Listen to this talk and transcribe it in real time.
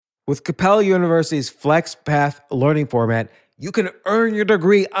With Capella University's FlexPath learning format, you can earn your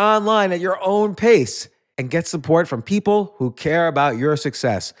degree online at your own pace and get support from people who care about your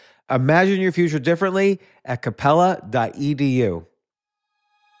success. Imagine your future differently at capella.edu.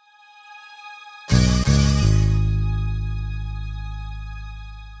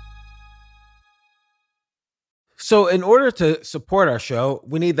 So in order to support our show,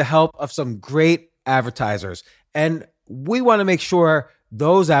 we need the help of some great advertisers. And we want to make sure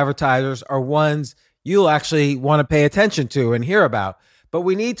those advertisers are ones you'll actually want to pay attention to and hear about. But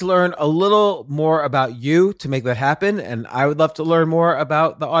we need to learn a little more about you to make that happen. And I would love to learn more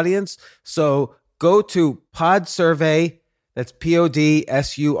about the audience. So go to PodSurvey, that's PodSurvey,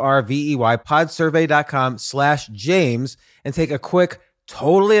 podsurvey.com/James, and take a quick,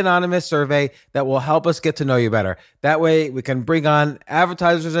 totally anonymous survey that will help us get to know you better. That way we can bring on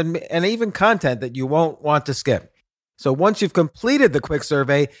advertisers and even content that you won't want to skip. So once you've completed the quick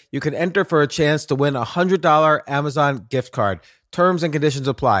survey, you can enter for a chance to win a $100 Amazon gift card. Terms and conditions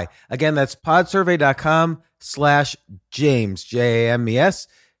apply. Again, that's podsurvey.com/James, James.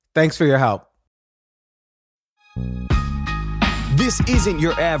 Thanks for your help. This isn't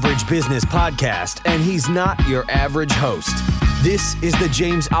your average business podcast, and he's not your average host. This is the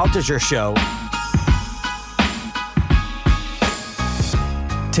James Altucher Show.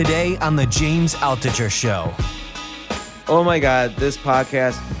 Today on the James Altucher Show. Oh my God, this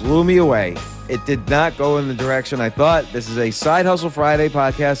podcast blew me away. It did not go in the direction I thought. This is a Side Hustle Friday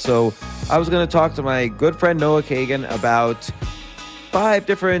podcast, so I was going to talk to my good friend Noah Kagan about 5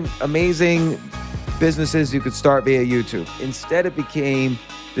 different amazing businesses you could start via YouTube. Instead, it became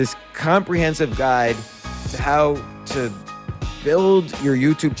this comprehensive guide to how to build your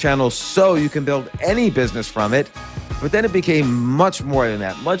YouTube channel so you can build any business from it. But then it became much more than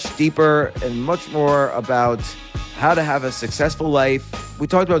that, much deeper and much more about how to have a successful life. We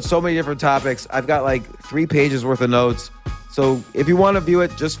talked about so many different topics. I've got like 3 pages worth of notes. So if you want to view it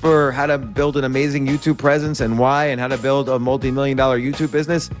just for how to build an amazing YouTube presence and why, and how to build a multi-million-dollar YouTube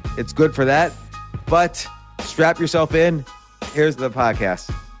business, it's good for that. But strap yourself in. Here's the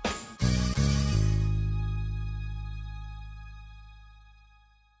podcast.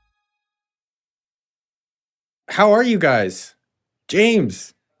 How are you guys?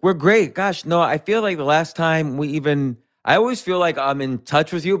 James. We're great. Gosh, no, I feel like the last time I always feel like I'm in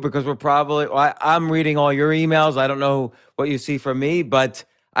touch with you because I'm reading all your emails. I don't know what you see from me, but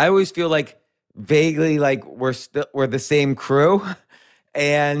I always feel like vaguely like we're the same crew.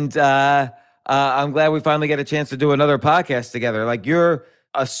 And I'm glad we finally get a chance to do another podcast together. Like, you're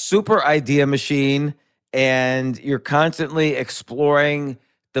a super idea machine and you're constantly exploring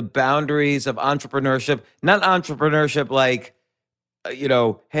the boundaries of entrepreneurship. Not entrepreneurship like,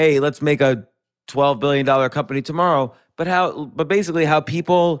 hey, let's make a $12 billion company tomorrow, but basically how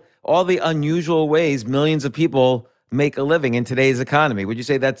people, all the unusual ways millions of people make a living in today's economy. Would you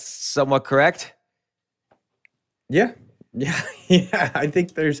say that's somewhat correct? Yeah. I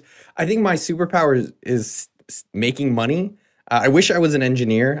think my superpower is making money. I wish I was an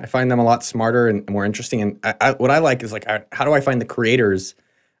engineer. I find them a lot smarter and more interesting. And what I like is how do I find the creators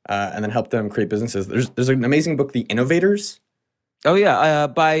and then help them create businesses? There's an amazing book, The Innovators. Oh yeah,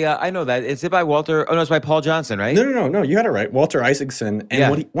 I know that. Is it by Walter? Oh no, it's by Paul Johnson, right? No, you had it right. Walter Isaacson.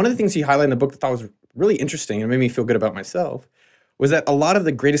 And one of the things he highlighted in the book that I thought was really interesting and made me feel good about myself was that a lot of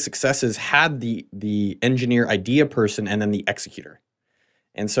the greatest successes had the engineer idea person and then the executor.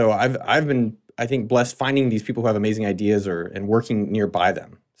 And so I've been, I think, blessed finding these people who have amazing ideas and working nearby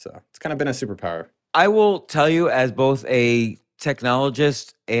them. So it's kind of been a superpower. I will tell you, as both a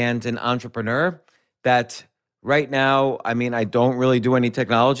technologist and an entrepreneur, that right now, I don't really do any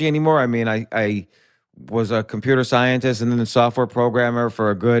technology anymore. I was a computer scientist and then a software programmer for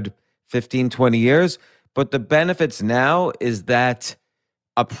a good 15, 20 years. But the benefits now is that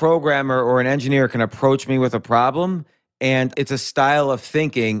a programmer or an engineer can approach me with a problem, and it's a style of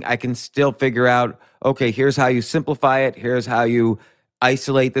thinking. I can still figure out, okay, here's how you simplify it. Here's how you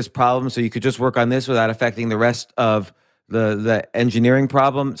isolate this problem so you could just work on this without affecting the rest of the engineering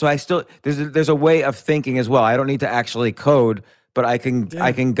problem. So there's a way of thinking as well. I don't need to actually code, but I can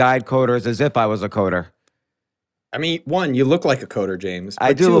guide coders as if I was a coder. One, you look like a coder, James.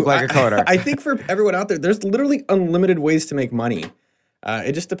 I do look like a coder. I think for everyone out there, there's literally unlimited ways to make money.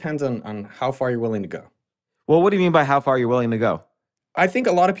 It just depends on how far you're willing to go. Well, what do you mean by how far you're willing to go? I think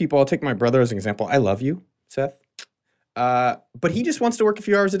a lot of people, I'll take my brother as an example. I love you, Seth. But he just wants to work a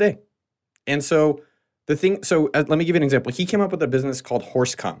few hours a day. And so let me give you an example. He came up with a business called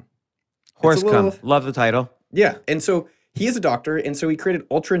Horsecom. Horsecom. Love the title. Yeah. And so he is a doctor, and so he created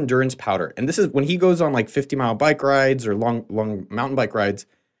ultra endurance powder. And this is when he goes on like 50-mile bike rides or long mountain bike rides,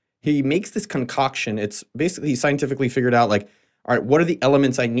 he makes this concoction. It's basically scientifically figured out like, all right, what are the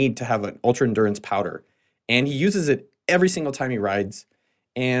elements I need to have an ultra endurance powder? And he uses it every single time he rides.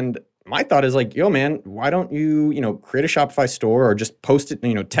 And my thought is like, yo, man, why don't you, create a Shopify store or just post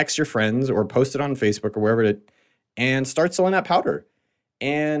it, text your friends or post it on Facebook or wherever and start selling that powder.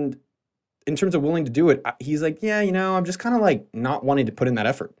 And in terms of willing to do it, he's like, yeah, I'm just kind of like not wanting to put in that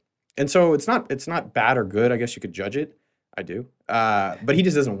effort. And so it's not bad or good. I guess you could judge it. I do. But he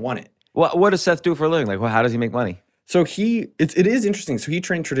just doesn't want it. Well, what does Seth do for a living? Like, well, how does he make money? So it is interesting. So he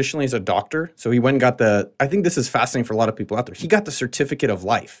trained traditionally as a doctor. So he went and got I think this is fascinating for a lot of people out there. He got the certificate of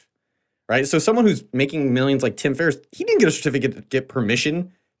life, right? So someone who's making millions like Tim Ferriss, he didn't get a certificate to get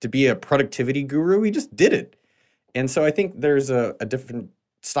permission to be a productivity guru. He just did it. And so I think there's a different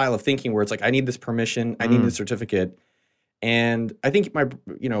style of thinking where it's like, I need this permission, I need this certificate. And I think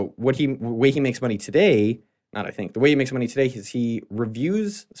the way he makes money today, the way he makes money today is he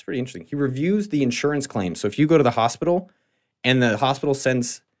reviews, it's pretty interesting. He reviews the insurance claims. So if you go to the hospital and the hospital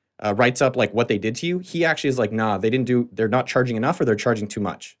writes up like what they did to you, he actually is like, nah, they're not charging enough or they're charging too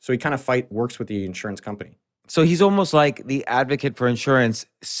much. So he kind of works with the insurance company. So he's almost like the advocate for insurance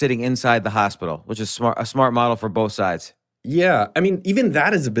sitting inside the hospital, which is a smart model for both sides. Yeah. I mean, even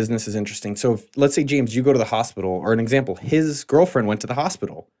that as a business is interesting. So let's say, James, you go to the hospital, or an example, his girlfriend went to the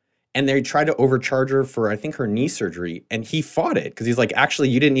hospital and they tried to overcharge her for, I think, her knee surgery. And he fought it because he's like, actually,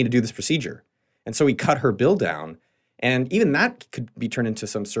 you didn't need to do this procedure. And so he cut her bill down. And even that could be turned into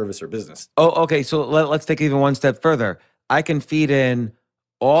some service or business. Oh, okay. So let's take it even one step further. I can feed in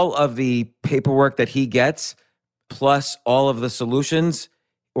all of the paperwork that he gets, plus all of the solutions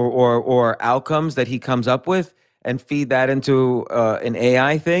or outcomes that he comes up with, and feed that into an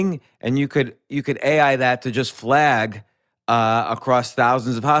AI thing. And you could AI that to just flag across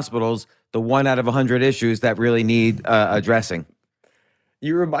thousands of hospitals the 1 out of 100 issues that really need addressing.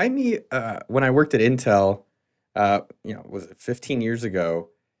 You remind me when I worked at Intel, was it 15 years ago?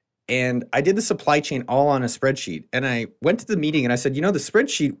 And I did the supply chain all on a spreadsheet. And I went to the meeting and I said, the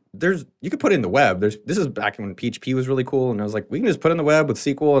spreadsheet, you could put it in the web. This is back when PHP was really cool. And I was like, we can just put it in the web with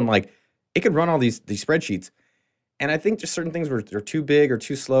SQL and like it could run all these spreadsheets. And I think just certain things they're too big or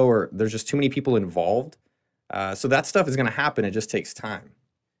too slow, or there's just too many people involved. So that stuff is going to happen. It just takes time.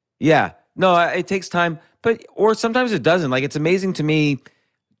 Yeah, no, it takes time, or sometimes it doesn't. Like, it's amazing to me.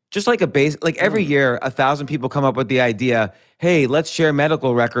 Just like every year, 1,000 people come up with the idea, hey, let's share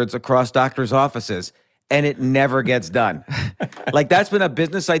medical records across doctors' offices. And it never gets done. Like, that's been a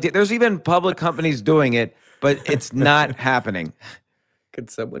business idea. There's even public companies doing it, but it's not happening. Could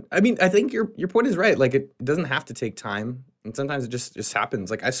someone? I mean, I think your point is right. Like, it doesn't have to take time. And sometimes it just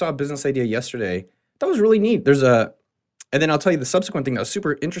happens. Like, I saw a business idea yesterday. That was really neat. And then I'll tell you the subsequent thing that was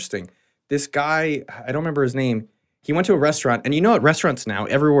super interesting. This guy, I don't remember his name. He went to a restaurant, and at restaurants now,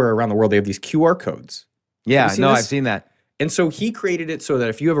 everywhere around the world, they have these QR codes. Yeah, I've seen that. And so he created it so that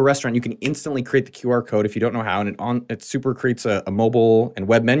if you have a restaurant, you can instantly create the QR code if you don't know how, and it super creates a mobile and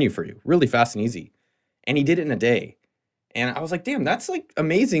web menu for you. Really fast and easy. And he did it in a day. And I was like, damn, that's like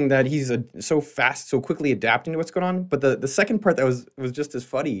amazing that he's so fast, so quickly adapting to what's going on. But the second part that was just as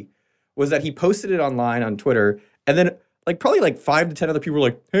funny was that he posted it online on Twitter, and then probably 5 to 10 other people were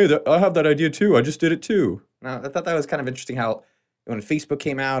like, hey, I have that idea too. I just did it too. Now, I thought that was kind of interesting how when Facebook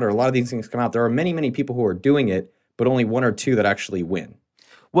came out or a lot of these things come out, there are many, many people who are doing it, but only 1 or 2 that actually win.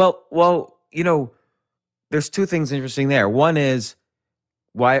 Well, there's 2 things interesting there. One is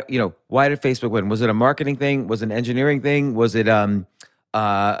why did Facebook win? Was it a marketing thing? Was it an engineering thing? Was it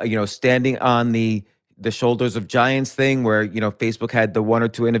standing on the shoulders of giants thing where Facebook had the 1 or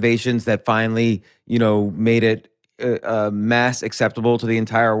 2 innovations that finally made it mass acceptable to the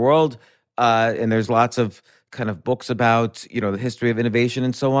entire world? And there's lots of kind of books about, the history of innovation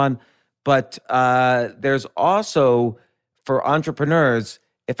and so on. But there's also, for entrepreneurs,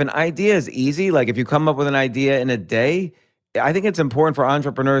 if an idea is easy, like if you come up with an idea in a day, I think it's important for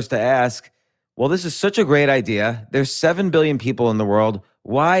entrepreneurs to ask, well, this is such a great idea. There's 7 billion people in the world.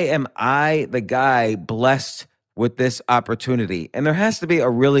 Why am I the guy blessed with this opportunity? And there has to be a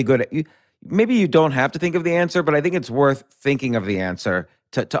really good, maybe you don't have to think of the answer, but I think it's worth thinking of the answer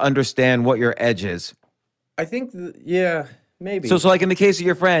to understand what your edge is. I think, yeah, maybe. So like in the case of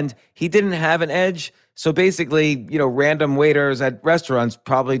your friend, he didn't have an edge. So basically, random waiters at restaurants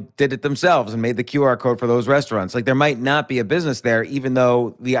probably did it themselves and made the QR code for those restaurants. Like, there might not be a business there, even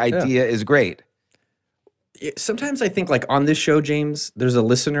though the idea is great. Sometimes I think on this show, James, there's a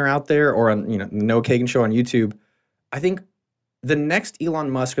listener out there, or on, the Noah Kagan show on YouTube. I think the next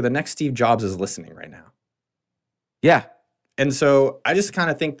Elon Musk or the next Steve Jobs is listening right now. Yeah. And so I just kind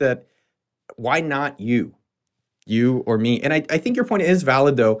of think that why not you or me? And I think your point is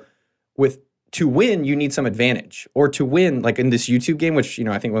valid, though. to win, you need some advantage, or to win, like in this YouTube game, which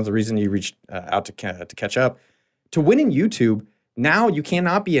I think one of the reasons you reached out to catch up. To win in YouTube, now you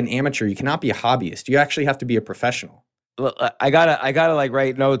cannot be an amateur, you cannot be a hobbyist. You actually have to be a professional. I gotta like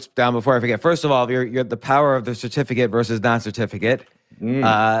write notes down before I forget. First of all, you're the power of the certificate versus non-certificate,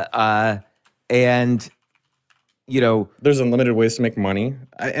 and there's unlimited ways to make money,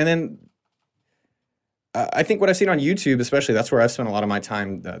 and then I think what I've seen on YouTube, especially, that's where I've spent a lot of my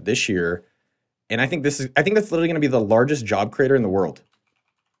time this year, and I think that's literally going to be the largest job creator in the world.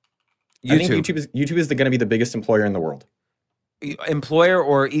 YouTube. I think YouTube is going to be the biggest employer in the world. Employer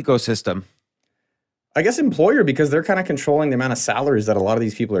or ecosystem? I guess employer, because they're kind of controlling the amount of salaries that a lot of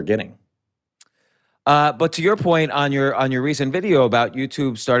these people are getting. But to your point on your recent video about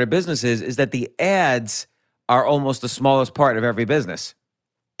YouTube started businesses, is that the ads are almost the smallest part of every business.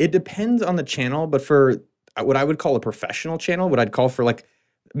 It depends on the channel, but for what I would call a professional channel, what I'd call for like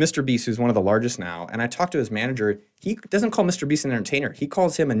Mr. Beast, who's one of the largest now, and I talked to his manager, he doesn't call Mr. Beast an entertainer. He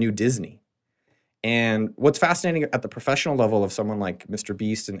calls him a new Disney. And what's fascinating at the professional level of someone like Mr.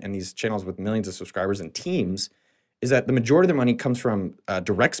 Beast and these channels with millions of subscribers and teams is that the majority of their money comes from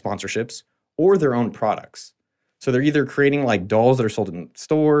direct sponsorships or their own products. So they're either creating like dolls that are sold in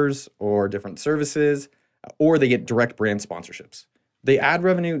stores or different services, or they get direct brand sponsorships. The ad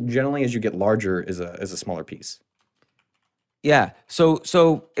revenue, generally, as you get larger, is a smaller piece. Yeah.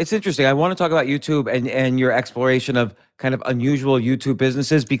 So it's interesting. I want to talk about YouTube and your exploration of kind of unusual YouTube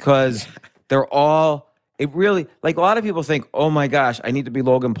businesses, because they're all, it really, like a lot of people think, oh my gosh, I need to be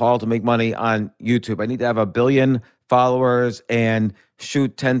Logan Paul to make money on YouTube. I need to have 1 billion followers and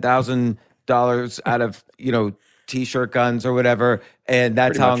shoot $10,000 out of, t-shirt guns or whatever. And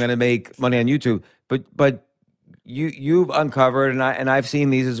that's how I'm going to make money on YouTube. But you've uncovered, and I've seen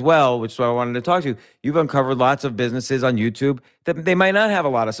these as well, which is why I wanted to talk to you. You've uncovered lots of businesses on YouTube that they might not have a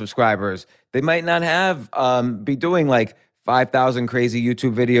lot of subscribers. They might not have be doing like 5,000 crazy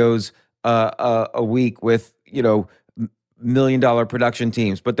YouTube videos a week with $1 million production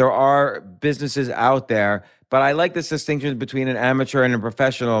teams. But there are businesses out there. But I like this distinction between an amateur and a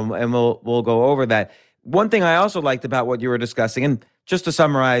professional, and we'll go over that. One thing I also liked about what you were discussing, and just to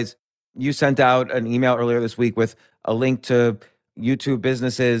summarize, you sent out an email earlier this week with a link to YouTube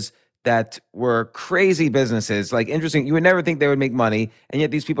businesses that were crazy businesses, like interesting. You would never think they would make money, and yet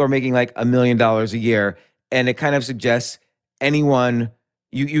these people are making like $1 million a year. And it kind of suggests anyone,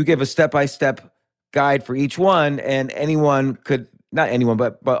 you give a step-by-step guide for each one, and anyone could, not anyone,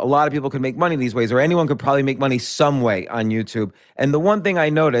 but a lot of people could make money these ways, or anyone could probably make money some way on YouTube. And the one thing I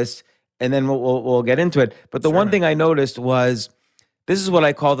noticed, and then we'll get into it, but the one thing I noticed was, this is what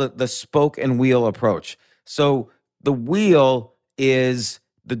I call the spoke and wheel approach. So the wheel is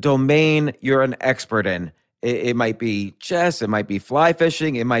the domain you're an expert in. It might be chess, it might be fly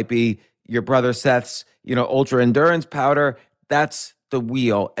fishing, it might be your brother Seth's, ultra endurance powder. That's the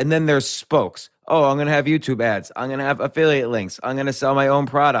wheel. And then there's spokes. Oh, I'm going to have YouTube ads. I'm going to have affiliate links. I'm going to sell my own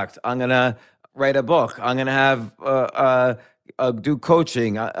product. I'm going to write a book. I'm going to have do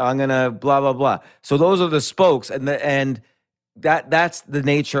coaching. I'm going to blah, blah, blah. So those are the spokes. And that's the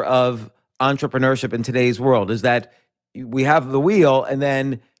nature of entrepreneurship in today's world, is that we have the wheel, and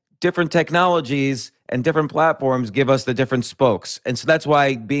then different technologies and different platforms give us the different spokes. And so that's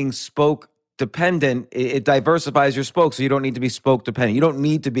why being spoke dependent, it diversifies your spokes. So you don't need to be spoke dependent. You don't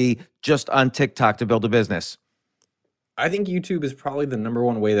need to be just on TikTok to build a business. I think YouTube is probably the number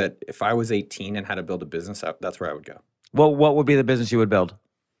one way that if I was 18 and had to build a business, that's where I would go. Well, what would be the business you would build?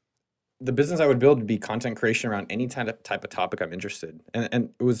 The business I would build would be content creation around any type of topic I'm interested in. And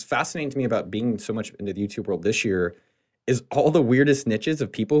it was fascinating to me about being so much into the YouTube world this year is all the weirdest niches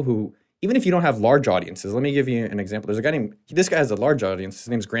of people who, even if you don't have large audiences, let me give you an example. There's a guy this guy has a large audience. His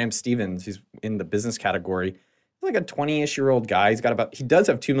name's Graham Stevens. He's in the business category. He's like a 20-ish-year-old guy. He does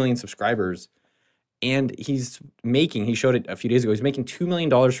have 2 million subscribers. And he showed it a few days ago, he's making $2 million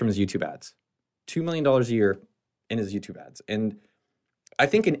from his YouTube ads. $2 million a year in his YouTube ads. And I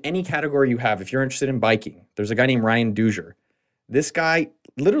think in any category you have, if you're interested in biking, there's a guy named Ryan Duger. This guy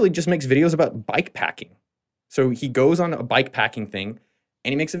literally just makes videos about bike packing. So he goes on a bike packing thing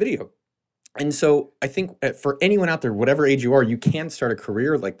and he makes a video. And so I think for anyone out there, whatever age you are, you can start a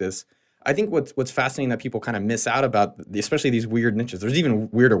career like this. I think what's fascinating that people kind of miss out about, especially these weird niches. There's even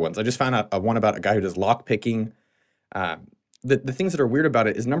weirder ones. I just found out one about a guy who does lock picking. The things that are weird about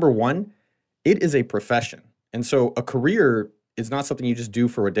it is, number one, it is a profession. And so a career is not something you just do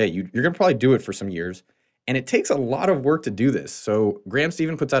for a day. You're going to probably do it for some years. And it takes a lot of work to do this. So Graham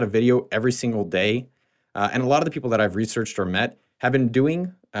Stevens puts out a video every single day. And a lot of the people that I've researched or met have been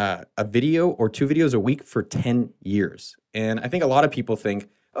doing a video or 2 videos a week for 10 years. And I think a lot of people think,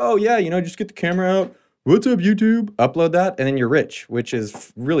 oh yeah, just get the camera out. What's up, YouTube? Upload that, and then you're rich, which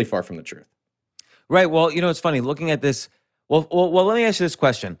is really far from the truth. Right. Well, it's funny looking at this. Well, let me ask you this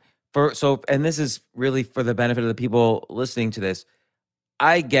question. And this is really for the benefit of the people listening to this.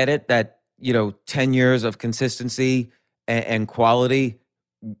 I get it that, 10 years of consistency and quality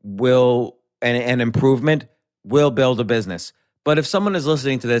will, and improvement will build a business. But if someone is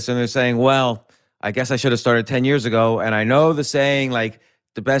listening to this and they're saying, well, I guess I should have started 10 years ago. And I know the saying, like,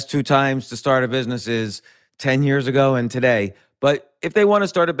 the best two times to start a business is 10 years ago and today. But if they want to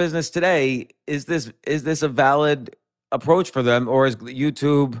start a business today, is this a valid approach for them, or is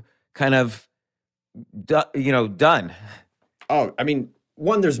YouTube kind of done? Oh, I mean,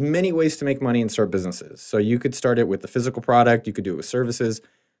 one, there's many ways to make money and start businesses. So you could start it with the physical product. You could do it with services.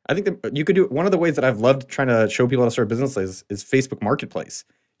 I think that you could do one of the ways that I've loved trying to show people how to start businesses is Facebook Marketplace.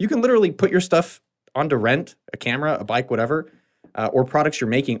 You can literally put your stuff onto rent, a camera, a bike, whatever, or products you're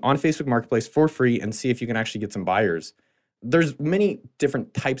making on Facebook Marketplace for free and see if you can actually get some buyers. There's many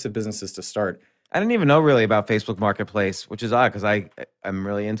different types of businesses to start. I didn't even know really about Facebook Marketplace, which is odd because I'm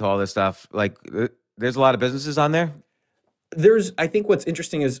really into all this stuff. Like, there's a lot of businesses on there. I think what's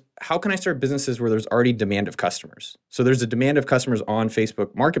interesting is how can I start businesses where there's already demand of customers? So there's a demand of customers on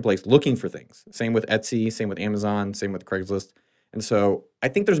Facebook Marketplace looking for things. Same with Etsy, same with Amazon, same with Craigslist. And so I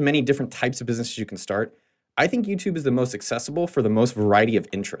think there's many different types of businesses you can start. I think YouTube is the most accessible for the most variety of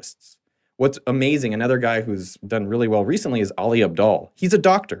interests. What's amazing, another guy who's done really well recently is Ali Abdaal. He's a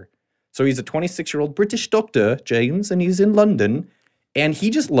doctor. So he's a 26-year-old British doctor, James, and he's in London. And he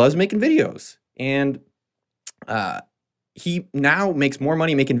just loves making videos. And he now makes more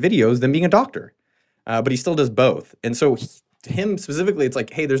money making videos than being a doctor, but he still does both. And so to him specifically, it's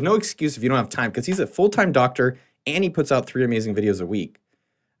like, hey, there's no excuse if you don't have time, because he's a full-time doctor and he puts out 3 amazing videos a week.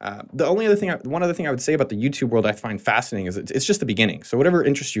 One other thing I would say about the YouTube world I find fascinating is it's just the beginning. So whatever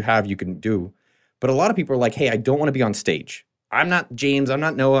interest you have, you can do. But a lot of people are like, hey, I don't want to be on stage. I'm not James. I'm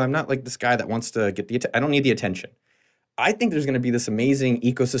not Noah. I'm not like this guy that wants to get I don't need the attention. I think there's going to be this amazing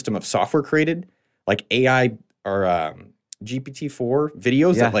ecosystem of software created, like AI or GPT-4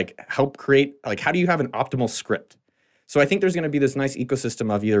 videos that like help create, like, how do you have an optimal script? So I think there's going to be this nice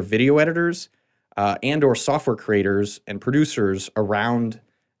ecosystem of either video editors and or software creators and producers around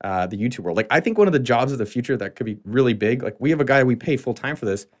the YouTube world. Like, I think one of the jobs of the future that could be really big, like, we have a guy we pay full time for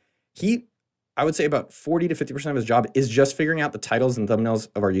this. I would say about 40 to 50% of his job is just figuring out the titles and thumbnails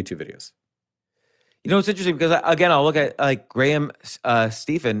of our YouTube videos. It's interesting because, again, I'll look at like Graham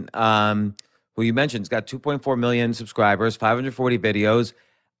Stephan, who you mentioned, has got 2.4 million subscribers, 540 videos.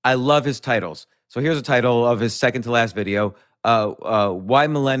 I love his titles. So here's a title of his second to last video, Why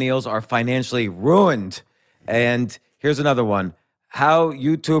Millennials Are Financially Ruined. And here's another one, How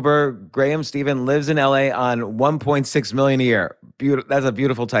YouTuber Graham Stephan Lives in LA on 1.6 million a year. That's a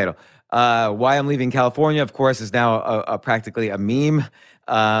beautiful title. Why I'm Leaving California, of course, is now practically a meme.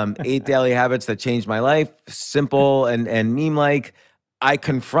 8 Daily Habits That Changed My Life, simple and meme-like. I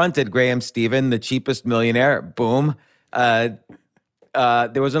confronted Graham Stephan, the cheapest millionaire. Boom. There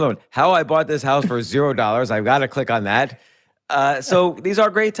was another one. How I Bought This House for $0. I've got to click on that. So these are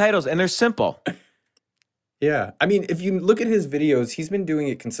great titles, and they're simple. Yeah. I mean, if you look at his videos, he's been doing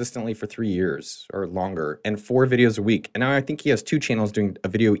it consistently for 3 years or longer and 4 videos a week. And now I think he has 2 channels doing a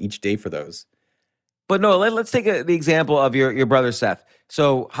video each day for those. But no, let's take the example of your brother Seth.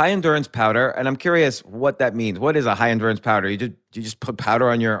 So high endurance powder, and I'm curious what that means. What is a high endurance powder? You just put powder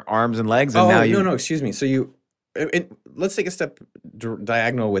on your arms and legs, and no, excuse me. So let's take a step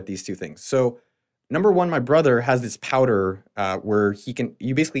diagonal with these 2 things. So number one, my brother has this powder where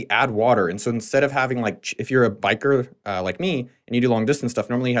you basically add water, and so instead of having, like, if you're a biker like me and you do long distance stuff,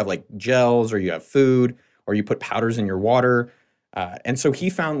 normally you have like gels or you have food or you put powders in your water, and so he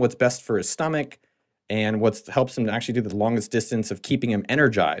found what's best for his stomach. And what helps him to actually do the longest distance of keeping him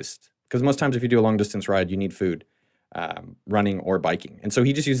energized. Because most times if you do a long distance ride, you need food, running or biking. And so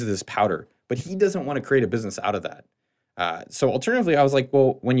he just uses this powder. But he doesn't want to create a business out of that. So alternatively, I was like,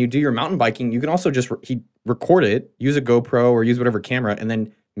 well, when you do your mountain biking, you can also just record it, use a GoPro or use whatever camera, and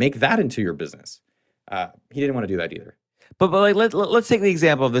then make that into your business. He didn't want to do that either. But like let's take the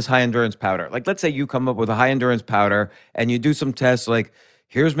example of this high endurance powder. Like, let's say you come up with a high endurance powder and you do some tests like,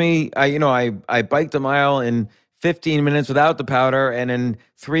 here's me, I biked a mile in 15 minutes without the powder and in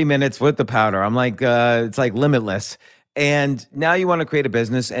 3 minutes with the powder. I'm like, it's like limitless. And now you want to create a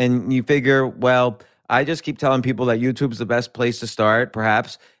business and you figure, well, I just keep telling people that YouTube's the best place to start,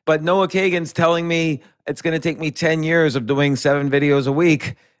 perhaps. But Noah Kagan's telling me it's going to take me 10 years of doing 7 videos a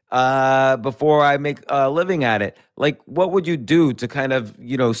week before I make a living at it. Like, what would you do to kind of,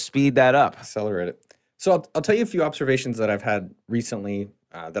 speed that up? Accelerate it. So I'll tell you a few observations that I've had recently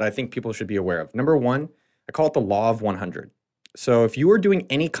that I think people should be aware of. Number one, I call it the law of 100. So if you are doing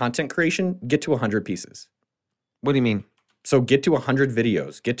any content creation, get to 100 pieces. What do you mean? So get to 100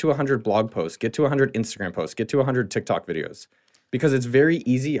 videos, get to 100 blog posts, get to 100 Instagram posts, get to 100 TikTok videos. Because it's very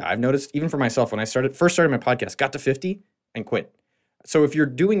easy. I've noticed, even for myself, when I first started my podcast, got to 50 and quit. So if you're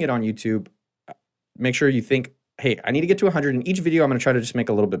doing it on YouTube, make sure you think, hey, I need to get to 100. In each video, I'm going to try to just make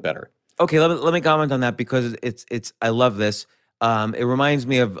a little bit better. Okay, let me comment on that because it's I love this. It reminds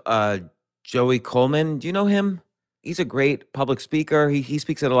me of Joey Coleman. Do you know him? He's a great public speaker. He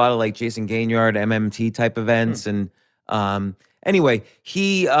speaks at a lot of like Jason Gaignard, MMT type events. And anyway,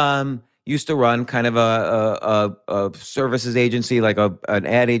 he used to run kind of a services agency, like an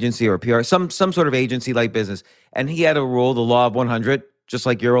ad agency or a PR, some sort of agency like business. And he had a rule, the law of 100, just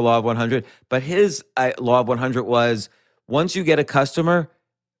like your law of 100. But his law of 100 was once you get a customer,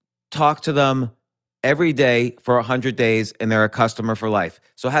 talk to them every day for 100 days and they're a customer for life.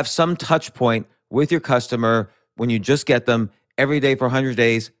 So have some touch point with your customer when you just get them every day for 100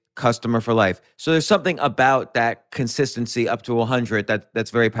 days, customer for life. So there's something about that consistency up to 100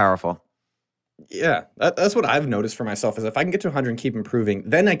 that's very powerful. Yeah, that's what I've noticed for myself is if I can get to 100 and keep improving,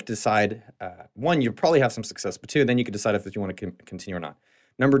 then I can decide, one, you probably have some success, but two, then you can decide if you want to continue or not.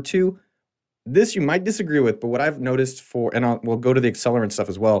 Number two, this you might disagree with, but what I've noticed we'll go to the accelerant stuff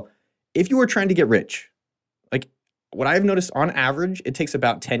as well. If you are trying to get rich, like what I've noticed on average, it takes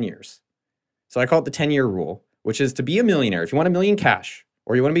about 10 years. So I call it the 10-year rule, which is to be a millionaire. If you want $1 million cash,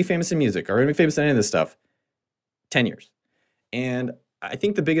 or you want to be famous in music, or you want to be famous in any of this stuff, 10 years. And I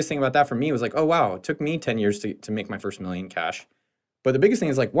think the biggest thing about that for me was like, oh, wow, it took me 10 years to make my first $1 million cash. But the biggest thing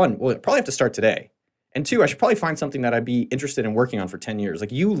is like, one, well, I probably have to start today. And two, I should probably find something that I'd be interested in working on for 10 years.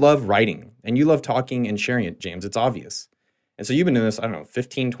 Like you love writing and you love talking and sharing it, James. It's obvious. And so you've been doing this, I don't know,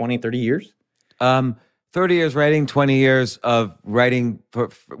 15, 20, 30 years? 30 years writing, 20 years of writing for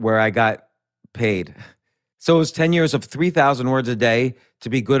where I got paid. So it was 10 years of 3,000 words a day to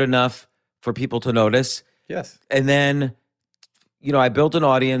be good enough for people to notice. Yes. And then, I built an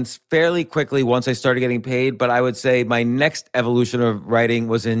audience fairly quickly once I started getting paid, but I would say my next evolution of writing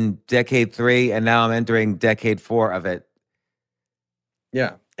was in decade 3, and now I'm entering decade 4 of it.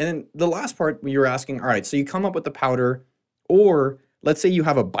 Yeah. And then the last part when you were asking, all right, so you come up with the powder, or let's say you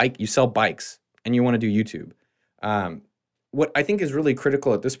have a bike, you sell bikes, and you want to do YouTube. What I think is really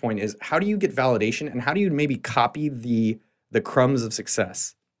critical at this point is how do you get validation and how do you maybe copy the crumbs of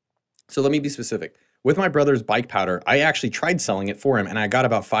success? So let me be specific. With my brother's bike powder, I actually tried selling it for him and I got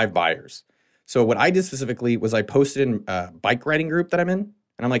about 5 buyers. So what I did specifically was I posted in a bike riding group that I'm in.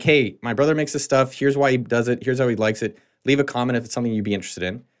 And I'm like, hey, my brother makes this stuff. Here's why he does it. Here's how he likes it. Leave a comment if it's something you'd be interested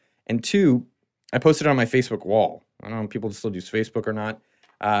in. And 2, I posted it on my Facebook wall. I don't know if people still use Facebook or not.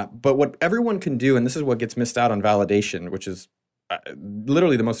 But what everyone can do, and this is what gets missed out on validation, which is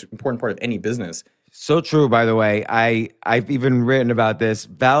literally the most important part of any business. So true, by the way. I've even written about this.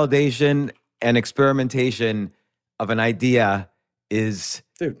 Validation and experimentation of an idea is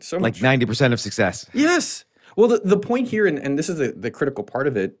so like 90% of success. Yes. Well, the point here, and this is the critical part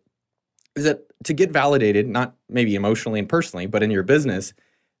of it, is that to get validated, not maybe emotionally and personally, but in your business,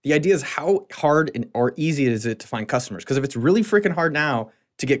 the idea is how hard or easy is it to find customers? Because if it's really freaking hard now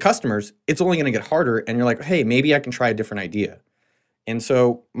to get customers, it's only going to get harder. And you're like, hey, maybe I can try a different idea. And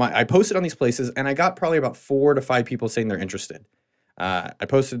so I posted on these places, and I got probably about 4 to 5 people saying they're interested. I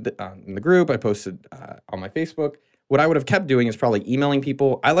posted in the group. I posted on my Facebook. What I would have kept doing is probably emailing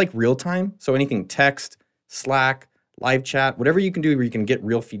people. I like real time, so anything text, Slack, live chat, whatever you can do where you can get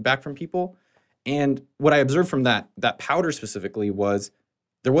real feedback from people. And what I observed from that powder specifically was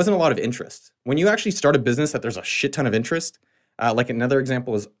there wasn't a lot of interest. When you actually start a business that there's a shit ton of interest, like another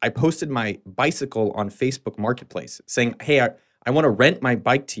example is I posted my bicycle on Facebook Marketplace saying, hey, I want to rent my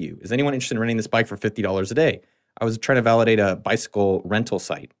bike to you. Is anyone interested in renting this bike for $50 a day? I was trying to validate a bicycle rental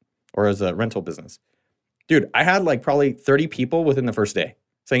site or as a rental business. Dude, I had like probably 30 people within the first day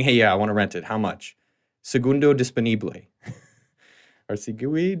saying, hey, yeah, I want to rent it. How much? Segundo disponible. Or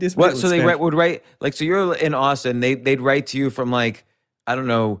segui disponible. What? So they would write, like, so you're in Austin, they'd write to you from like, I don't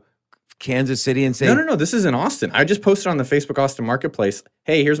know, Kansas City and say, No, this is in Austin. I just posted on the Facebook Austin Marketplace,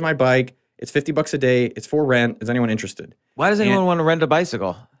 hey, here's my bike. It's $50 a day. It's for rent. Is anyone interested? Why does anyone want to rent a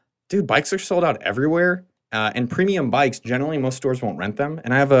bicycle? Dude, bikes are sold out everywhere. And premium bikes, generally, most stores won't rent them.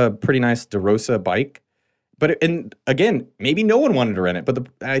 And I have a pretty nice DeRosa bike. But again, maybe no one wanted to rent it. But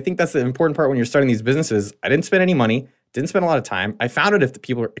I think that's the important part when you're starting these businesses. I didn't spend any money, didn't spend a lot of time. I found out if the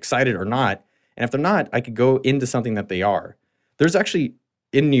people are excited or not. And if they're not, I could go into something that they are. There's actually,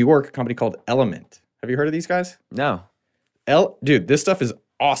 in New York, a company called Element. Have you heard of these guys? No. Dude, this stuff is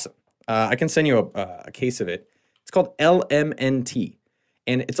awesome. I can send you a case of it. It's called LMNT.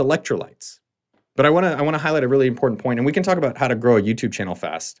 and it's electrolytes. But I want to highlight a really important point, and we can talk about how to grow a YouTube channel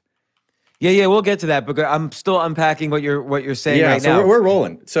fast. Yeah, we'll get to that, because I'm still unpacking what you're saying right now. Yeah, so we're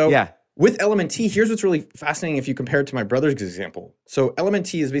rolling. So yeah. With LMNT, here's what's really fascinating if you compare it to my brother's example. So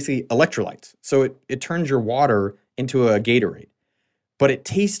LMNT is basically electrolytes. So it turns your water into a Gatorade. But it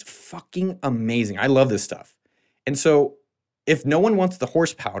tastes fucking amazing. I love this stuff. And so if no one wants the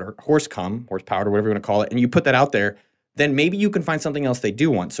horse powder, whatever you want to call it, and you put that out there, then maybe you can find something else they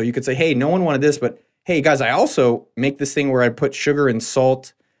do want. So you could say, hey, no one wanted this, but hey, guys, I also make this thing where I put sugar and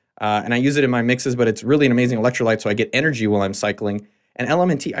salt, and I use it in my mixes, but it's really an amazing electrolyte, so I get energy while I'm cycling. And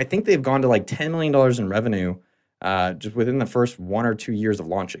LMNT, I think they've gone to like $10 million in revenue just within the first 1 or 2 years of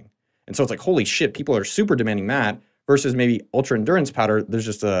launching. And so it's like, holy shit, people are super demanding that versus maybe ultra endurance powder. There's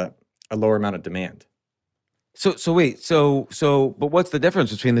just a lower amount of demand. So but what's the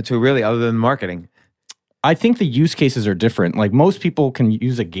difference between the two really, other than marketing? I think the use cases are different. Like most people can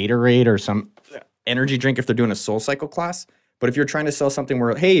use a Gatorade or some energy drink if they're doing a soul cycle class. But if you're trying to sell something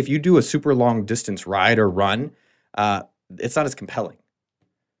where, hey, if you do a super long distance ride or run, it's not as compelling.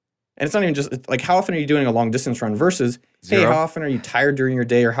 And it's not even just like, how often are you doing a long distance run versus, hey, how often are you tired during your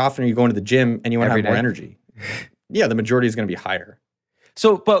day, or how often are you going to the gym and you want to have more energy? Yeah, the majority is going to be higher.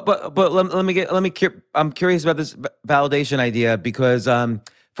 So, but I'm curious about this validation idea, because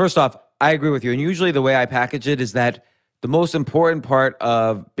first off, I agree with you. And usually the way I package it is that the most important part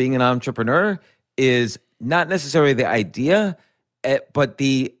of being an entrepreneur is not necessarily the idea, but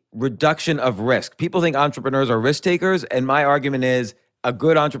the reduction of risk. People think entrepreneurs are risk takers, and my argument is a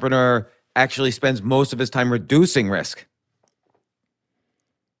good entrepreneur actually spends most of his time reducing risk.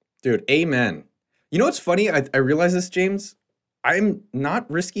 Dude, amen. You know what's funny? I realize this, James. I'm not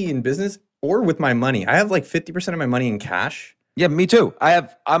risky in business or with my money. I have like 50% of my money in cash. Yeah, me too.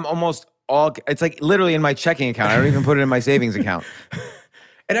 I'm almost all, it's like literally in my checking account. I don't even put it in my savings account.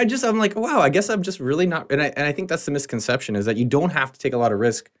 And I'm like, wow, I guess I'm just really not. And I think that's the misconception, is that you don't have to take a lot of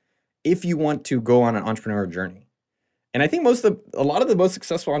risk if you want to go on an entrepreneurial journey. And I think a lot of the most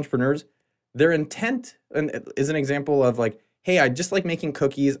successful entrepreneurs, their intent is an example of like, hey, I just like making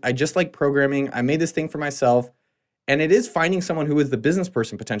cookies. I just like programming. I made this thing for myself. And it is finding someone who is the business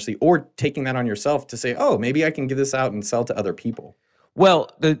person potentially, or taking that on yourself to say, oh, maybe I can give this out and sell to other people. Well,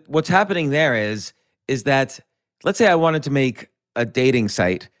 what's happening there is that, let's say I wanted to make a dating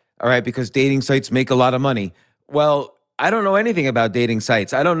site, all right, because dating sites make a lot of money. Well, I don't know anything about dating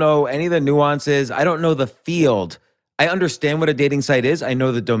sites. I don't know any of the nuances. I don't know the field. I understand what a dating site is. I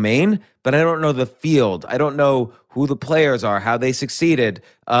know the domain, but I don't know the field. I don't know who the players are, how they succeeded.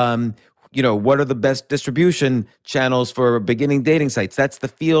 What are the best distribution channels for beginning dating sites? That's the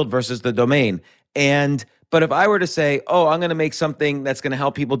field versus the domain. But if I were to say, oh, I'm going to make something that's going to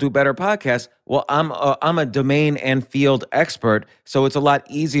help people do better podcasts, well, I'm a domain and field expert, so it's a lot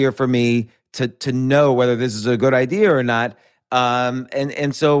easier for me to know whether this is a good idea or not.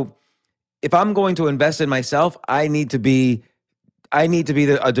 And so if I'm going to invest in myself, I need to be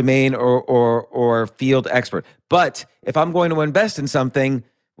a domain or field expert. But if I'm going to invest in something,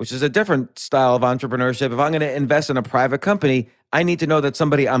 which is a different style of entrepreneurship, if I'm going to invest in a private company, I need to know that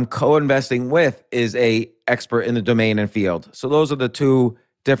somebody I'm co-investing with is a expert in the domain and field. So those are the two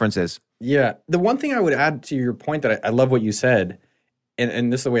differences. Yeah. The one thing I would add to your point that I love what you said,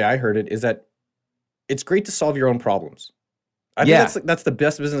 and this is the way I heard it, is that it's great to solve your own problems. I think that's the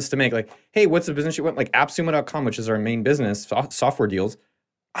best business to make. Like, hey, what's the business you want? Like AppSumo.com, which is our main business, software deals.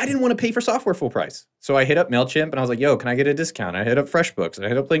 I didn't want to pay for software full price. So I hit up MailChimp and I was like, yo, can I get a discount? I hit up FreshBooks and I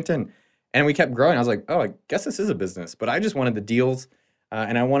hit up LinkedIn. And we kept growing. I was like, oh, I guess this is a business. But I just wanted the deals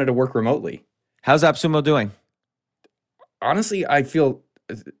and I wanted to work remotely. How's AppSumo doing? Honestly, I feel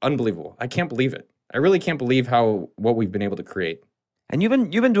unbelievable. I can't believe it. I really can't believe what we've been able to create. And you've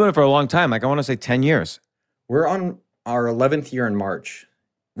been doing it for a long time. Like I want to say 10 years. We're on our 11th year in March,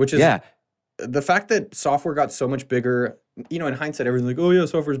 which is the fact that software got so much bigger. You know, in hindsight, everyone's like, oh yeah,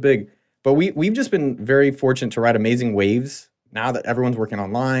 software's big. But we've just been very fortunate to ride amazing waves now that everyone's working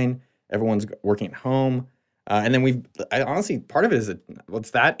online, everyone's working at home. And then honestly, part of it is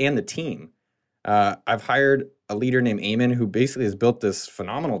what's that and the team. I've hired a leader named Eamon who basically has built this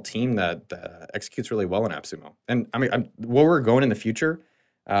phenomenal team that executes really well in AppSumo. And I mean, where we're going in the future,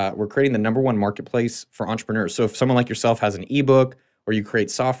 we're creating the #1 marketplace for entrepreneurs. So if someone like yourself has an ebook, or you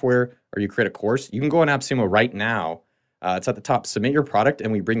create software, or you create a course, you can go on AppSumo right now. It's at the top. Submit your product,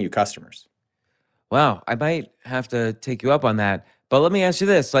 and we bring you customers. Wow, I might have to take you up on that. But let me ask you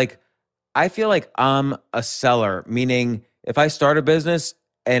this: like, I feel like I'm a seller, meaning if I start a business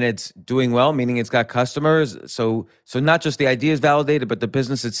and it's doing well, meaning it's got customers, so not just the idea is validated, but the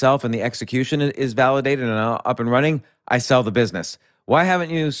business itself and the execution is validated and up and running, I sell the business. Why haven't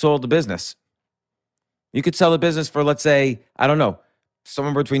you sold the business? You could sell the business for, let's say, I don't know,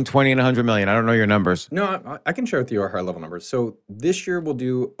 somewhere between 20 and 100 million. I don't know your numbers. No, I can share with you our high level numbers. So this year we'll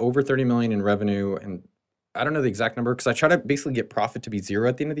do over 30 million in revenue, and I don't know the exact number because I try to basically get profit to be zero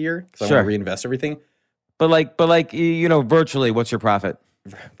at the end of the year because I want to reinvest everything. But virtually, what's your profit?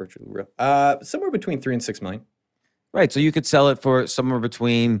 Virtually real. Somewhere between 3 and 6 million. Right. So you could sell it for somewhere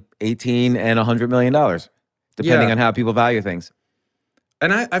between 18 and $100 million, depending on how people value things.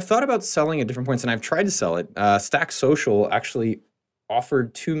 And I've thought about selling at different points, and I've tried to sell it. Stack Social actually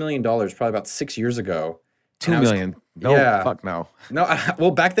offered $2 million probably about 6 years ago. $2 million? No, fuck no. No,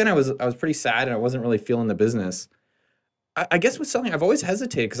 well, back then I was pretty sad, and I wasn't really feeling the business. I guess with selling, I've always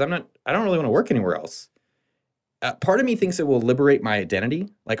hesitated because I don't really want to work anywhere else. Part of me thinks it will liberate my identity.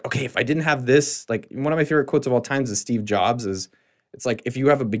 Like, okay, if I didn't have this, like one of my favorite quotes of all times is Steve Jobs is, it's like, if you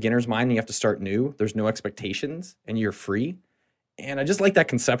have a beginner's mind and you have to start new, there's no expectations and you're free. And I just like that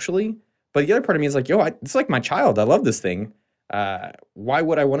conceptually. But the other part of me is like, it's like my child. I love this thing. Why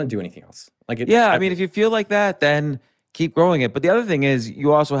would I want to do anything else? I mean, if you feel like that, then keep growing it. But the other thing is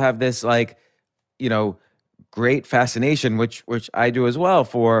you also have this great fascination, which I do as well,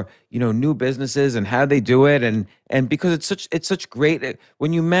 for new businesses and how they do it, and because it's such great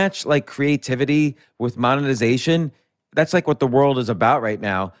when you match like creativity with monetization. That's like what the world is about right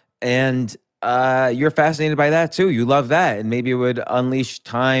now, and you're fascinated by that too. You love that, and maybe it would unleash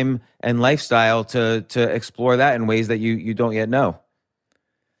time and lifestyle to explore that in ways that you don't yet know.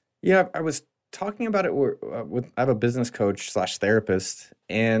 Yeah, I was talking about it with I have a business coach / therapist,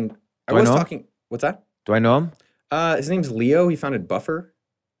 and I was talking. What's that? Do I know him? His name's Leo. He founded Buffer.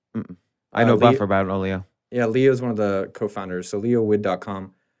 I know Buffer, but I don't know Leo. Yeah, Leo's one of the co-founders. So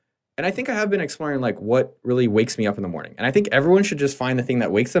leowid.com. And I think I have been exploring like what really wakes me up in the morning. And I think everyone should just find the thing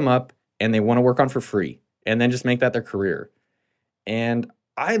that wakes them up and they want to work on for free, and then just make that their career. And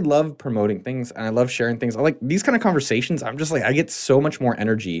I love promoting things, and I love sharing things. I like these kind of conversations. I'm just like, I get so much more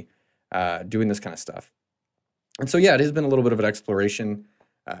energy doing this kind of stuff. And so, yeah, it has been a little bit of an exploration.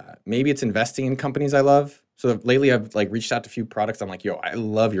 Maybe it's investing in companies I love. So lately I've like reached out to a few products. I'm like, I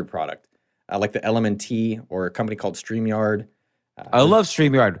love your product. Like the LMNT or a company called StreamYard. I love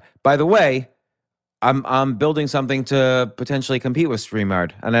StreamYard. By the way, I'm building something to potentially compete with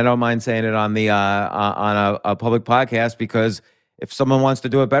StreamYard, and I don't mind saying it on the on a public podcast, because if someone wants to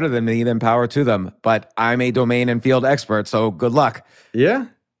do it better than me, then power to them. But I'm a domain and field expert, so good luck. Yeah,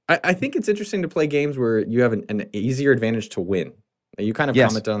 I think it's interesting to play games where you have an easier advantage to win. You kind of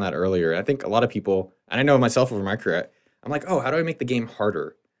commented on that earlier. I think a lot of people, and I know myself over my career, I'm like, how do I make the game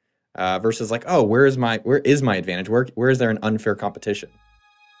harder? Versus like, where is my advantage? Where is there an unfair competition?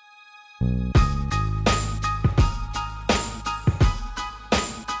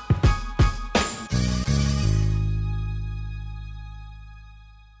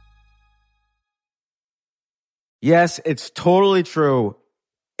 Yes, it's totally true.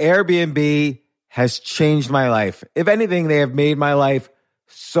 Airbnb has changed my life. If anything, they have made my life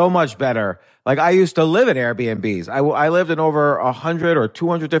so much better. Like, I used to live in Airbnbs. I lived in over 100 or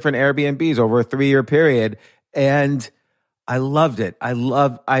 200 different Airbnbs over a 3-year period, and I loved it.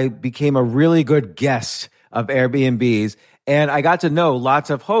 I became a really good guest of Airbnbs, and I got to know lots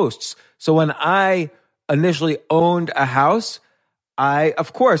of hosts. So when I initially owned a house,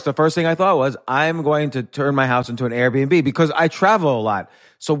 of course, the first thing I thought was, I'm going to turn my house into an Airbnb because I travel a lot.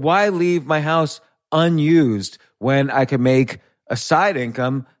 So why leave my house unused when I can make a side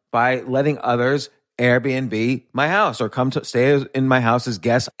income by letting others Airbnb my house or come to stay in my house as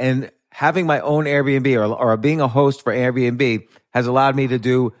guests? And having my own Airbnb or being a host for Airbnb has allowed me to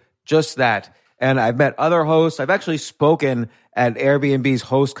do just that. And I've met other hosts. I've actually spoken at Airbnb's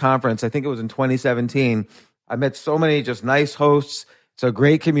host conference. I think it was in 2017. I met so many just nice hosts. It's a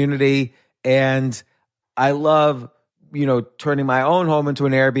great community. And I love, turning my own home into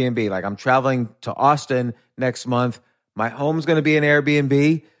an Airbnb. Like, I'm traveling to Austin next month. My home's going to be an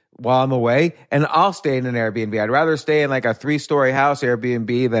Airbnb while I'm away, and I'll stay in an Airbnb. I'd rather stay in like a 3-story house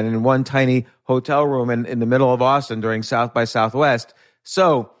Airbnb than in one tiny hotel room in the middle of Austin during South by Southwest.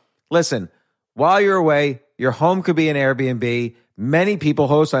 So listen, while you're away, your home could be an Airbnb. Many people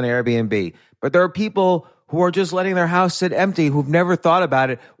host on Airbnb, but there are people who are just letting their house sit empty, who've never thought about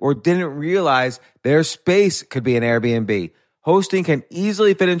it or didn't realize their space could be an Airbnb. Hosting can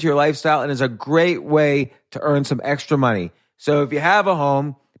easily fit into your lifestyle and is a great way to earn some extra money. So if you have a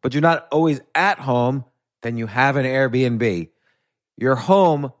home, but you're not always at home, then you have an Airbnb. Your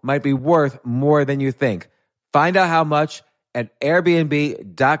home might be worth more than you think. Find out how much at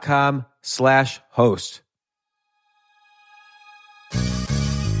airbnb.com/host.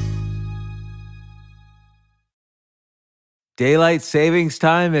 Daylight savings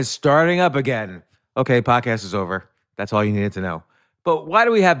time is starting up again. Okay, podcast is over. That's all you needed to know. But why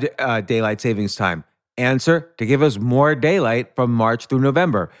do we have daylight savings time? Answer, to give us more daylight from March through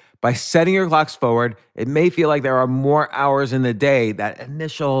November. By setting your clocks forward, it may feel like there are more hours in the day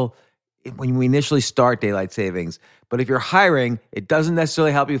when we initially start daylight savings. But if you're hiring, it doesn't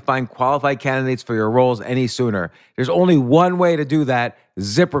necessarily help you find qualified candidates for your roles any sooner. There's only one way to do that,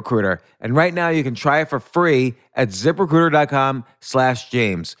 ZipRecruiter. And right now you can try it for free at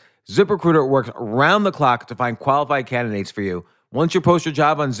ZipRecruiter.com/James. ZipRecruiter works around the clock to find qualified candidates for you. Once you post your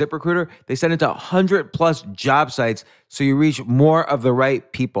job on ZipRecruiter, they send it to 100 plus job sites so you reach more of the right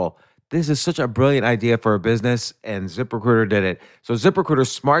people. This is such a brilliant idea for a business, and ZipRecruiter did it. So ZipRecruiter's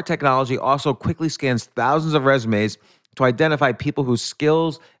smart technology also quickly scans thousands of resumes to identify people whose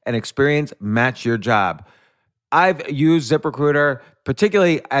skills and experience match your job. I've used ZipRecruiter,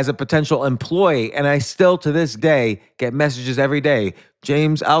 particularly as a potential employee, and I still, to this day, get messages every day.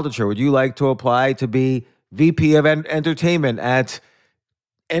 James Altucher, would you like to apply to be VP of Entertainment at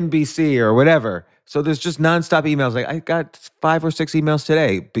NBC or whatever? So there's just nonstop emails. Like I got 5 or 6 emails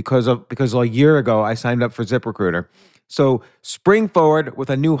today because a year ago I signed up for ZipRecruiter. So spring forward with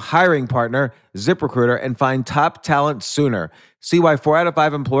a new hiring partner, ZipRecruiter, and find top talent sooner. See why 4 out of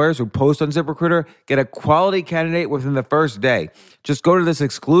 5 employers who post on ZipRecruiter get a quality candidate within the first day. Just go to this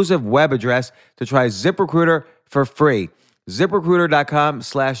exclusive web address to try ZipRecruiter for free.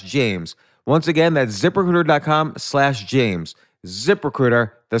 ZipRecruiter.com/James. Once again, that's ZipRecruiter.com/James.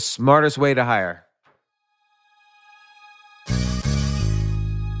 ZipRecruiter, the smartest way to hire.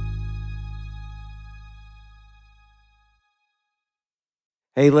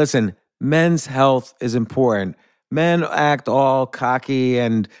 Hey, listen, men's health is important. Men act all cocky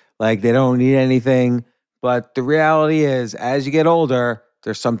and like they don't need anything. But the reality is, as you get older,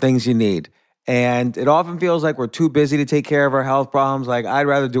 there's some things you need. And it often feels like we're too busy to take care of our health problems. Like I'd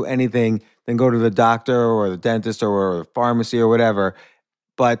rather do anything than go to the doctor or the dentist or the pharmacy or whatever.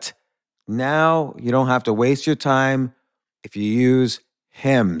 But now you don't have to waste your time if you use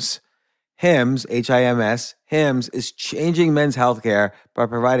Hims. Hims, H-I-M-S, Hims is changing men's healthcare by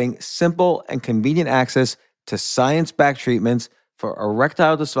providing simple and convenient access to science-backed treatments for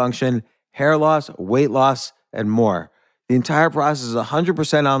erectile dysfunction, hair loss, weight loss, and more. The entire process is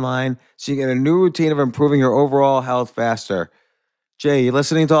 100% online, so you get a new routine of improving your overall health faster. Jay, you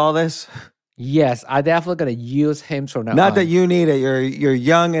listening to all this? Yes, I definitely gonna use Hims from now on. Not that you need it. You're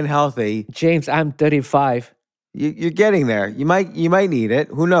young and healthy. James, I'm 35. You're getting there. You might need it.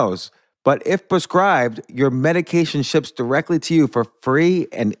 Who knows? But if prescribed, your medication ships directly to you for free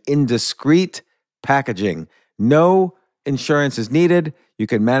and in discreet packaging. No insurance is needed. You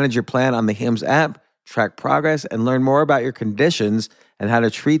can manage your plan on the Hims app, track progress, and learn more about your conditions and how to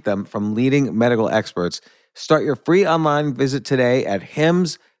treat them from leading medical experts. Start your free online visit today at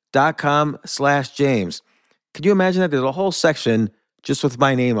hims.com/James. Could you imagine that? There's a whole section just with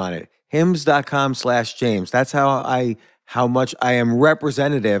my name on it. hims.com/James. That's how much I am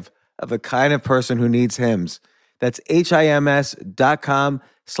representative of the kind of person who needs Hims. That's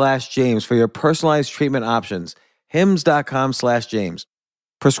HIMS.com/James for your personalized treatment options. HIMS.com/James.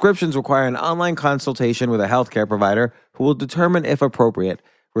 Prescriptions require an online consultation with a healthcare provider who will determine if appropriate.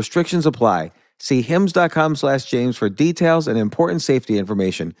 Restrictions apply. See HIMS.com/James for details and important safety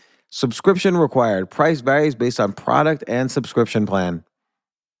information. Subscription required. Price varies based on product and subscription plan.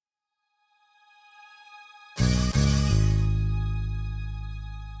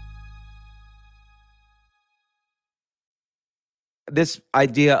 This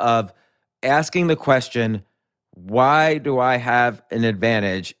idea of asking the question, why do I have an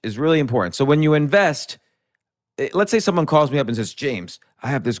advantage, is really important. So when you invest, let's say someone calls me up and says, James, I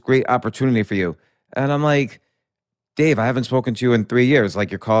have this great opportunity for you. And I'm like, Dave, I haven't spoken to you in 3 years.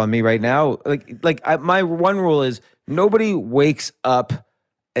 Like you're calling me right now. My one rule is nobody wakes up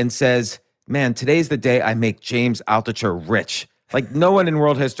and says, man, today's the day I make James Altucher rich. Like no one in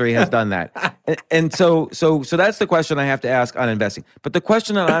world history has done that. And so that's the question I have to ask on investing. But the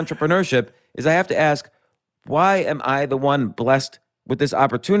question on entrepreneurship is I have to ask, why am I the one blessed with this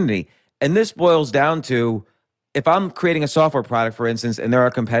opportunity? And this boils down to, if I'm creating a software product, for instance, and there are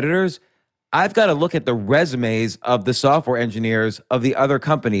competitors, I've got to look at the resumes of the software engineers of the other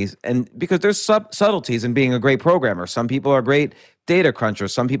companies. And because there's subtleties in being a great programmer. Some people are great data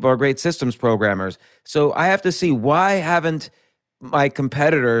crunchers. Some people are great systems programmers. So I have to see, why haven't my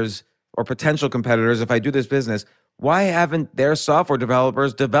competitors or potential competitors, if I do this business, why haven't their software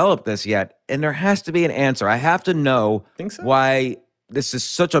developers developed this yet? And there has to be an answer. I have to know why this is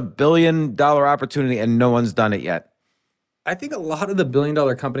such a $1 billion opportunity and no one's done it yet. I think a lot of the $1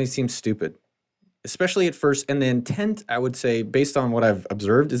 billion companies seem stupid. especially at first. And the intent, I would say, based on what I've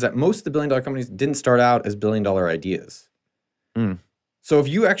observed, is that most of the billion-dollar companies didn't start out as billion-dollar ideas. So if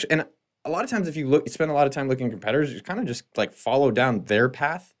you actually, and a lot of times if you spend a lot of time looking at competitors, you kind of just like follow down their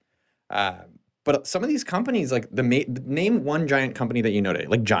path. But some of these companies, like name one giant company that you know today,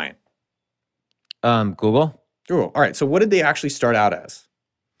 like giant. Google. Google. All right. So what did they actually start out as?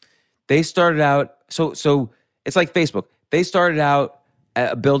 They started out, so it's like Facebook. They started out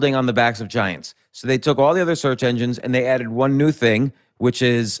building on the backs of giants. So they took all the other search engines and they added one new thing, which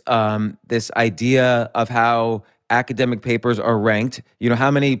is this idea of how academic papers are ranked. You know,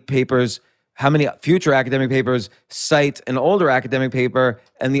 how many future academic papers cite an older academic paper,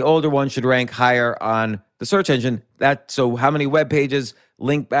 and the older one should rank higher on the search engine. So how many web pages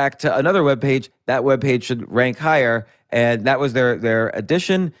link back to another web page, that web page should rank higher. And that was their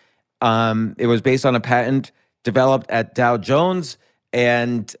addition. It was based on a patent developed at Dow Jones,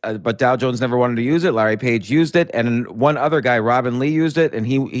 but Dow Jones never wanted to use it. Larry Page used it, and one other guy, Robin Lee, used it, and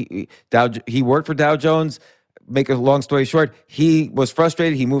he worked for Dow Jones. Make a long story short, he was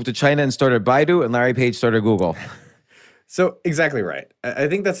frustrated. He moved to China and started Baidu, and Larry Page started Google. So exactly right. I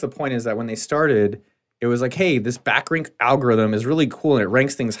think that's the point, is that when they started, it was like, hey, this backlink algorithm is really cool and it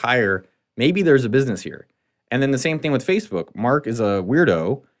ranks things higher. Maybe there's a business here. And then the same thing with Facebook. Mark is a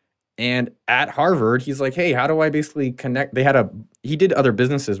weirdo. And at Harvard, he's like, hey, how do I basically connect? He did other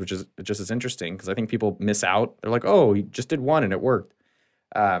businesses, which is just as interesting because I think people miss out. They're like, oh, he just did one and it worked.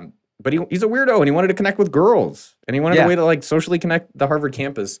 But he's a weirdo and he wanted to connect with girls and he wanted a way to like socially connect the Harvard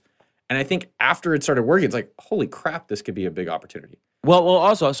campus. And I think after it started working, it's like, holy crap, this could be a big opportunity. Well,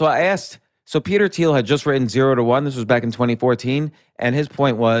 also, so I asked, so Peter Thiel had just written 0 to 1. This was back in 2014. And his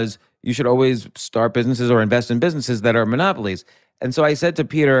point was you should always start businesses or invest in businesses that are monopolies. And so I said to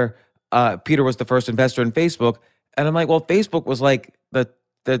Peter, Peter was the first investor in Facebook. And I'm like, well, Facebook was like the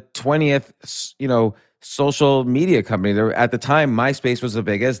 20th, social media company. At the time, MySpace was the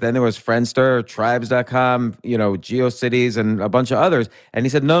biggest. Then there was Friendster, Tribes.com, GeoCities, and a bunch of others. And he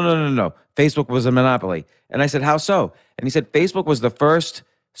said, no. Facebook was a monopoly. And I said, how so? And he said, Facebook was the first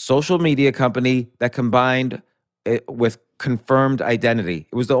social media company that combined it with confirmed identity.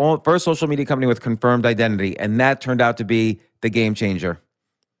 It was the first social media company with confirmed identity. And that turned out to be the game changer.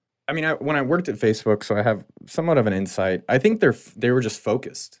 I mean, when I worked at Facebook, so I have somewhat of an insight. I think they were just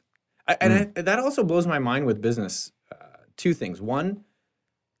focused. That also blows my mind with business. Two things. One,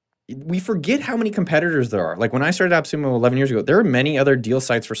 we forget how many competitors there are. Like when I started AppSumo 11 years ago, there were many other deal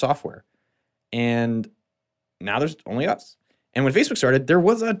sites for software. And now there's only us. And when Facebook started, there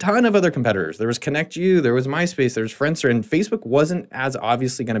was a ton of other competitors. There was ConnectU, there was MySpace, there was Friendster, and Facebook wasn't as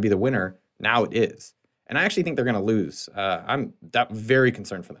obviously going to be the winner. Now it is. And I actually think they're going to lose. I'm very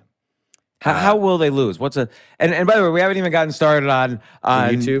concerned for them. How will they lose? And by the way, we haven't even gotten started on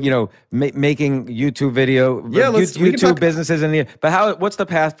YouTube. Making YouTube video. Yeah, YouTube businesses but what's the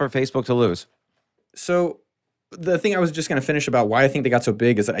path for Facebook to lose? So the thing I was just going to finish about why I think they got so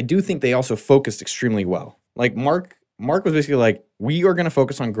big is that I do think they also focused extremely well. Like Mark was basically like, we are going to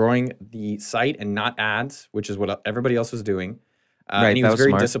focus on growing the site and not ads, which is what everybody else was doing. Right, and he was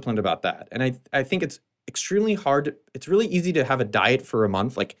very smart. disciplined about that. And I think it's extremely hard. It's really easy to have a diet for a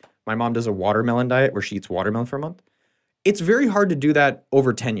month. Like my mom does a watermelon diet where she eats watermelon for a month. It's very hard to do that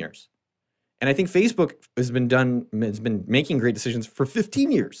over 10 years. And I think Facebook has been making great decisions for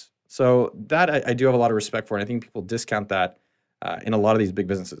 15 years. So that I do have a lot of respect for. And I think people discount that in a lot of these big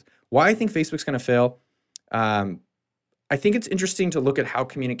businesses. Why I think Facebook's going to fail, I think it's interesting to look at how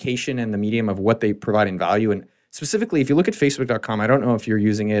communication and the medium of what they provide in value. And specifically, if you look at Facebook.com, I don't know if you're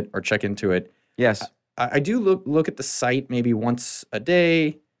using it or check into it. Yes. I do look at the site maybe once a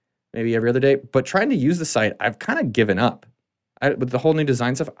day, maybe every other day. But trying to use the site, I've kind of given up. With the whole new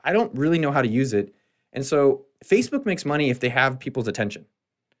design stuff, I don't really know how to use it. And so Facebook makes money if they have people's attention.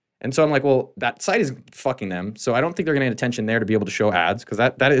 And so I'm like, well, that site is fucking them. So I don't think they're going to get attention there to be able to show ads because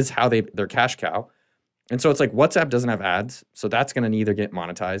that is how their cash cow. And so it's like WhatsApp doesn't have ads. So that's going to neither get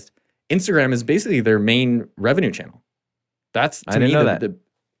monetized. Instagram is basically their main revenue channel. That's, to me,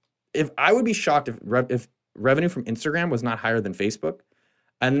 if I would be shocked if revenue from Instagram was not higher than Facebook.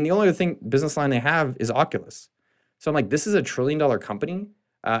 And then the only other business line they have is Oculus. So I'm like, this is $1 trillion company.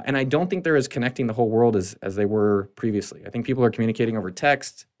 And I don't think they're as connecting the whole world as they were previously. I think people are communicating over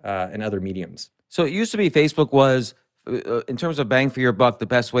text and other mediums. So it used to be Facebook was, in terms of bang for your buck, the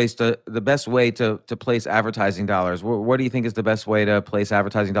best way to place advertising dollars. What do you think is the best way to place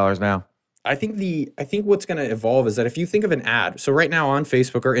advertising dollars now? I think what's going to evolve is that if you think of an ad, so right now on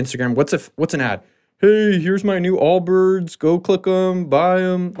Facebook or Instagram, what's an ad? Hey, here's my new Allbirds. Go click them, buy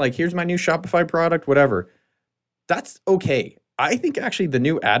them. Like, here's my new Shopify product, whatever. That's okay. I think actually the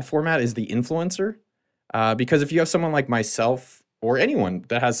new ad format is the influencer. Because if you have someone like myself or anyone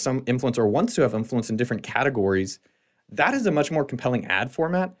that has some influence or wants to have influence in different categories, that is a much more compelling ad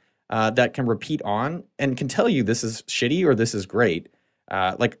format that can repeat on and can tell you this is shitty or this is great.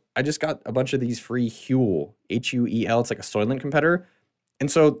 Like I just got a bunch of these free Huel, Huel. It's like a Soylent competitor. And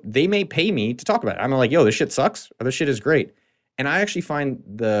so they may pay me to talk about it. I'm like, yo, this shit sucks or this shit is great. And I actually find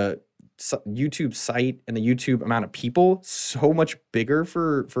the YouTube site and the YouTube amount of people so much bigger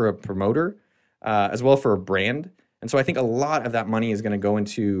for a promoter as well for a brand. And so I think a lot of that money is going to go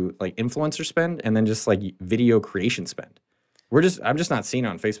into like influencer spend and then just like video creation spend. I'm just not seeing it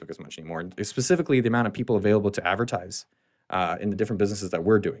on Facebook as much anymore. Specifically, the amount of people available to advertise in the different businesses that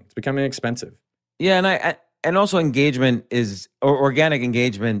we're doing. It's becoming expensive. Yeah, and also organic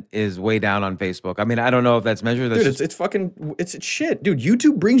engagement is way down on Facebook. I mean, I don't know if that's measured. Dude, it's shit. Dude,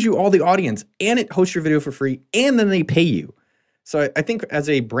 YouTube brings you all the audience and it hosts your video for free and then they pay you. So I think as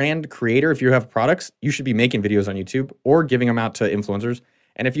a brand creator, if you have products, you should be making videos on YouTube or giving them out to influencers.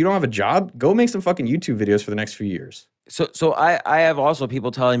 And if you don't have a job, go make some fucking YouTube videos for the next few years. So I have also people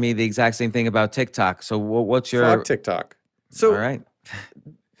telling me the exact same thing about TikTok. So what's your... Fuck TikTok. So all right.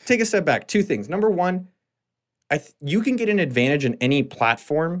 Take a step back. Two things. Number one, you can get an advantage in any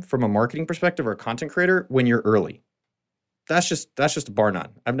platform from a marketing perspective or a content creator when you're early. That's just a bar none.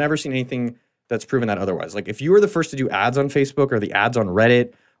 I've never seen anything that's proven that otherwise. Like if you were the first to do ads on Facebook or the ads on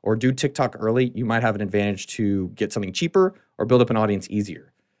Reddit or do TikTok early, you might have an advantage to get something cheaper or build up an audience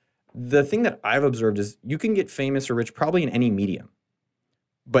easier. The thing that I've observed is you can get famous or rich probably in any medium.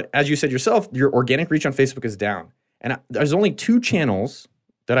 But as you said yourself, your organic reach on Facebook is down. And there's only 2 channels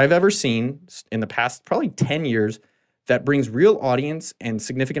that I've ever seen in the past probably 10 years that brings real audience and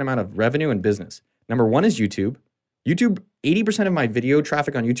significant amount of revenue and business. Number 1 is YouTube. YouTube, 80% of my video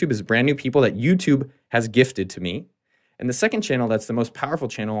traffic on YouTube is brand new people that YouTube has gifted to me. And the second channel that's the most powerful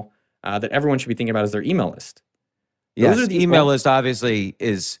channel that everyone should be thinking about is their email list. Yes, email list obviously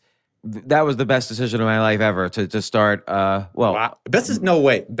that was the best decision of my life ever to start. Wow. Best is no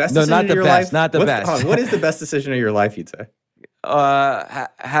way. Best no, decision not of the your best, life? not the best. What is the best decision of your life, you'd say?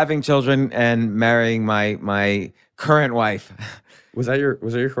 Having children and marrying my current wife. Was that your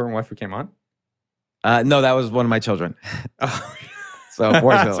current wife who came on? No, that was one of my children. Oh. So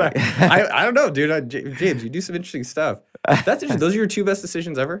fortunately, I don't know, dude. James, you do some interesting stuff. That's interesting. Those are your 2 best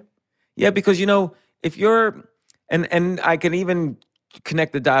decisions ever? Yeah, because if you're and I can even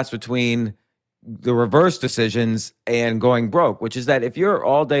connect the dots between the reverse decisions and going broke, which is that if you're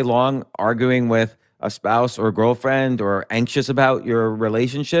all day long arguing with a spouse or a girlfriend or anxious about your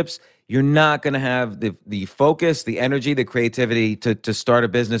relationships, you're not going to have the focus, the energy, the creativity to start a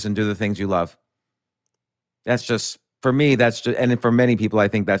business and do the things you love. That's just, for me, and for many people, I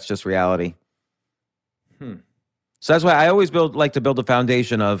think that's just reality. So that's why I always like to build a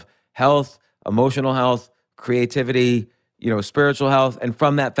foundation of health, emotional health, creativity, spiritual health. And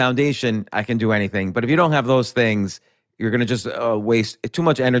from that foundation, I can do anything. But if you don't have those things, you're going to just waste, too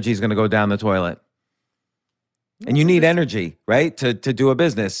much energy is going to go down the toilet. And you need energy, right? To do a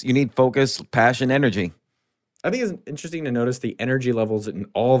business. You need focus, passion, energy. I think it's interesting to notice the energy levels in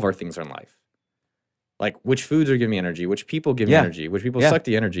all of our things in life. Like which foods are giving me energy, which people give me energy, which people suck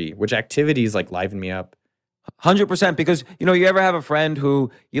the energy, which activities like liven me up. 100%, because you ever have a friend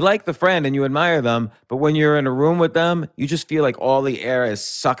who you like the friend and you admire them, but when you're in a room with them, you just feel like all the air is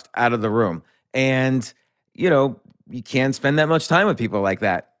sucked out of the room. And, you can't spend that much time with people like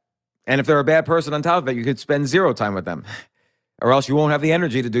that. And if they're a bad person on top of it, you could spend 0 time with them or else you won't have the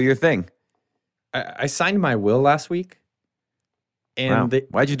energy to do your thing. I signed my will last week. And wow.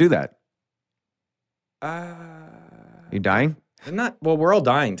 Why'd you do that? You dying? Well, we're all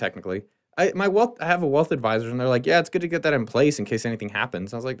dying technically. I have a wealth advisor and they're like, yeah, it's good to get that in place in case anything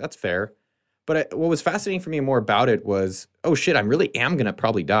happens. I was like, that's fair. But what was fascinating for me more about it was, oh shit, I really am going to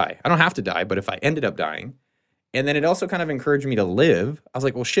probably die. I don't have to die, but if I ended up dying. And then it also kind of encouraged me to live. I was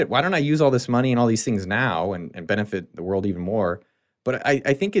like, well, shit, why don't I use all this money and all these things now and benefit the world even more? But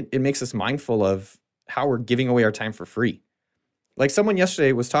I think it makes us mindful of how we're giving away our time for free. Like someone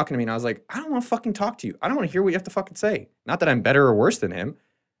yesterday was talking to me and I was like, I don't want to fucking talk to you. I don't want to hear what you have to fucking say. Not that I'm better or worse than him.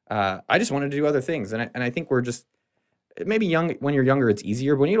 I just wanted to do other things. And I think we're just, maybe when you're younger, it's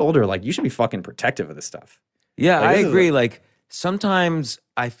easier. But when you get older, like you should be fucking protective of this stuff. Yeah, I agree. Like sometimes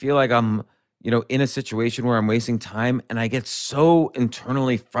I feel like I'm, in a situation where I'm wasting time and I get so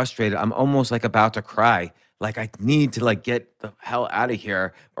internally frustrated. I'm almost like about to cry. Like I need to get the hell out of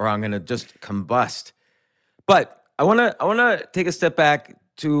here or I'm going to just combust. But I want to take a step back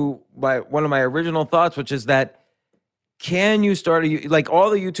to one of my original thoughts, which is that can you start like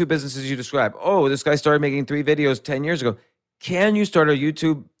all the YouTube businesses you describe? Oh, this guy started making 3 videos 10 years ago. can you start a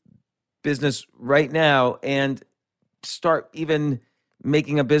YouTube business right now and start even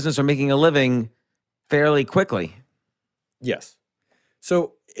making a business or making a living fairly quickly? Yes.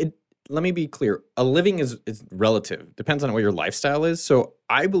 So let me be clear. A living is relative. Depends on what your lifestyle is. So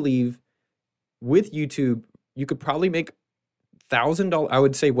I believe with YouTube, you could probably make $1,000. I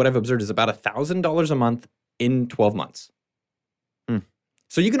would say what I've observed is about $1,000 a month in 12 months.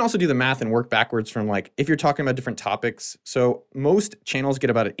 So you can also do the math and work backwards from like, if you're talking about different topics. So most channels get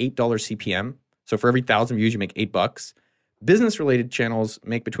about an $8 CPM. So for every 1,000 views, you make $8. Business related channels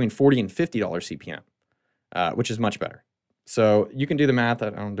make between $40 and $50 CPM, which is much better. So you can do the math.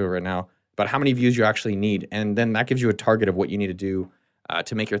 I don't do it right now, but how many views you actually need. And then that gives you a target of what you need to do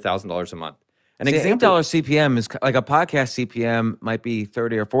to make your $1,000 a month. An example, $8 CPM is like a podcast CPM might be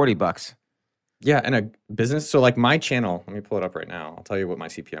 30 or $40. Yeah, and a business. So like my channel, let me pull it up right now. I'll tell you what my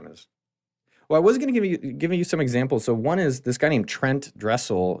CPM is. Well, I was going to give you some examples. So one is this guy named Trent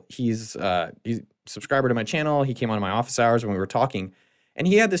Dressel. He's a subscriber to my channel. He came on my office hours when we were talking, and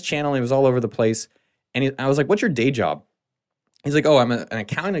he had this channel. He was all over the place, and I was like, "What's your day job?" He's like, "Oh, I'm an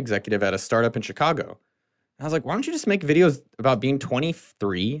account executive at a startup in Chicago." And I was like, "Why don't you just make videos about being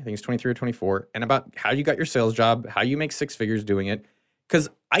 23? I think it's 23 or 24, and about how you got your sales job, how you make six figures doing it." Because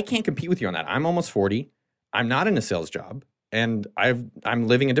I can't compete with you on that. I'm almost 40. I'm not in a sales job, and I'm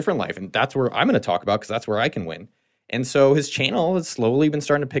living a different life, and that's where I'm going to talk about because that's where I can win. And so his channel has slowly been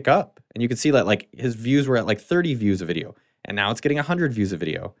starting to pick up, and you can see that like his views were at like 30 views a video, and now it's getting 100 views a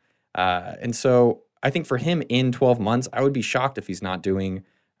video. And so I think for him in 12 months, I would be shocked if he's not doing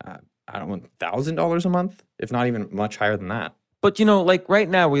I don't know, $1,000 a month, if not even much higher than that. But, you know, like right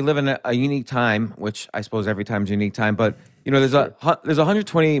now we live in a unique time, which I suppose every time is a unique time. But, you know, there's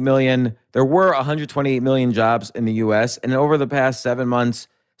 128 million. There were 128 million jobs in the U.S. And over the past 7 months,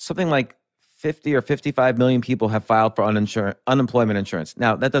 something like 50 or 55 million people have filed for unemployment insurance.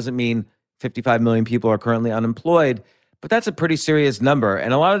 Now, that doesn't mean 55 million people are currently unemployed, but that's a pretty serious number.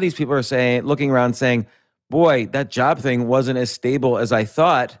 And a lot of these people are looking around saying, boy, that job thing wasn't as stable as I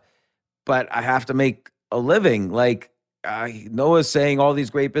thought, but I have to make a living. Like, Noah's saying all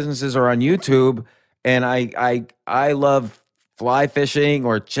these great businesses are on YouTube, and I love fly fishing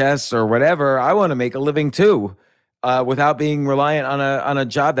or chess or whatever. I want to make a living too, without being reliant on a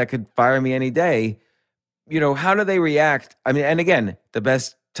job that could fire me any day. You know, how do they react? I mean, and again, the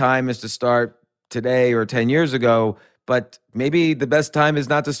best time is to start today or 10 years ago, but maybe the best time is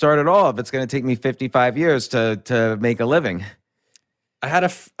not to start at all if it's going to take me 55 years to make a living. I had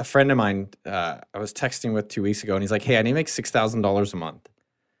a friend of mine I was texting with 2 weeks ago, and he's like, "Hey, I need to make $6,000 a month."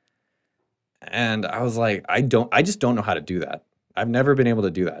 And I was like, I just don't know how to do that. I've never been able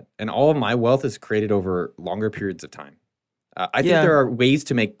to do that. And all of my wealth is created over longer periods of time. I think there are ways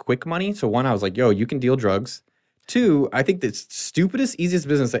to make quick money. So one, I was like, yo, you can deal drugs. Two, I think the stupidest, easiest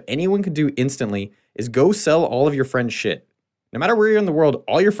business that anyone could do instantly is go sell all of your friends' shit. No matter where you're in the world,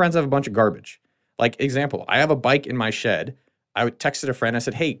 all your friends have a bunch of garbage. Like, example, I have a bike in my shed. I texted a friend. I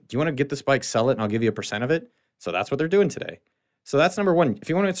said, hey, do you want to get this bike, sell it, and I'll give you a % of it? So that's what they're doing today. So that's number one. If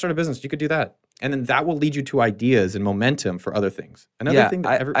you want to start a business, you could do that. And then that will lead you to ideas and momentum for other things. Another thing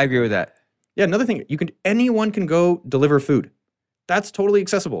that I agree with that. Yeah, another thing, anyone can go deliver food. That's totally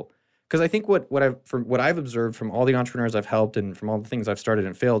accessible. Because I think what I've observed from all the entrepreneurs I've helped and from all the things I've started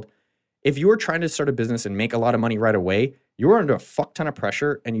and failed, if you are trying to start a business and make a lot of money right away, you're under a fuck ton of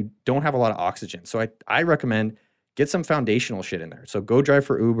pressure and you don't have a lot of oxygen. So I recommend get some foundational shit in there. So go drive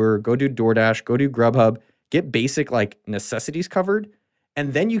for Uber, go do DoorDash, go do Grubhub, get basic like necessities covered,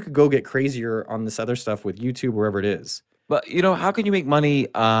 and then you could go get crazier on this other stuff with YouTube, wherever it is. But, you know, how can you make money?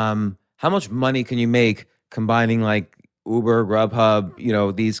 How much money can you make combining like Uber, Grubhub, you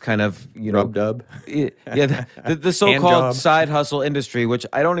know, these kind of, you know, Grubdub. Yeah, the so-called side hustle industry, which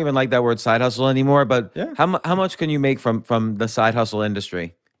I don't even like that word side hustle anymore. But how much can you make from the side hustle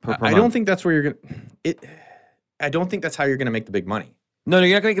industry per month? Don't think that's where you're gonna. I don't think that's how you're gonna make the big money. No,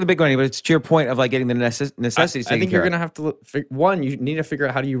 you're not going to get the big money, but it's to your point of like getting the necessities taken care of. I think you're going to have to, one, you need to figure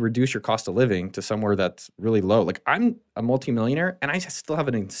out how do you reduce your cost of living to somewhere that's really low. Like I'm a multimillionaire and I still have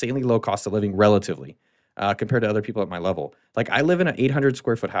an insanely low cost of living relatively compared to other people at my level. Like I live in an 800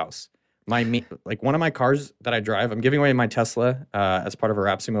 square foot house. Like one of my cars that I drive, I'm giving away my Tesla as part of our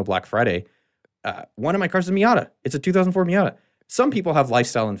AppSumo Black Friday. One of my cars is a Miata. It's a 2004 Miata. Some people have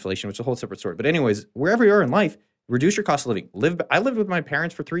lifestyle inflation, which is a whole separate story. But anyways, wherever you are in life, reduce your cost of living. I lived with my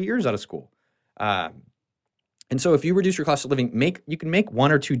parents for 3 years out of school. And so if you reduce your cost of living, you can make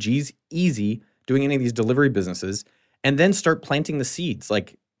 1 or 2 G's easy doing any of these delivery businesses and then start planting the seeds.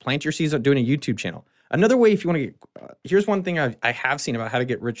 Like plant your seeds on doing a YouTube channel. Another way, if you want to get, here's one thing I have seen about how to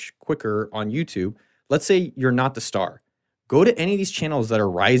get rich quicker on YouTube. Let's say you're not the star. Go to any of these channels that are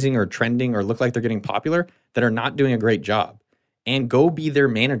rising or trending or look like they're getting popular that are not doing a great job, and go be their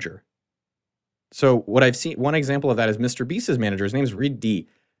manager. So what I've seen, one example of that is Mr. Beast's manager. His name is Reed D.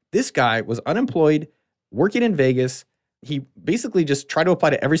 This guy was unemployed, working in Vegas. He basically just tried to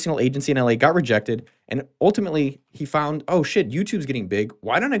apply to every single agency in LA, got rejected, and ultimately he found, oh shit, YouTube's getting big.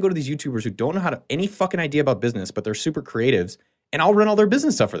 Why don't I go to these YouTubers who don't know any fucking idea about business, but they're super creatives, and I'll run all their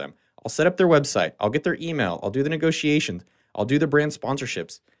business stuff for them. I'll set up their website. I'll get their email. I'll do the negotiations. I'll do the brand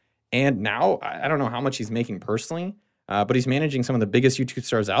sponsorships. And now, I don't know how much he's making personally, but he's managing some of the biggest YouTube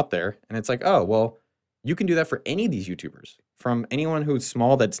stars out there. And it's like, oh, well, you can do that for any of these YouTubers. From anyone who's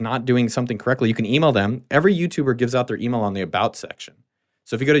small that's not doing something correctly, you can email them. Every YouTuber gives out their email on the About section.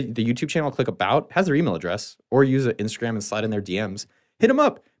 So if you go to the YouTube channel, click About, has their email address, or use Instagram and slide in their DMs. Hit them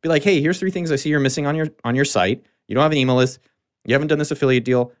up. Be like, hey, here's 3 things I see you're missing on your site. You don't have an email list. You haven't done this affiliate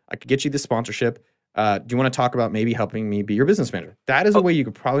deal. I could get you this sponsorship. Do you want to talk about maybe helping me be your business manager? That is a way you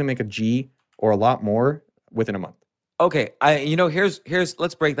could probably make a G or a lot more within a month. Okay, here's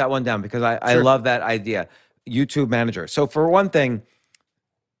let's break that one down because I love that idea. YouTube manager. So for one thing,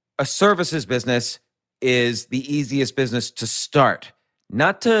 a services business is the easiest business to start,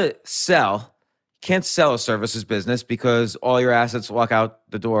 not to sell. You can't sell a services business because all your assets walk out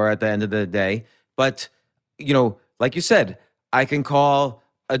the door at the end of the day. But, like you said, I can call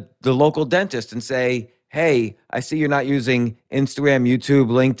the local dentist and say, hey, I see you're not using Instagram, YouTube,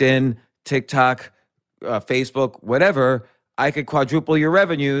 LinkedIn, TikTok, Facebook, whatever. I could quadruple your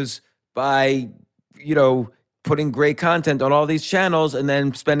revenues by, putting great content on all these channels and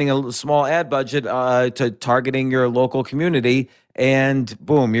then spending a small ad budget to targeting your local community. And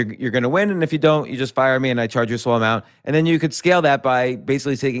boom, you're going to win. And if you don't, you just fire me and I charge you a small amount. And then you could scale that by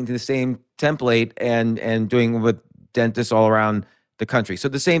basically taking the same template and doing with dentists all around the country. So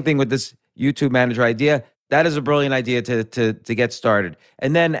the same thing with this YouTube manager idea. That is a brilliant idea to get started.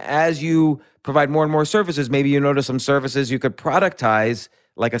 And then as you provide more and more services, maybe you notice some services you could productize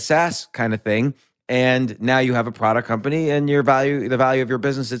like a SaaS kind of thing. And now you have a product company and the value of your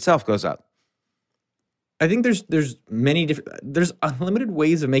business itself goes up. I think there's many different, there's unlimited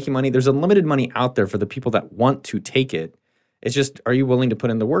ways of making money. There's unlimited money out there for the people that want to take it. It's just, are you willing to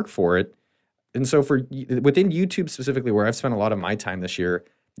put in the work for it? And so within YouTube specifically, where I've spent a lot of my time this year,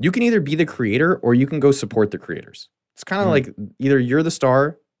 you can either be the creator or you can go support the creators. It's kind of like either you're the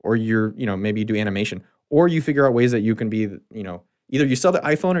star or maybe you do animation, or you figure out ways that you can be, either you sell the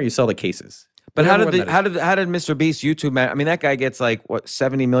iPhone or you sell the cases. But how did Mr. Beast YouTube that guy gets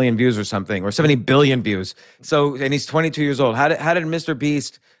 70 million views or something, or 70 billion views. So, and he's 22 years old. How did Mr.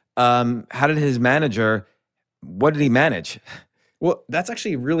 Beast, how did his manager, what did he manage? Well, that's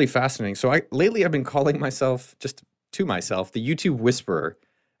actually really fascinating. So lately I've been calling myself, just to myself, the YouTube whisperer.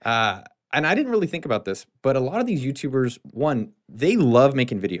 And I didn't really think about this, but a lot of these YouTubers, one, they love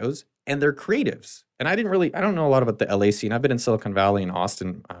making videos and they're creatives. And I don't know a lot about the LA scene. I've been in Silicon Valley and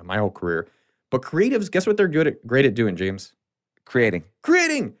Austin my whole career. But creatives, guess what they're great at doing, James? Creating.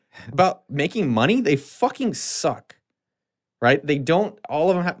 About making money, they fucking suck, right? They don't,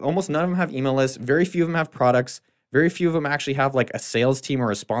 almost none of them have email lists. Very few of them have products. Very few of them actually have a sales team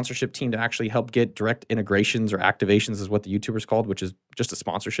or a sponsorship team to actually help get direct integrations or activations is what the YouTuber's called, which is just a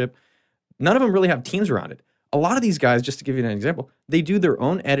sponsorship. None of them really have teams around it. A lot of these guys, just to give you an example, they do their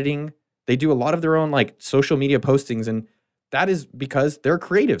own editing. They do a lot of their own social media postings, and that is because they're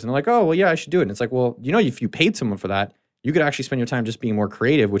creatives. And they're like, oh, well, yeah, I should do it. And it's like, well, if you paid someone for that, you could actually spend your time just being more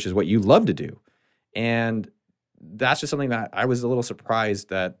creative, which is what you love to do. And that's just something that I was a little surprised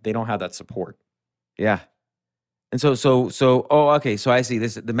that they don't have that support. Yeah. And okay. So I see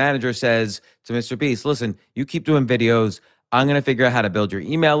this. The manager says to Mr. Beast, listen, you keep doing videos. I'm going to figure out how to build your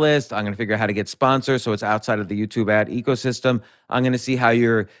email list. I'm going to figure out how to get sponsors so it's outside of the YouTube ad ecosystem. I'm going to see how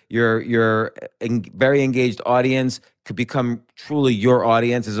your very engaged audience could become truly your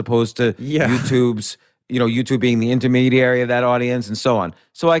audience as opposed to YouTube's, YouTube being the intermediary of that audience and so on.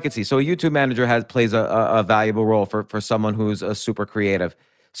 So I could see. So a YouTube manager plays a valuable role for someone who's a super creative.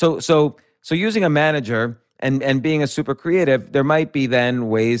 So using a manager and being a super creative, there might be then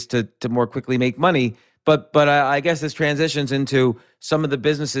ways to more quickly make money. But I guess this transitions into some of the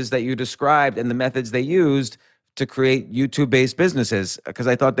businesses that you described and the methods they used to create YouTube-based businesses, because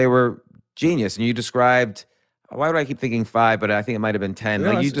I thought they were genius. And you described, why do I keep thinking 5, but I think it might have been 10.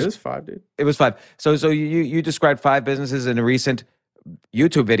 No, it was 5, dude. It was 5. So you described 5 businesses in a recent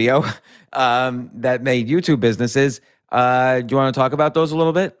YouTube video that made YouTube businesses. Do you want to talk about those a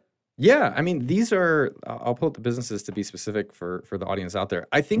little bit? Yeah, these are, I'll pull up the businesses to be specific for the audience out there.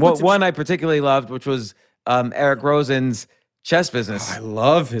 I think one I particularly loved, which was Eric Rosen's chess business. I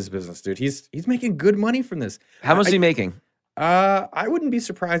love his business, dude. He's making good money from this. How much is he making? I wouldn't be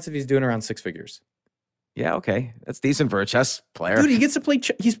surprised if he's doing around 6 figures. Yeah, okay. That's decent for a chess player. Dude, he gets to play.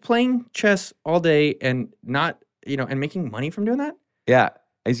 He's playing chess all day and not, and making money from doing that. Yeah.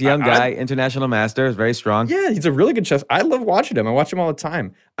 He's a young guy, international master, is very strong. Yeah, he's a really good chess. I love watching him. I watch him all the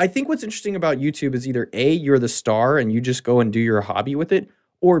time. I think what's interesting about YouTube is either A, you're the star and you just go and do your hobby with it,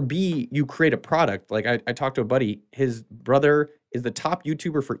 or B, you create a product. Like I talked to a buddy, his brother is the top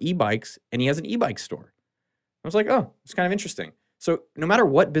YouTuber for e-bikes, and he has an e-bike store. I was like, oh, it's kind of interesting. So no matter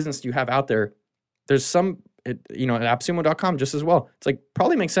what business you have out there, there's some, at AppSumo.com just as well. It's like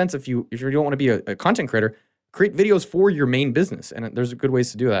probably makes sense if you don't want to be a content creator, create videos for your main business. And there's good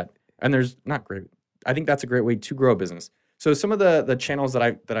ways to do that. And there's not great. I think that's a great way to grow a business. So some of the channels that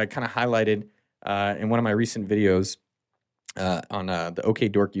I kind of highlighted in one of my recent videos on the OK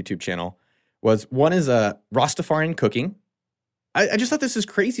Dork YouTube channel was one is Rastafarian cooking. I just thought this is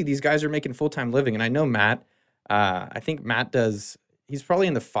crazy. These guys are making full-time living. And I know Matt, I think Matt he's probably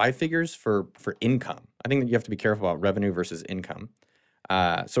in the 5 figures for income. I think that you have to be careful about revenue versus income.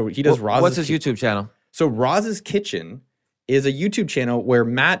 So he does Roz's What's his YouTube channel? So Roz's Kitchen is a YouTube channel where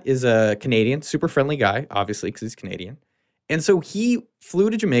Matt is a Canadian, super friendly guy, obviously, because he's Canadian. And so he flew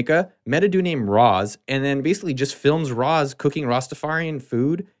to Jamaica, met a dude named Roz, and then basically just films Roz cooking Rastafarian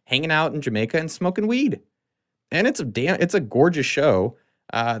food, hanging out in Jamaica and smoking weed. And it's a gorgeous show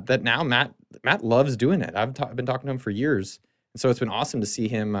that now Matt loves doing it. I've been talking to him for years. And so it's been awesome to see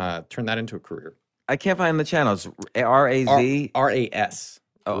him turn that into a career. I can't find the channels. R-A-Z? R-A-S.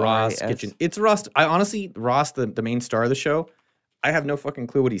 Oh, Roz Kitchen. It's Ross. Ross, the main star of the show, I have no fucking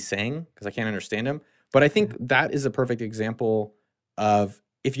clue what he's saying because I can't understand him. But I think that is a perfect example of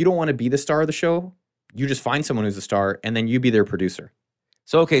if you don't want to be the star of the show, you just find someone who's a star and then you be their producer.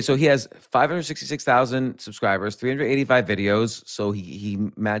 So he has 566,000 subscribers, 385 videos. So he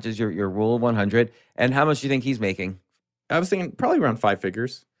matches your rule of 100. And how much do you think he's making? I was thinking probably around 5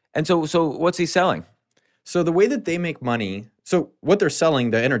 figures. And so what's he selling? So the way that they make money, so what they're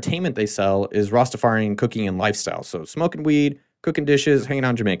selling, the entertainment they sell is Rastafarian cooking and lifestyle. So smoking weed, cooking dishes, hanging out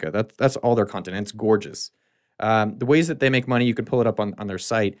in Jamaica. That's all their content. It's gorgeous. The ways that they make money, you can pull it up on their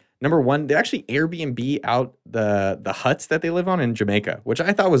site. Number one, they actually Airbnb out the huts that they live on in Jamaica, which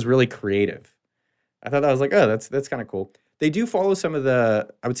I thought was really creative. I thought that was like, oh, that's kind of cool. They do follow some of the,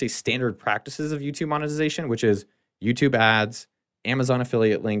 I would say, standard practices of YouTube monetization, which is YouTube ads, Amazon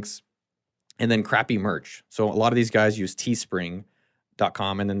affiliate links, and then crappy merch. So a lot of these guys use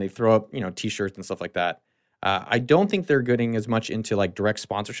teespring.com and then they throw up, t-shirts and stuff like that. I don't think they're getting as much into like direct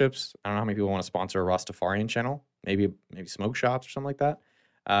sponsorships. I don't know how many people want to sponsor a Rastafarian channel, maybe smoke shops or something like that.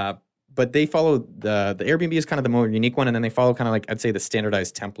 But they follow the Airbnb is kind of the more unique one. And then they follow kind of like, I'd say the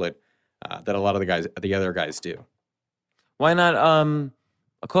standardized template that a lot of the other guys do. Why not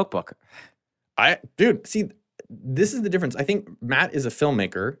a cookbook? See, this is the difference. I think Matt is a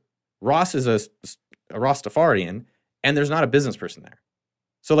filmmaker. Ross is a Rastafarian, and there's not a business person there.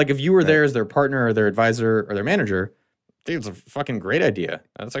 So, like, if you were there as their partner or their advisor or their manager, dude, it's a fucking great idea.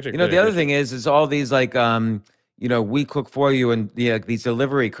 That's actually the other thing is all these like we cook for you and these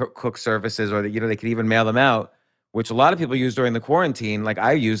delivery cook services, or they could even mail them out, which a lot of people use during the quarantine. Like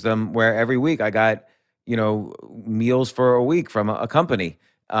I use them where every week I got meals for a week from a company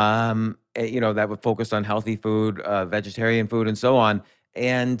that would focus on healthy food, vegetarian food, and so on.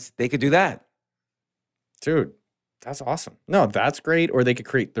 And they could do that. Dude, that's awesome. No, that's great. Or they could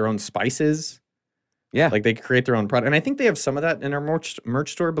create their own spices. Yeah. Like they could create their own product. And I think they have some of that in our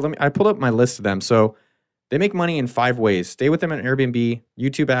merch store. But I pulled up my list of them. So they make money in 5 ways. Stay with them on Airbnb,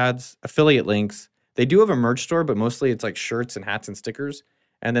 YouTube ads, affiliate links. They do have a merch store, but mostly it's like shirts and hats and stickers.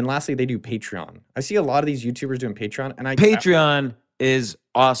 And then lastly, they do Patreon. I see a lot of these YouTubers doing Patreon. And Patreon is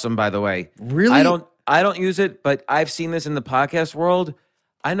awesome, by the way. Really? I don't use it, but I've seen this in the podcast world.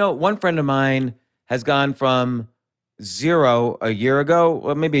 I know one friend of mine has gone from 0 a year ago,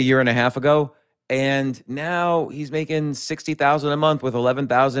 or maybe a year and a half ago, and now he's making $60,000 a month with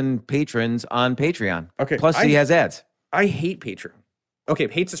 11,000 patrons on Patreon. Okay. Plus he has ads. I hate Patreon. Okay,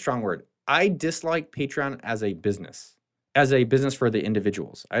 hate's a strong word. I dislike Patreon as a business for the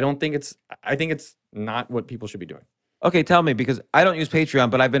individuals. I think it's not what people should be doing. Okay, tell me, because I don't use Patreon,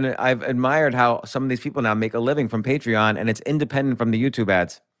 but I've admired how some of these people now make a living from Patreon, and it's independent from the YouTube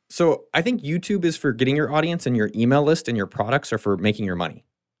ads. So I think YouTube is for getting your audience, and your email list and your products are for making your money.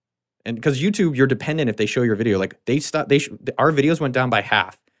 And because YouTube, you're dependent if they show your video. Like our videos went down by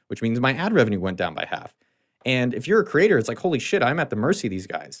half, which means my ad revenue went down by half. And if you're a creator, it's like, holy shit, I'm at the mercy of these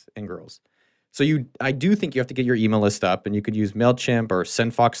guys and girls. So I do think you have to get your email list up, and you could use MailChimp or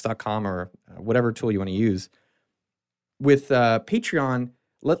SendFox.com or whatever tool you want to use. With Patreon,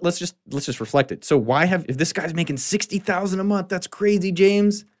 let's just reflect it. So why if this guy's making $60,000 a month, that's crazy,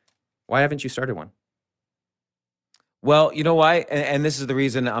 James. Why haven't you started one? Well, you know why? And this is the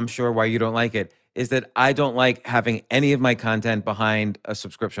reason I'm sure why you don't like it, is that I don't like having any of my content behind a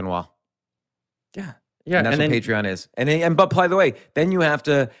subscription wall. Yeah. And that's what Patreon is. But by the way, then you have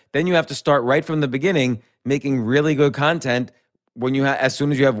to start right from the beginning making really good content when as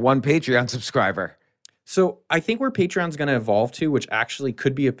soon as you have one Patreon subscriber. So I think where Patreon's going to evolve to, which actually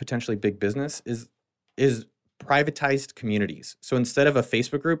could be a potentially big business, is privatized communities. So instead of a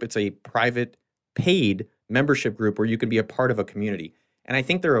Facebook group, it's a private paid membership group where you can be a part of a community. And I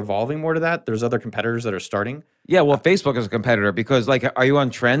think they're evolving more to that. There's other competitors that are starting. Yeah, well, Facebook is a competitor because, like, are you on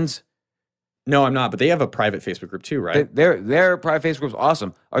Trends? No, I'm not, but they have a private Facebook group too, right? Their private Facebook group's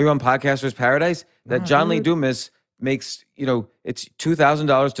awesome. Are you on Podcasters Paradise? That John Lee Dumas makes, it's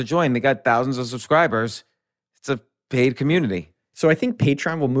 $2,000 to join. They got thousands of subscribers. It's a paid community. So I think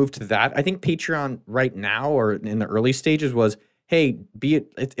Patreon will move to that. I think Patreon right now, or in the early stages, was, hey,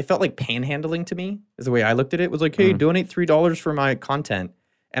 it felt like panhandling to me, is the way I looked at it. It was like, hey, donate $3 for my content.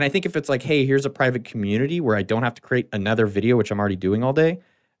 And I think if it's like, hey, here's a private community where I don't have to create another video, which I'm already doing all day,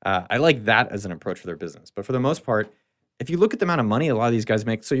 I like that as an approach for their business. But for the most part, if you look at the amount of money a lot of these guys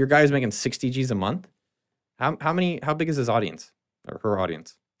make, so your guy is making 60 G's a month. How big is his audience or her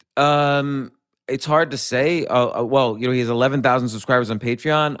audience? It's hard to say. Well, he has 11,000 subscribers on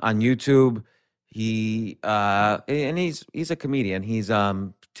Patreon. On YouTube, and he's a comedian. He's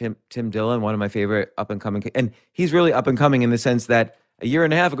Tim Dillon, one of my favorite up and coming, and he's really up and coming in the sense that a year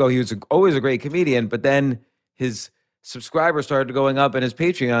and a half ago he was always a great comedian, but then his subscribers started going up and his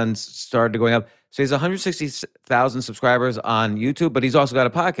Patreons started going up. So he's 160,000 subscribers on YouTube, but he's also got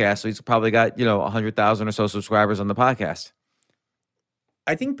a podcast. So he's probably got 100,000 or so subscribers on the podcast.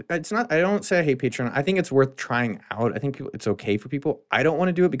 I think it's not. I don't say I hate Patreon. I think it's worth trying out. I think it's okay for people. I don't want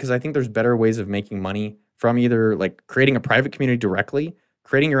to do it because I think there's better ways of making money from either like creating a private community directly,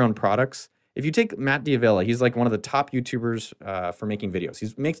 creating your own products. If you take Matt D'Avella, he's like one of the top YouTubers for making videos. He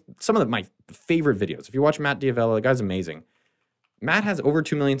makes some of my favorite videos. If you watch Matt D'Avella, the guy's amazing. Matt has over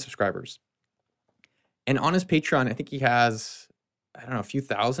 2 million subscribers. And on his Patreon, I think he has, I don't know, a few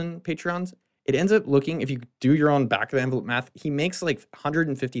thousand Patreons. It ends up looking, if you do your own back of the envelope math, he makes like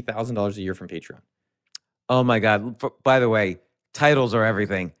 $150,000 a year from Patreon. Oh my God. By the way, titles are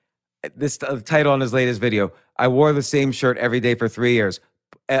everything. This title on his latest video, I wore the same shirt every day for 3 years.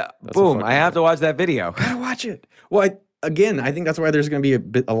 Boom, I have to watch that video. Gotta watch it. Well, I think that's why there's going to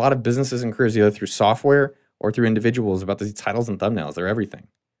be a lot of businesses and careers either through software or through individuals about these titles and thumbnails. They're everything.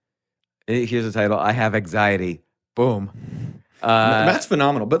 Here's the title. I have anxiety. Boom. Matt's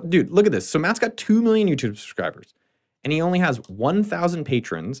phenomenal. But dude, look at this. So Matt's got 2 million YouTube subscribers and he only has 1,000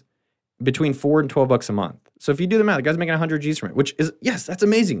 patrons between $4 and $12 a month. So if you do the math, the guy's making 100 G's from it, which is, yes, that's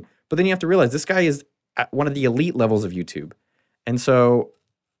amazing. But then you have to realize this guy is at one of the elite levels of YouTube. And so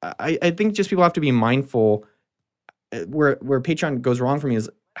I think just people have to be mindful. Where Patreon goes wrong for me is,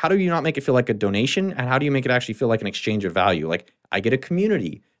 how do you not make it feel like a donation? And how do you make it actually feel like an exchange of value? Like, I get a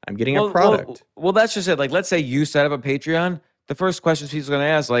community. I'm getting a product. Well, that's just it. Like, let's say you set up a Patreon. The first questions people are going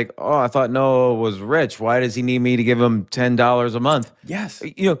to ask, like, oh, I thought Noah was rich. Why does he need me to give him $10 a month? Yes.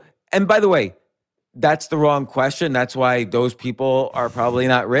 And by the way, that's the wrong question. That's why those people are probably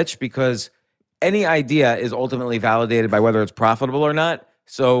not rich, because any idea is ultimately validated by whether it's profitable or not.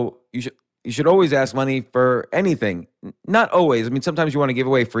 So you should always ask money for anything. Not always. I mean, sometimes you want to give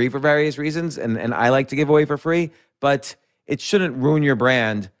away free for various reasons, and I like to give away for free, but it shouldn't ruin your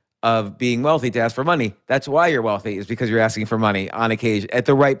brand of being wealthy to ask for money. That's why you're wealthy, is because you're asking for money on occasion at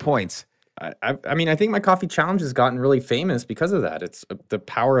the right points. I mean, I think my coffee challenge has gotten really famous because of that. It's the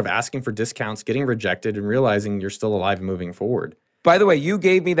power of asking for discounts, getting rejected, and realizing you're still alive and moving forward. By the way, you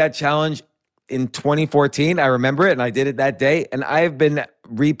gave me that challenge in 2014. I remember it, and I did it that day. And I've been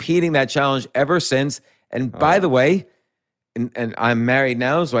repeating that challenge ever since. And by the way, and I'm married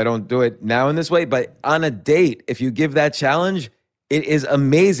now, so I don't do it now in this way, but on a date, if you give that challenge, it is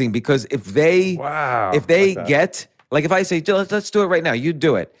amazing, because if they get, like if I say, let's do it right now, you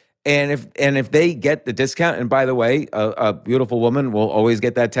do it. And if they get the discount, and by the way, a beautiful woman will always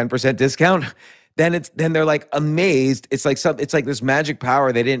get that 10% discount, then they're like amazed. It's like this magic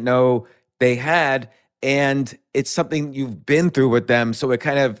power they didn't know they had, and it's something you've been through with them. So it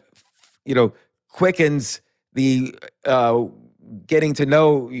kind of, quickens the getting to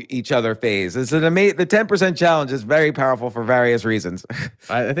know each other phase. It's an amazing. The 10% challenge is very powerful for various reasons.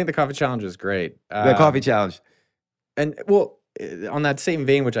 I think the coffee challenge is great. The coffee challenge, and well, on that same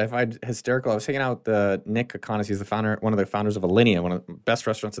vein, which I find hysterical, I was hanging out with Nick Kagan. He's one of the founders of Alinea, one of the best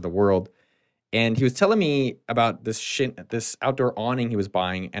restaurants in the world. And he was telling me about this outdoor awning he was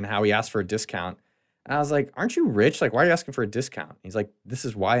buying and how he asked for a discount. And I was like, aren't you rich? Like, why are you asking for a discount? He's like, this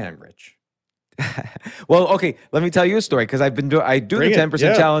is why I'm rich. Well, okay, let me tell you a story because I do Bring the it, 10%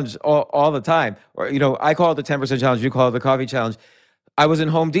 yeah. challenge all the time. Or, I call it the 10% challenge. You call it the coffee challenge. I was in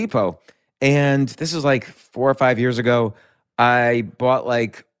Home Depot, and this is like 4 or 5 years ago. I bought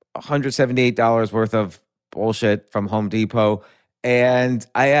like $178 worth of bullshit from Home Depot. And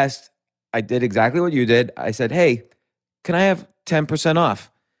I did exactly what you did. I said, hey, can I have 10%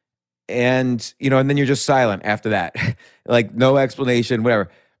 off? And, and then you're just silent after that. Like no explanation, whatever.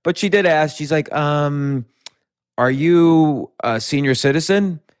 But she did ask, she's like, are you a senior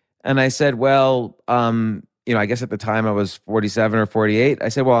citizen? And I said, well, I guess at the time I was 47 or 48. I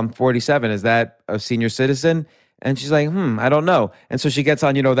said, well, I'm 47. Is that a senior citizen? And she's like, I don't know. And so she gets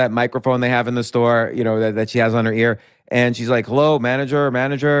on, that microphone they have in the store, that she has on her ear. And she's like, hello,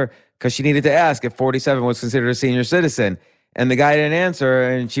 manager, because she needed to ask if 47 was considered a senior citizen. And the guy didn't answer.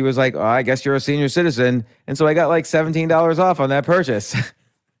 And she was like, oh, I guess you're a senior citizen. And so I got like $17 off on that purchase.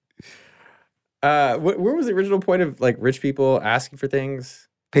 Where was the original point of like rich people asking for things?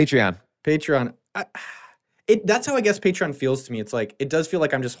 Patreon. That's how I guess Patreon feels to me. It's like, it does feel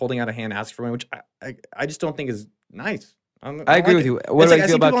like I'm just holding out a hand asking for money, which I just don't think is nice. I agree with you. What do I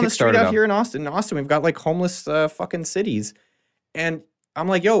feel about Kickstarter? On the street out though? here in Austin, we've got like homeless fucking cities. And I'm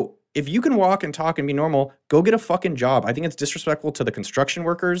like, yo, if you can walk and talk and be normal, go get a fucking job. I think it's disrespectful to the construction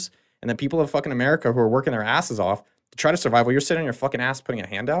workers and the people of fucking America who are working their asses off to try to survive while you're sitting on your fucking ass putting a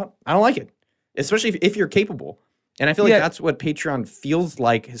hand out. I don't like it, especially if you're capable. And I feel like that's what Patreon feels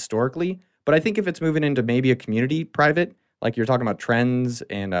like historically. But I think if it's moving into maybe a community private, like you're talking about Trends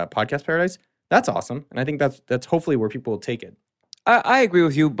and Podcast Paradise, that's awesome. And I think that's hopefully where people will take it. I agree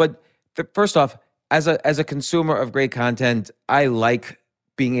with you. But first off, as a consumer of great content, I like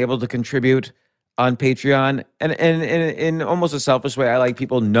being able to contribute on Patreon. And in almost a selfish way, I like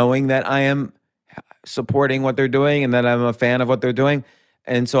people knowing that I am supporting what they're doing and that I'm a fan of what they're doing.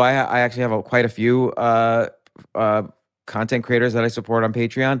 And so I actually have quite a few content creators that I support on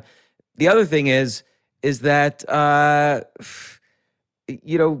Patreon. The other thing is that,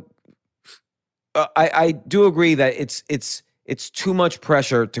 I do agree that it's too much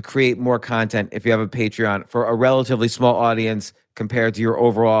pressure to create more content if you have a Patreon for a relatively small audience compared to your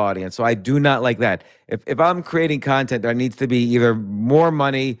overall audience. So I do not like that. If I'm creating content, there needs to be either more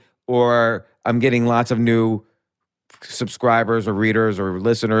money or I'm getting lots of new subscribers or readers or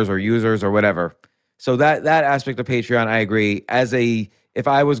listeners or users or whatever. So that aspect of Patreon, I agree. If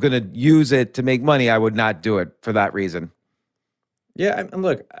I was going to use it to make money, I would not do it for that reason. Yeah, and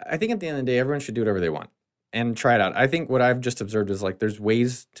look, I think at the end of the day, everyone should do whatever they want and try it out. I think what I've just observed is like there's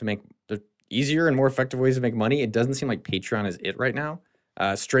easier and more effective ways to make money. It doesn't seem like Patreon is it right now.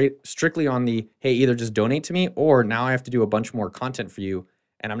 Strictly on the, hey, either just donate to me or now I have to do a bunch more content for you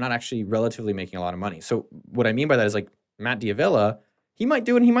and I'm not actually relatively making a lot of money. So what I mean by that is like Matt D'Avella, he might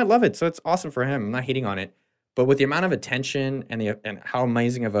do it and he might love it. So it's awesome for him. I'm not hating on it. But with the amount of attention and how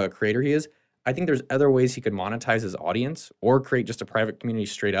amazing of a creator he is, I think there's other ways he could monetize his audience or create just a private community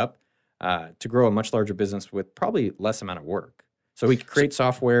straight up to grow a much larger business with probably less amount of work. So he could create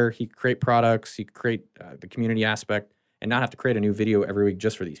software, he could create products, he could create the community aspect and not have to create a new video every week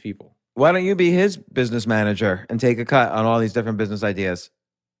just for these people. Why don't you be his business manager and take a cut on all these different business ideas?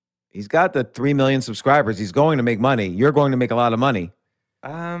 He's got the 3 million subscribers. He's going to make money. You're going to make a lot of money.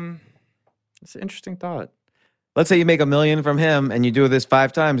 It's an interesting thought. Let's say you make $1 million from him and you do this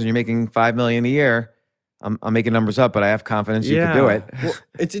 5 times and you're making $5 million a year. I'm making numbers up, but I have confidence you can do it. Well,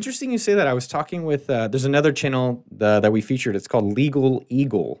 it's interesting you say that. I was talking with, there's another channel that we featured. It's called Legal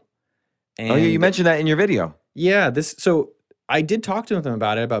Eagle. And you mentioned that in your video. Yeah. So I did talk to him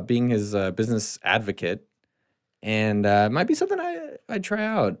about it, about being his business advocate. And it might be something I'd try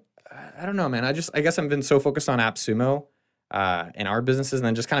out. I don't know, man. I guess I've been so focused on AppSumo and our businesses and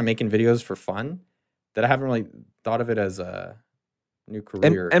then just kind of making videos for fun that I haven't really thought of it as a new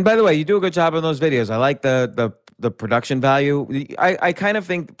career. And by the way, you do a good job on those videos. I like the production value. I kind of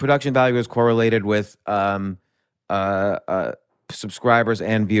think production value is correlated with subscribers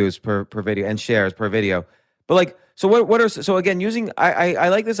and views per video and shares per video. But like, so again, using I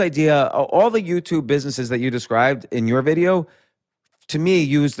like this idea. All the YouTube businesses that you described in your video, to me,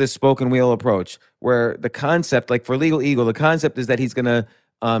 use this spoken wheel approach where the concept, like for Legal Eagle, the concept is that he's going to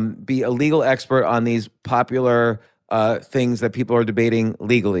be a legal expert on these popular things that people are debating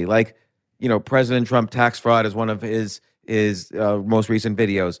legally. Like, President Trump tax fraud is one of his most recent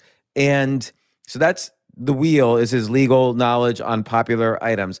videos. And so that's the wheel is his legal knowledge on popular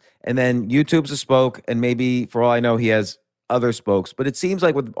items. And then YouTube's a spoke, and maybe, for all I know, he has other spokes. But it seems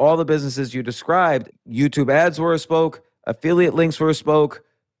like with all the businesses you described, YouTube ads were a spoke, affiliate links were a spoke,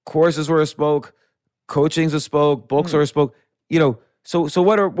 courses were a spoke, coaching's a spoke, books are a spoke. So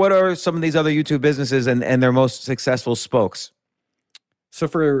what are some of these other YouTube businesses and their most successful spokes? So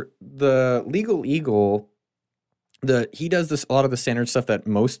for the Legal Eagle, he does a lot of the standard stuff that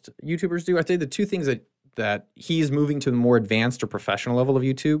most YouTubers do. I'd say the two things that he's moving to the more advanced or professional level of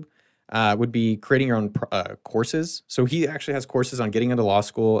YouTube would be creating your own courses. So he actually has courses on getting into law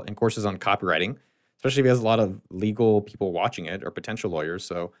school and courses on copywriting, especially if he has a lot of legal people watching it or potential lawyers.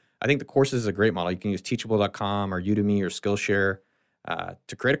 So I think the courses is a great model. You can use teachable.com or Udemy or Skillshare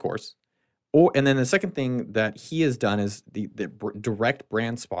to create a course. And then the second thing that he has done is the direct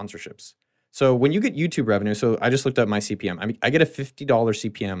brand sponsorships. So when you get YouTube revenue, so I just looked up my CPM. I get a $50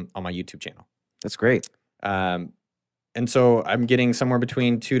 CPM on my YouTube channel. That's great. And so I'm getting somewhere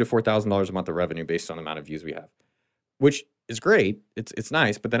between $2,000 to $4,000 a month of revenue based on the amount of views we have, which is great. It's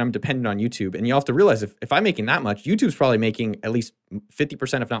nice, but then I'm dependent on YouTube. And you have to realize if I'm making that much, YouTube's probably making at least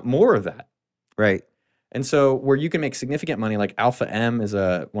 50%, if not more of that. Right. And so where you can make significant money, like Alpha M is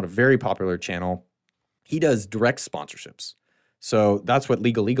a very popular channel. He does direct sponsorships. So that's what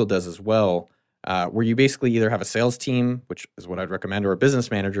Legal Eagle does as well, where you basically either have a sales team, which is what I'd recommend, or a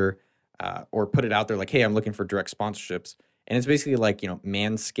business manager, or put it out there like, hey, I'm looking for direct sponsorships. And it's basically like,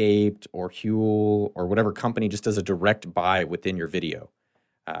 Manscaped or Huel or whatever company just does a direct buy within your video.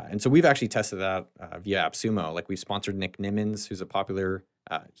 And so we've actually tested that via AppSumo. Like we sponsored Nick Nimmons, who's a popular,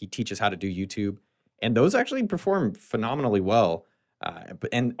 he teaches how to do YouTube. And those actually perform phenomenally well.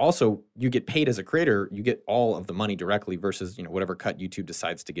 And also, you get paid as a creator, you get all of the money directly versus whatever cut YouTube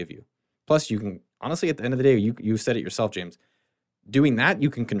decides to give you. Plus, you can, honestly, at the end of the day, you said it yourself, James, doing that,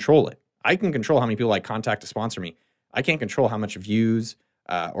 you can control it. I can control how many people I contact to sponsor me. I can't control how much views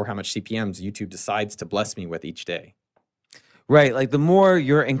or how much CPMs YouTube decides to bless me with each day. Right. Like the more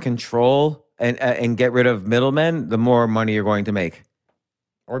you're in control and get rid of middlemen, the more money you're going to make.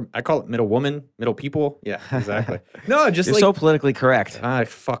 Or I call it middle woman, middle people. Yeah, exactly. No, just you're so politically correct.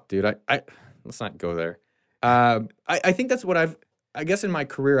 Fuck, dude. I let's not go there. I think that's what I guess in my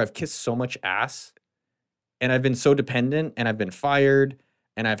career, I've kissed so much ass and I've been so dependent and I've been fired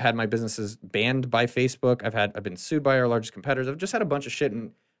and I've had my businesses banned by Facebook. I've been sued by our largest competitors. I've just had a bunch of shit.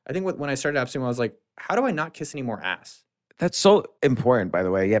 And I think when I started AppSumo, I was like, how do I not kiss any more ass? That's so important, by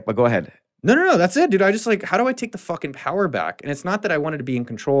the way. Yeah, but go ahead. No, that's it, dude. I just how do I take the fucking power back? And it's not that I wanted to be in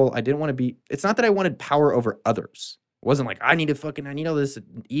control. It's not that I wanted power over others. It wasn't like, I need all this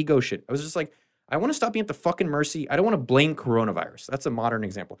ego shit. I was just like, I want to stop being at the fucking mercy. I don't want to blame coronavirus. That's a modern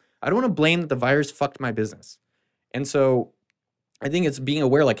example. I don't want to blame that the virus fucked my business. And so I think it's being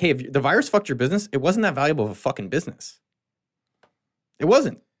aware like, hey, if the virus fucked your business, it wasn't that valuable of a fucking business. It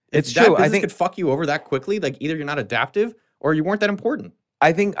wasn't. It's true. I think it could fuck you over that quickly. Like either you're not adaptive or you weren't that important.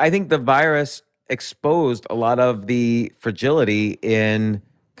 I think the virus exposed a lot of the fragility in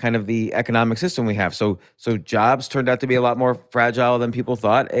kind of the economic system we have. So jobs turned out to be a lot more fragile than people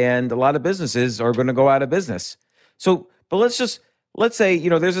thought, and a lot of businesses are going to go out of business. So, but let's say,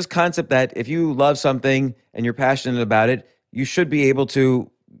 there's this concept that if you love something and you're passionate about it, you should be able to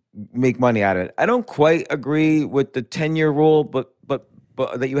make money out of it. I don't quite agree with the 10-year rule, but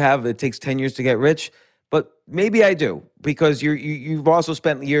that you have, it takes 10 years to get rich. But maybe I do, because you've also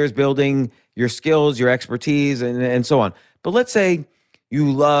spent years building your skills, your expertise, and so on. But let's say you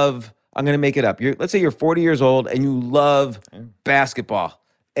love, I'm going to make it up. Let's say you're 40 years old and you love basketball,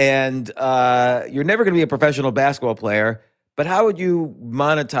 and you're never going to be a professional basketball player. But how would you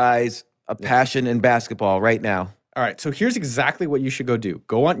monetize a passion in basketball right now? All right, so here's exactly what you should go do.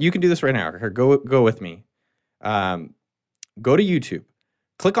 Go on. You can do this right now. Here, go with me. Go to YouTube.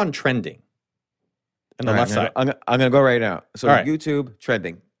 Click on trending. On the left side. I'm going to go right now. So right. YouTube,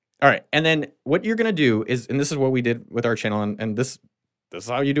 trending. All right. And then what you're going to do is, and this is what we did with our channel, and this is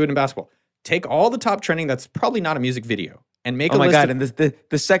how you do it in basketball. Take all the top trending that's probably not a music video and make a list. Oh, my God. And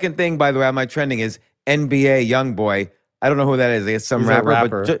the second thing, by the way, on my trending is NBA Youngboy. I don't know who that is. It's some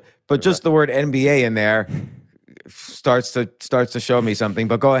rapper. But just the word NBA in there starts to show me something.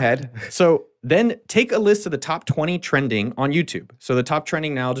 But go ahead. So then take a list of the top 20 trending on YouTube. So the top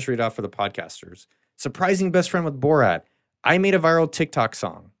trending now, I'll just read it out for the podcasters. Surprising best friend with Borat. I made a viral TikTok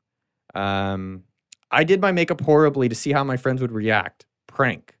song. I did my makeup horribly to see how my friends would react.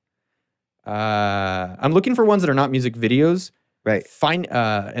 Prank. I'm looking for ones that are not music videos. Right.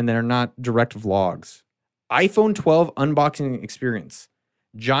 And that are not direct vlogs. iPhone 12 unboxing experience.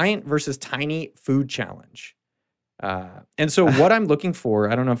 Giant versus tiny food challenge. And so what I'm looking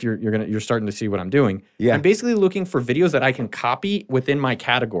for, I don't know if you're starting to see what I'm doing. Yeah. I'm basically looking for videos that I can copy within my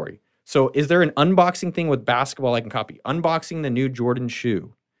category. So is there an unboxing thing with basketball I can copy? Unboxing the new Jordan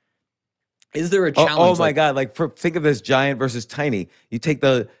shoe. Is there a challenge? Oh my God. Like think of this giant versus tiny. You take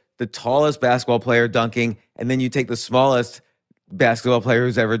the tallest basketball player dunking, and then you take the smallest basketball player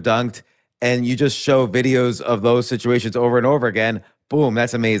who's ever dunked, and you just show videos of those situations over and over again. Boom,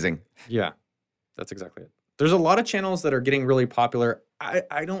 that's amazing. Yeah, that's exactly it. There's a lot of channels that are getting really popular.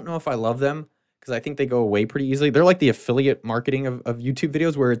 I don't know if I love them because I think they go away pretty easily. They're like the affiliate marketing of YouTube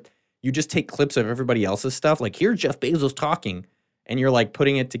videos where you just take clips of everybody else's stuff. Like, here's Jeff Bezos talking, and you're like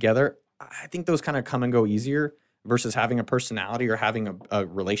putting it together. I think those kind of come and go easier versus having a personality or having a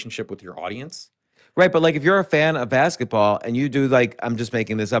relationship with your audience. Right, but like if you're a fan of basketball and you do like, I'm just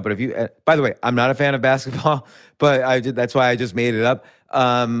making this up, but if you, by the way, I'm not a fan of basketball, but that's why I just made it up.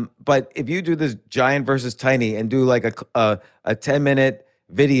 But if you do this giant versus tiny and do like a 10-minute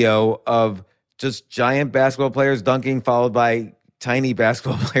video of just giant basketball players dunking followed by tiny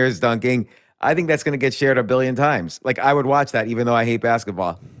basketball players dunking, I think that's going to get shared 1 billion times. Like I would watch that even though I hate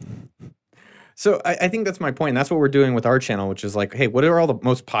basketball. So I think that's my point. And that's what we're doing with our channel, which is like, hey, what are all the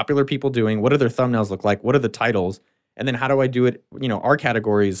most popular people doing? What do their thumbnails look like? What are the titles? And then how do I do it? You know, our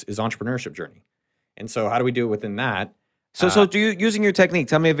categories is entrepreneurship journey. And so how do we do it within that? So do you, using your technique,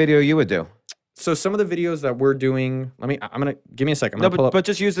 tell me a video you would do. So some of the videos that we're doing, give me a second. But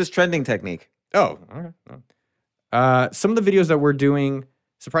just use this trending technique. Oh, okay. Some of the videos that we're doing,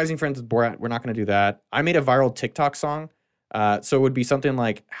 Surprising Friends with Borat, we're not going to do that. I made a viral TikTok song. So it would be something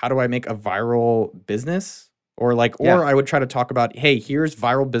like, how do I make a viral business? Or I would try to talk about, hey, here's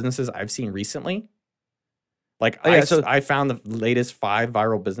viral businesses I've seen recently. Like I found the latest 5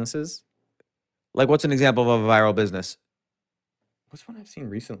 viral businesses. Like what's an example of a viral business? What's one I've seen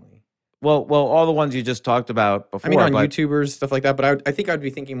recently? Well, all the ones you just talked about before. I mean, on YouTubers, stuff like that. But I think I'd be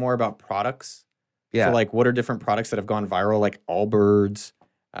thinking more about products. Yeah. So like, what are different products that have gone viral? Like Allbirds.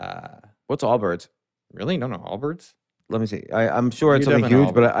 What's Allbirds? Really? No, Allbirds. Let me see. I'm sure it's something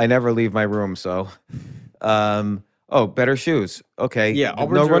huge, but I never leave my room. So, better shoes. Okay. Yeah.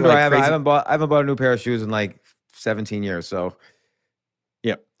 Allbirds no wonder I haven't bought a new pair of shoes in like 17 years. So,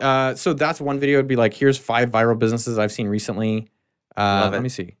 yeah. So that's one video. It'd be like, here's 5 viral businesses I've seen recently. Let me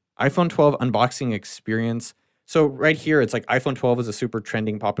see. iPhone 12 unboxing experience. So right here, it's like iPhone 12 is a super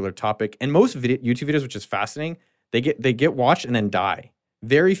trending, popular topic, and most YouTube videos, which is fascinating, they get watched and then die.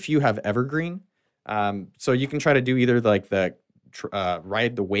 Very few have evergreen. So you can try to do either like the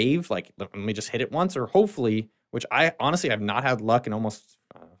ride the wave, like let me just hit it once, or hopefully, which I honestly have not had luck in almost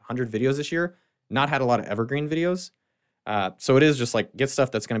 100 videos this year, not had a lot of evergreen videos. So it is just like get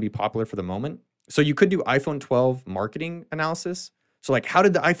stuff that's going to be popular for the moment. So you could do iPhone 12 marketing analysis. So like, how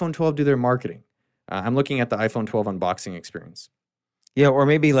did the iPhone 12 do their marketing? I'm looking at the iPhone 12 unboxing experience. Yeah, or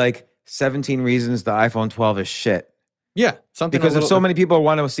maybe like 17 reasons the iPhone 12 is shit. Yeah, something because if so many people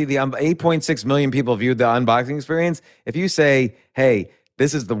want to see the 8.6 million people viewed the unboxing experience, if you say, "Hey,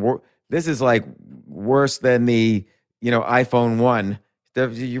 this is like worse than the iPhone 1,"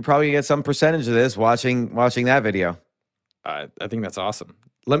 you probably get some percentage of this watching that video. I think that's awesome.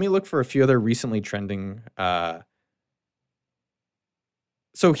 Let me look for a few other recently trending.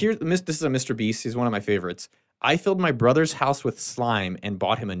 So here, this is a Mr. Beast. He's one of my favorites. I filled my brother's house with slime and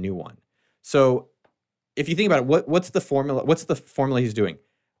bought him a new one. So if you think about it, what's the formula? What's the formula he's doing?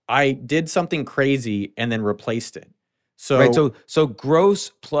 I did something crazy and then replaced it. So right. So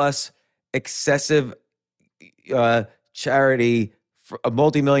gross plus excessive charity, a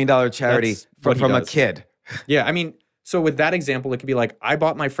multi-million-dollar charity from a kid. Yeah, I mean, so with that example, it could be like I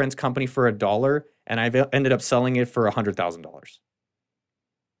bought my friend's company for $1 and I've ended up selling it for $100,000.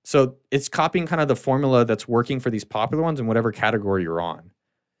 So it's copying kind of the formula that's working for these popular ones in whatever category you're on.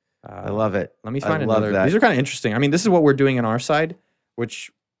 I love it. Let me find another. These are kind of interesting. I mean, this is what we're doing on our side,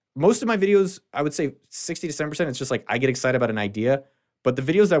 which most of my videos, I would say 60 to 70%, it's just like I get excited about an idea. But the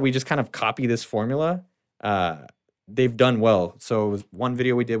videos that we just kind of copy this formula, they've done well. So one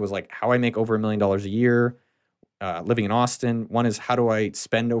video we did was like how I make over $1 million a year living in Austin. One is how do I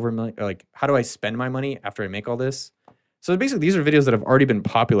spend over $1 million, like how do I spend my money after I make all this? So basically, these are videos that have already been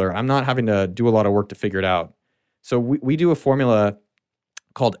popular. I'm not having to do a lot of work to figure it out. So we do a formula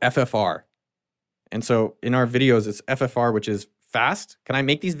called FFR. And so in our videos, it's FFR, which is fast. Can I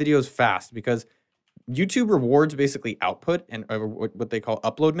make these videos fast? Because YouTube rewards basically output and what they call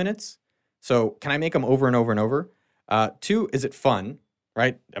upload minutes. So can I make them over and over and over? 2, is it fun,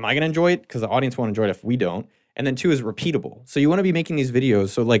 right? Am I going to enjoy it? Because the audience won't enjoy it if we don't. And then 2 is repeatable. So you want to be making these videos.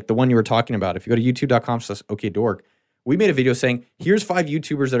 So like the one you were talking about, if you go to youtube.com/okdork, we made a video saying, here's 5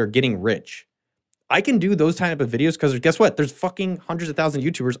 YouTubers that are getting rich. I can do those type of videos because guess what? There's fucking hundreds of thousands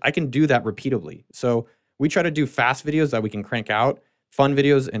of YouTubers. I can do that repeatedly. So we try to do fast videos that we can crank out fun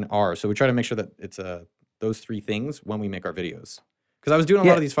videos, and R. So we try to make sure that it's those three things when we make our videos. Because I was doing a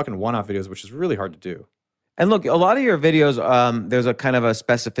lot of these fucking one-off videos, which is really hard to do. And look, a lot of your videos, there's a kind of a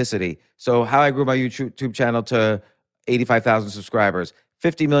specificity. So how I grew my YouTube channel to 85,000 subscribers,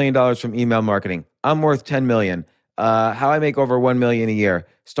 $50 million from email marketing. I'm worth 10 million. How I make over 1 million a year.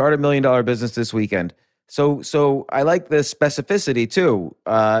 Start $1 million business this weekend. So I like the specificity too,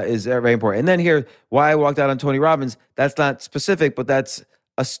 is very important. And then here, why I walked out on Tony Robbins, that's not specific, but that's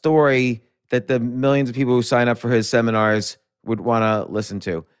a story that the millions of people who sign up for his seminars would want to listen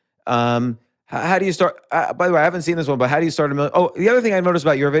to. How do you start? By the way, I haven't seen this one, but how do you start a million? Oh, the other thing I noticed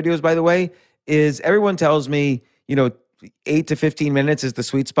about your videos, by the way, is everyone tells me, 8 to 15 minutes is the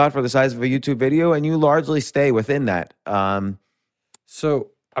sweet spot for the size of a YouTube video, and you largely stay within that.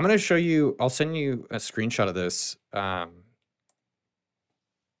 So I'm going to show you, I'll send you a screenshot of this.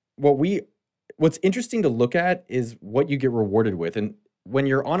 What's interesting to look at is what you get rewarded with. And when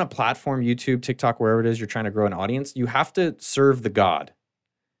you're on a platform, YouTube, TikTok, wherever it is, you're trying to grow an audience, you have to serve the God.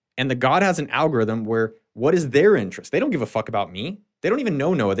 And the God has an algorithm where what is their interest? They don't give a fuck about me. They don't even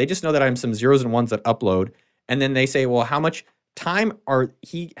know Noah. They just know that I'm some zeros and ones that upload. And then they say, well, how much time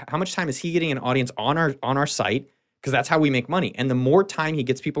is he getting an audience on our site? Because that's how we make money. And the more time he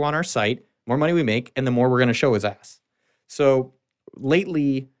gets people on our site, more money we make, and the more we're going to show his ass. So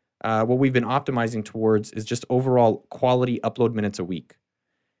lately, what we've been optimizing towards is just overall quality upload minutes a week.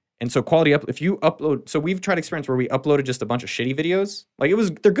 And so if you upload, so we've tried experiments where we uploaded just a bunch of shitty videos. Like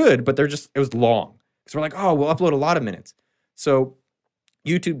they're good, but it was long. Because we're like, oh, we'll upload a lot of minutes. So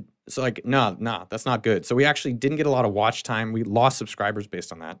YouTube, so like, nah, that's not good. So we actually didn't get a lot of watch time. We lost subscribers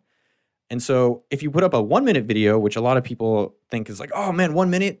based on that. And so if you put up a 1-minute video, which a lot of people think is like, oh man,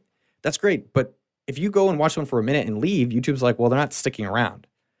 1 minute, that's great. But if you go and watch one for a minute and leave, YouTube's like, well, they're not sticking around.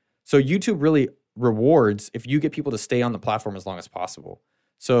 So YouTube really rewards if you get people to stay on the platform as long as possible.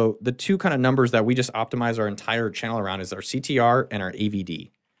 So the two kind of numbers that we just optimize our entire channel around is our CTR and our AVD.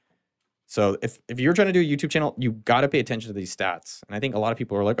 So if you're trying to do a YouTube channel, you got to pay attention to these stats. And I think a lot of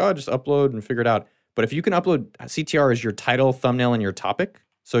people are like, oh, just upload and figure it out. But if you can upload CTR as your title, thumbnail, and your topic,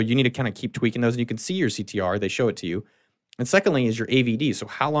 so you need to kind of keep tweaking those, and you can see your CTR. They show it to you. And secondly is your AVD. So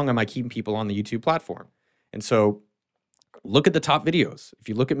how long am I keeping people on the YouTube platform? And so look at the top videos. If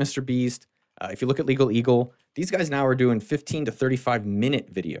you look at Mr. Beast, if you look at Legal Eagle, these guys now are doing 15 to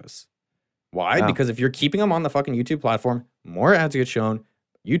 35-minute videos. Why? Wow. Because if you're keeping them on the fucking YouTube platform, more ads get shown,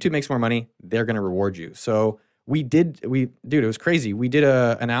 YouTube makes more money, they're going to reward you. So dude, it was crazy. We did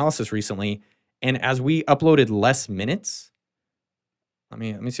an analysis recently, and as we uploaded less minutes, let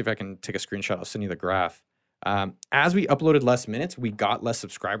me see if I can take a screenshot. I'll send you the graph. As we uploaded less minutes, we got less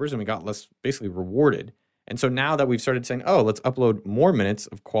subscribers and we got less basically rewarded. And so now that we've started saying, oh, let's upload more minutes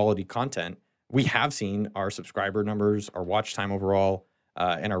of quality content, we have seen our subscriber numbers, our watch time overall,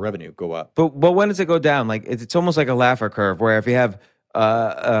 and our revenue go up. But when does it go down? Like it's almost like a Laffer curve, where if you have,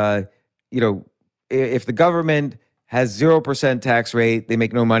 if the government has 0% tax rate, they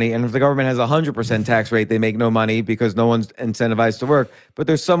make no money, and if the government has 100% tax rate, they make no money because no one's incentivized to work. But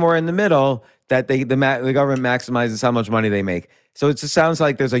there's somewhere in the middle that the government maximizes how much money they make. So it just sounds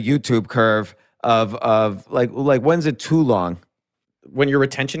like there's a YouTube curve of like when's it too long? When your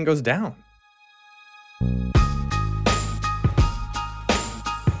retention goes down.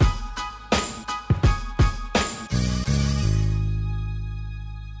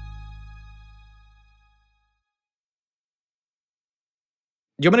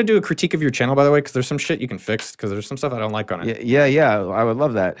 You want me to do a critique of your channel, by the way? Because there's some shit you can fix, because there's some stuff I don't like on it. Yeah. I would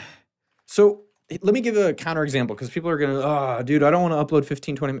love that. So let me give a counterexample, because people are going to, oh, dude, I don't want to upload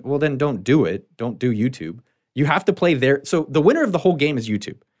 15, 20 minutes. Well, then don't do it. Don't do YouTube. You have to play there. So the winner of the whole game is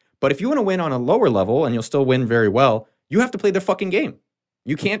YouTube. But if you want to win on a lower level, and you'll still win very well, you have to play their fucking game.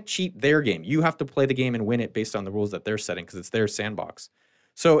 You can't cheat their game. You have to play the game and win it based on the rules that they're setting, because it's their sandbox.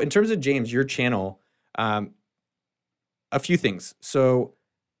 So in terms of James, your channel, a few things. So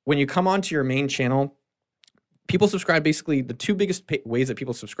when you come onto your main channel, people subscribe. Basically, the two biggest ways that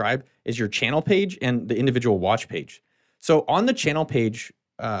people subscribe is your channel page and the individual watch page. So on the channel page,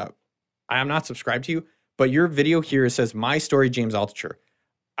 I am not subscribed to you, but your video here says My Story James Altucher.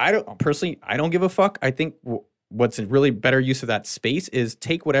 I don't give a fuck. I think what's a really better use of that space is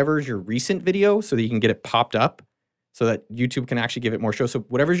take whatever is your recent video so that you can get it popped up so that YouTube can actually give it more show. So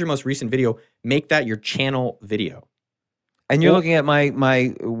whatever's your most recent video, make that your channel video. And you're looking at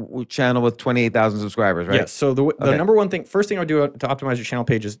my channel with 28,000 subscribers, right? Yes. So the number one thing, first thing I would do to optimize your channel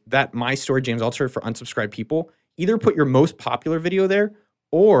page is that My Story James Altucher for unsubscribed people. Either put your most popular video there,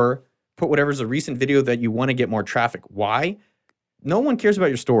 or put whatever's a recent video that you want to get more traffic. Why? No one cares about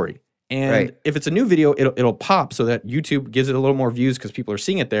your story. And Right. if it's a new video, it'll pop so that YouTube gives it a little more views because people are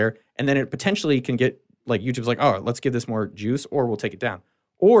seeing it there. And then it potentially can get, like, YouTube's like, oh, let's give this more juice, or we'll take it down.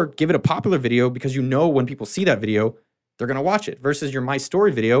 Or give it a popular video because you know when people see that video, they're going to watch it. Versus your My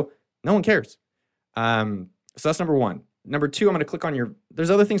Story video, no one cares. So that's number one. Number two, I'm going to click on your,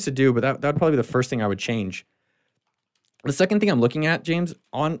 there's other things to do, but that would probably be the first thing I would change. The second thing I'm looking at, James,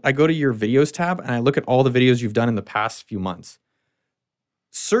 I go to your videos tab and I look at all the videos you've done in the past few months.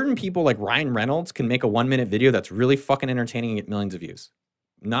 Certain people like Ryan Reynolds can make a 1-minute video that's really fucking entertaining and get millions of views.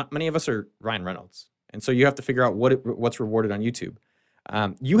 Not many of us are Ryan Reynolds. And so you have to figure out what's rewarded on YouTube.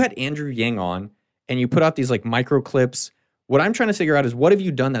 You had Andrew Yang on and you put out these like micro clips. What I'm trying to figure out is what have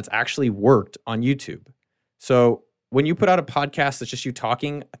you done that's actually worked on YouTube? So when you put out a podcast that's just you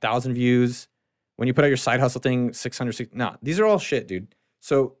talking, 1,000 views. When you put out your side hustle thing, 660. No, these are all shit, dude.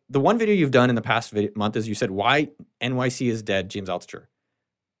 So the one video you've done in the past month is you said, why NYC is dead, James Altucher.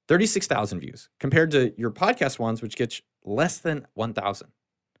 36,000 views compared to your podcast ones, which gets less than 1,000.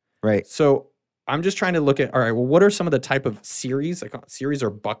 Right. So I'm just trying to look at, all right, well, what are some of the type of series or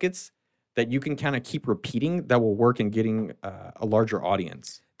buckets that you can kind of keep repeating that will work in getting a larger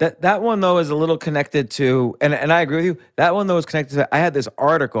audience? That one, though, is a little connected to, and I agree with you, that one, though, is connected to, I had this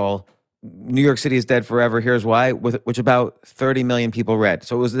article, New York City is dead forever, here's why, which about 30 million people read.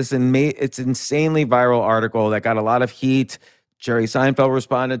 So it was this it's insanely viral article that got a lot of heat. Jerry Seinfeld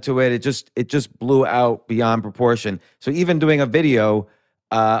responded to it. It just blew out beyond proportion. So even doing a video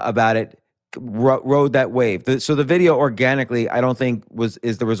about it rode that wave. So the video organically, I don't think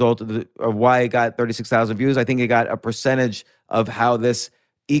is the result of why it got 36,000 views. I think it got a percentage of how this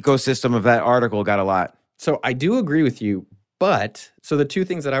ecosystem of that article got a lot. So I do agree with you, but so the two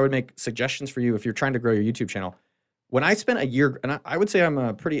things that I would make suggestions for you if you're trying to grow your YouTube channel, when I spent a year, and I would say I'm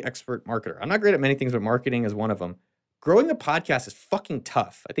a pretty expert marketer. I'm not great at many things, but marketing is one of them. Growing a podcast is fucking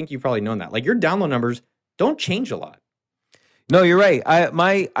tough. I think you've probably known that. Like your download numbers don't change a lot. No, you're right.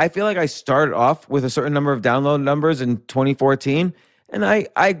 I feel like I started off with a certain number of download numbers in 2014, and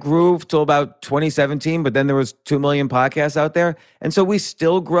I grew till about 2017. But then there was 2 million podcasts out there, and so we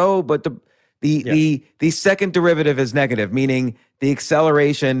still grow. But the second derivative is negative, meaning the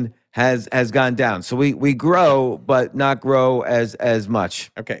acceleration has gone down. So we grow, but not grow as much.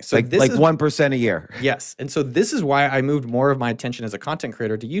 Okay, so like 1% a year. Yes, and so this is why I moved more of my attention as a content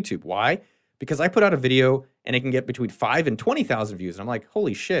creator to YouTube. Why? Because I put out a video and it can get between 5 and 20,000 views, and I'm like,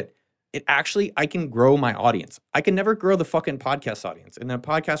 holy shit! I can grow my audience. I can never grow the fucking podcast audience, and the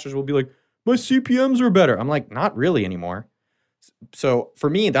podcasters will be like, my CPMs are better. I'm like, not really anymore. So for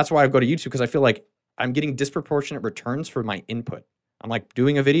me, that's why I go to YouTube, because I feel like I'm getting disproportionate returns for my input. I'm like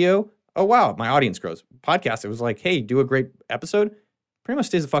doing a video. Oh, wow. My audience grows. Podcast, it was like, hey, do a great episode. Pretty much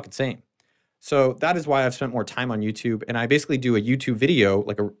stays the fucking same. So that is why I've spent more time on YouTube. And I basically do a YouTube video,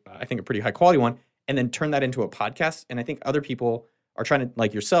 like I think a pretty high quality one, and then turn that into a podcast. And I think other people are trying to,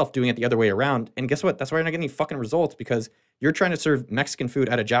 like yourself, doing it the other way around. And guess what? That's why you're not getting any fucking results, because you're trying to serve Mexican food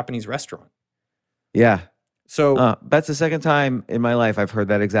at a Japanese restaurant. Yeah. So that's the second time in my life I've heard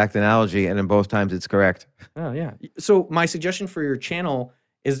that exact analogy, and in both times it's correct. Oh, yeah. So my suggestion for your channel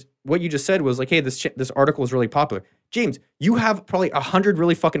is what you just said was like, hey, this article is really popular. James, you have probably 100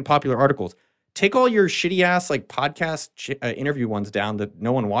 really fucking popular articles. Take all your shitty ass like podcast interview ones down that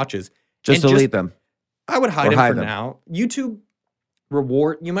no one watches. Just delete them. I would hide them for now. YouTube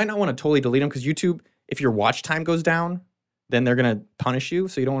reward, you might not want to totally delete them, because YouTube, if your watch time goes down, then they're going to punish you.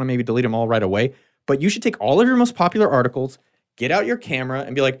 So you don't want to maybe delete them all right away. But you should take all of your most popular articles, get out your camera,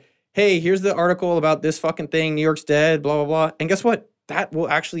 and be like, hey, here's the article about this fucking thing, New York's dead, blah, blah, blah. And guess what? That will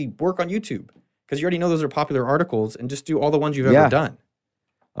actually work on YouTube, because you already know those are popular articles, and just do all the ones you've ever done.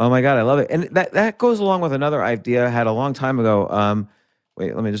 Oh my God, I love it. And that goes along with another idea I had a long time ago.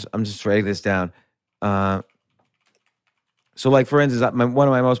 Wait, I'm just writing this down. So like, for instance, one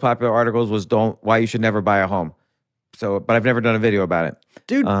of my most popular articles was why you should never buy a home. So, but I've never done a video about it.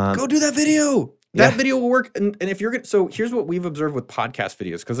 Dude, go do that video. That video will work. And if you're going to, so here's what we've observed with podcast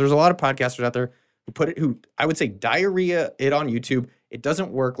videos, because there's a lot of podcasters out there who I would say diarrhea it on YouTube. It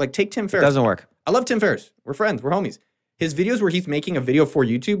doesn't work. Like take Tim Ferriss. It doesn't work. I love Tim Ferriss. We're friends. We're homies. His videos where he's making a video for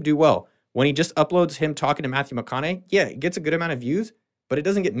YouTube do well. When he just uploads him talking to Matthew McConaughey, yeah, it gets a good amount of views, but it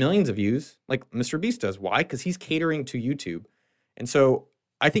doesn't get millions of views like Mr. Beast does. Why? Because he's catering to YouTube. And so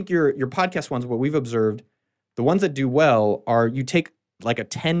I think your podcast ones, what we've observed, the ones that do well are you take like a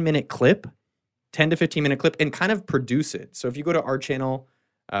 10-minute clip, 10 to 15-minute clip, and kind of produce it. So if you go to our channel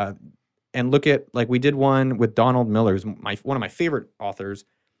and look at, like we did one with Donald Miller, who's one of my favorite authors.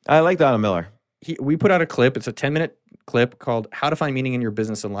 I like Donald Miller. We put out a clip. It's a 10-minute clip called How to Find Meaning in Your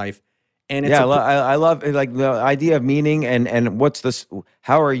Business and Life. And it's Yeah, I love like the idea of meaning and what's this?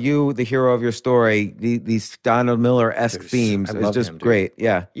 How are you the hero of your story? These Donald Miller-esque themes I is love just him, dude. great.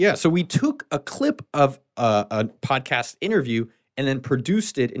 Yeah. Yeah, so we took a clip of a podcast interview and then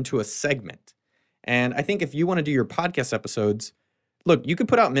produced it into a segment. And I think if you want to do your podcast episodes, look, you could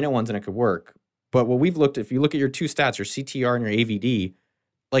put out minute ones and it could work. But what we've looked, if you look at your two stats, your CTR and your AVD,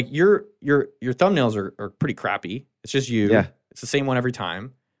 like your thumbnails are pretty crappy. It's just you. Yeah. It's the same one every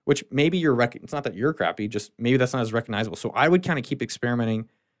time. Which maybe it's not that you're crappy, just maybe that's not as recognizable. So I would kind of keep experimenting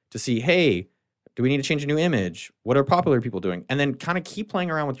to see, hey, do we need to change a new image? What are popular people doing? And then kind of keep playing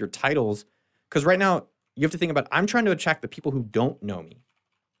around with your titles. Because right now, you have to think about, I'm trying to attract the people who don't know me.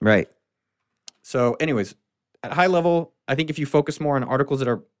 Right. So anyways, at high level, I think if you focus more on articles that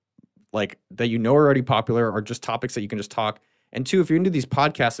are like, that you know are already popular or just topics that you can just talk. And two, if you're going to do these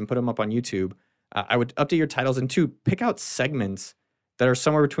podcasts and put them up on YouTube, I would update your titles. And two, pick out segments that are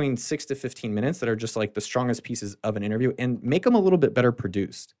somewhere between 6 to 15 minutes that are just like the strongest pieces of an interview and make them a little bit better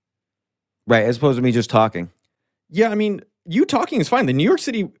produced. Right. As opposed to me just talking. Yeah, I mean, you talking is fine. The New York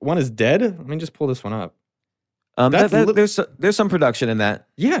City one is dead. Let me just pull this one up. There's some production in that.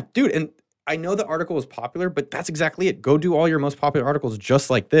 Yeah, dude. And I know the article was popular, but that's exactly it. Go do all your most popular articles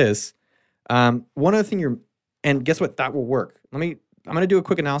just like this. One other thing and guess what? That will work. I'm going to do a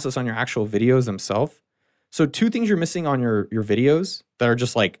quick analysis on your actual videos themselves. So two things you're missing on your videos that are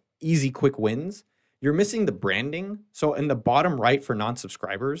just like easy, quick wins. You're missing the branding. So in the bottom right for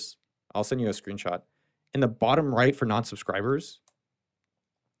non-subscribers, I'll send you a screenshot. In the bottom right for non-subscribers,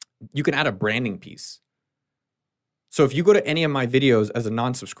 you can add a branding piece. So if you go to any of my videos as a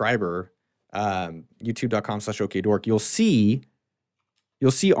non-subscriber, youtube.com/okdork, you'll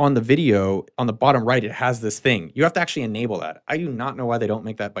see on the video, on the bottom right, it has this thing. You have to actually enable that. I do not know why they don't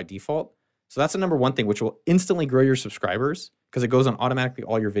make that by default. So that's the number one thing, which will instantly grow your subscribers because it goes on automatically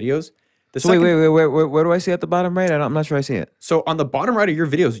all your videos. Wait, where do I see at the bottom right? I'm not sure I see it. So on the bottom right of your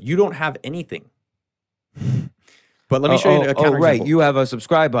videos, you don't have anything. But let me show you a counterexample. Right, you have a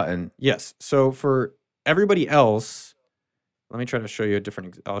subscribe button. Yes. So for everybody else, let me try to show you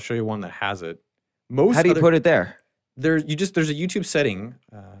I'll show you one that has it. How do you put it there? There's a YouTube setting.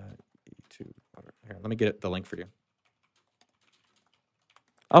 YouTube. Here, let me get the link for you.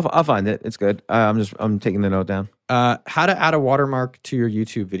 I'll find it. It's good. I'm taking the note down. How to add a watermark to your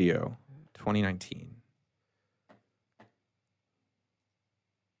YouTube video, 2019.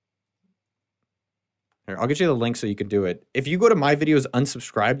 Here, I'll get you the link so you can do it. If you go to my videos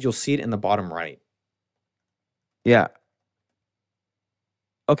unsubscribed, you'll see it in the bottom right. Yeah.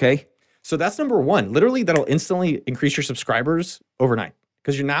 Okay. So that's number one. Literally, that'll instantly increase your subscribers overnight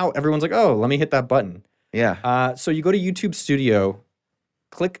because everyone's like, oh, let me hit that button. Yeah. So you go to YouTube Studio,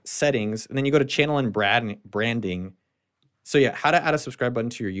 click settings, and then you go to channel and branding. So yeah, how to add a subscribe button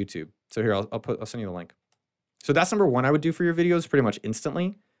to your YouTube. So here, I'll send you the link. So that's number one I would do for your videos pretty much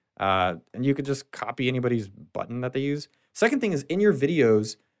instantly. And you could just copy anybody's button that they use. Second thing is in your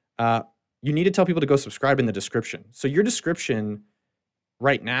videos, you need to tell people to go subscribe in the description. So your description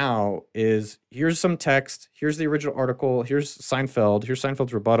right now is here's some text, here's the original article, here's Seinfeld, here's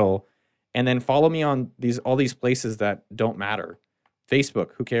Seinfeld's rebuttal, and then follow me on all these places that don't matter. Facebook,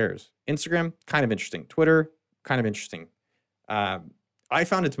 who cares? Instagram, kind of interesting. Twitter, kind of interesting. I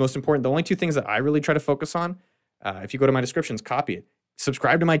found it's most important. The only two things that I really try to focus on, if you go to my descriptions, copy it.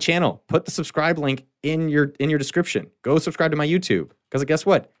 Subscribe to my channel. Put the subscribe link in your description. Go subscribe to my YouTube. Because guess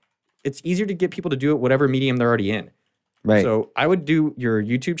what? It's easier to get people to do it whatever medium they're already in. Right. So I would do your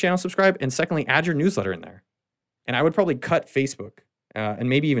YouTube channel subscribe, and secondly, add your newsletter in there. And I would probably cut Facebook and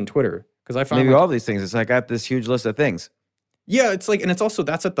maybe even Twitter because I found maybe all these things. It's like I got this huge list of things. Yeah, it's like, and it's also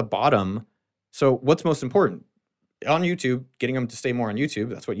that's at the bottom. So what's most important on YouTube? Getting them to stay more on YouTube.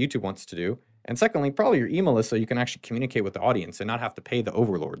 That's what YouTube wants to do. And secondly, probably your email list so you can actually communicate with the audience and not have to pay the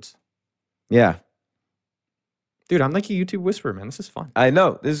overlords. Yeah. Dude, I'm like a YouTube whisperer, man. This is fun. I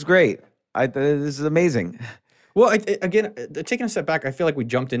know. This is great. This is amazing. Well, again, taking a step back, I feel like we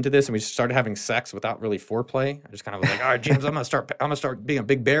jumped into this and we started having sex without really foreplay. I just kind of was like, all right, James, I'm gonna start being a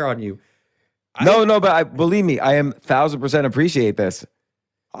big bear on you. But believe me, I am 1,000% appreciate this.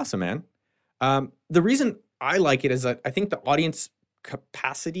 Awesome, man. The reason I like it is that I think the audience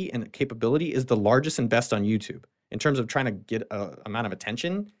capacity and capability is the largest and best on YouTube in terms of trying to get a amount of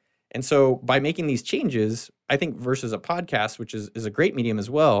attention. And so by making these changes, I think versus a podcast, which is a great medium as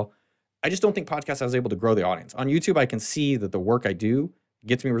well, I just don't think podcast is able to grow the audience. On YouTube, I can see that the work I do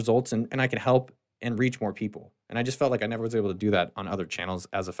gets me results and I can help and reach more people. And I just felt like I never was able to do that on other channels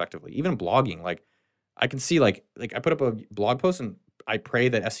as effectively. Even blogging, like I can see like I put up a blog post and I pray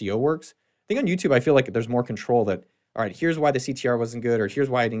that SEO works. I think on YouTube, I feel like there's more control that all right, here's why the CTR wasn't good, or here's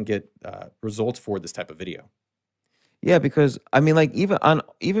why I didn't get results for this type of video. Yeah, because I mean, like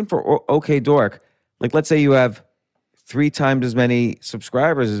even for OK Dork, like let's say you have 3 times as many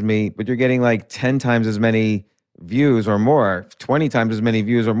subscribers as me, but you're getting like 10 times as many views or more, 20 times as many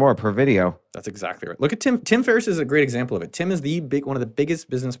views or more per video. That's exactly right. Look at Tim. Tim Ferriss is a great example of it. Tim is one of the biggest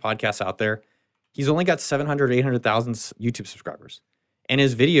business podcasts out there. He's only got 700, 800,000 YouTube subscribers. And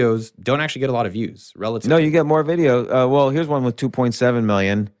his videos don't actually get a lot of views relative. No, you get more video. Well, here's one with 2.7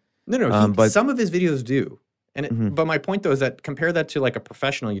 million. No, but some of his videos do. And but my point though is that compare that to like a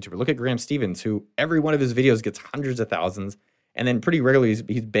professional YouTuber. Look at Graham Stevens, who every one of his videos gets hundreds of thousands, and then pretty regularly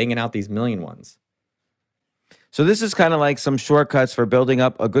he's banging out these million ones. So this is kind of like some shortcuts for building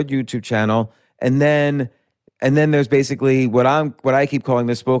up a good YouTube channel, and then there's basically what I keep calling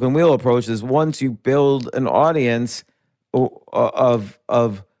the spoken wheel approach. Is once you build an audience of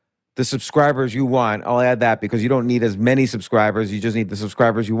the subscribers you want, I'll add that because you don't need as many subscribers, you just need the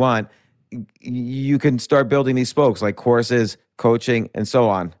subscribers you want. You can start building these spokes like courses, coaching, and so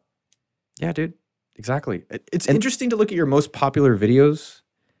on. Yeah, dude, exactly. It's interesting to look at your most popular videos,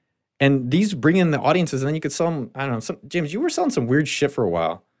 and these bring in the audiences, and then you could sell them. I don't know, James, you were selling some weird shit for a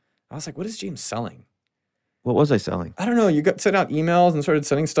while. I was like, what is James selling? What was I selling? I don't know. You got sent out emails and started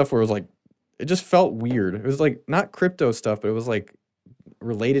sending stuff where it was like, it just felt weird. It was like not crypto stuff, but it was like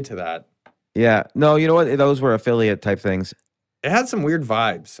related to that. Yeah. No, you know what? Those were affiliate type things. It had some weird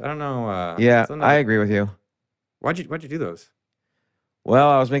vibes. I don't know. Yeah, I agree with you. Why'd you do those?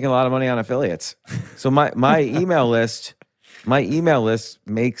 Well, I was making a lot of money on affiliates. So my email list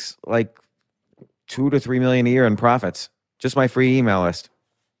makes like 2 to 3 million a year in profits. Just my free email list.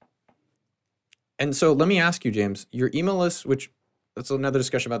 And so let me ask you, James, your email list, which that's another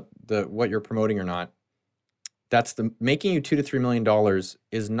discussion about what you're promoting or not. That's the making you $2 to $3 million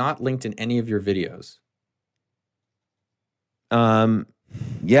is not linked in any of your videos.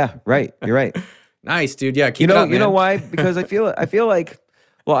 Yeah, right. You're right. Nice, dude. Yeah, keep you know, it up, man. You know why? Because I feel like,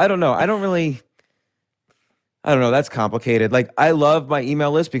 well, I don't know. I don't know. That's complicated. Like, I love my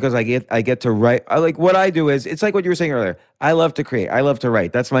email list because I get to write. What I do is, it's like what you were saying earlier. I love to create. I love to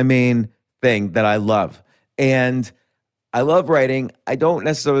write. That's my main thing that I love. And I love writing. I don't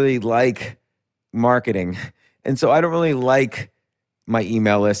necessarily like marketing. And so I don't really like my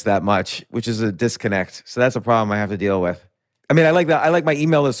email list that much, which is a disconnect. So that's a problem I have to deal with. I mean, I like that. I like my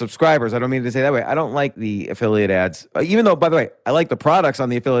email list subscribers. I don't mean to say that way. I don't like the affiliate ads. Even though, by the way, I like the products on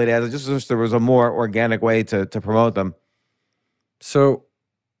the affiliate ads. I just wish there was a more organic way to promote them. So,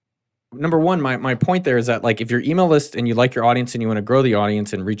 number one, my point there is that, like, if your email list and you like your audience and you want to grow the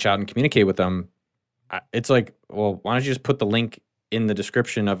audience and reach out and communicate with them, it's like, well, why don't you just put the link in the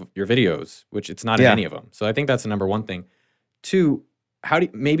description of your videos, which it's not in any of them. So I think that's the number one thing. Two,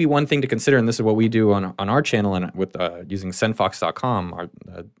 maybe one thing to consider, and this is what we do on our channel and with using sendfox.com.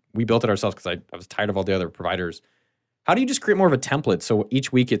 We built it ourselves because I was tired of all the other providers. How do you just create more of a template so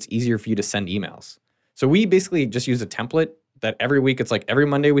each week it's easier for you to send emails? So we basically just use a template that every week, it's like every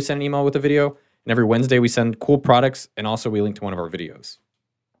Monday we send an email with a video, and every Wednesday we send cool products, and also we link to one of our videos.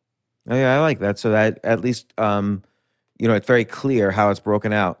 Oh yeah, I like that. So that at least it's very clear how it's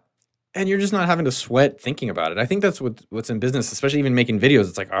broken out. And you're just not having to sweat thinking about it. I think that's what's in business, especially even making videos.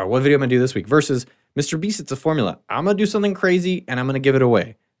 It's like, all right, what video am I going to do this week? Versus Mr. Beast, it's a formula. I'm going to do something crazy, and I'm going to give it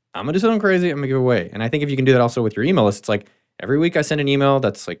away. I'm going to do something crazy, I'm going to give it away. And I think if you can do that also with your email list, it's like every week I send an email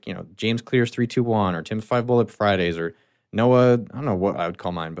that's like, James Clears 321 or Tim's 5 Bullet Fridays or Noah, I don't know what I would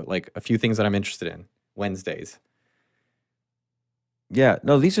call mine, but like a few things that I'm interested in. Wednesdays. Yeah,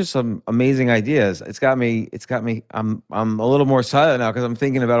 no, these are some amazing ideas. It's got me, I'm a little more silent now because I'm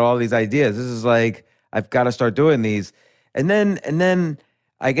thinking about all these ideas. This is like, I've got to start doing these. And then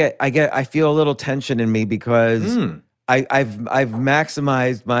I feel a little tension in me because I've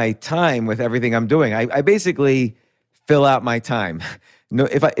maximized my time with everything I'm doing. I basically fill out my time. No,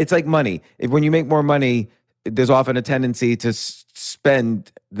 it's like money. When you make more money, there's often a tendency to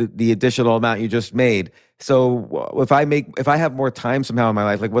spend the additional amount you just made. So if I have more time somehow in my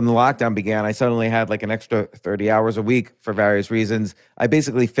life, like when the lockdown began, I suddenly had like an extra 30 hours a week for various reasons. I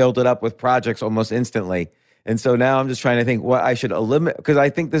basically filled it up with projects almost instantly. And so now I'm just trying to think what I should eliminate, because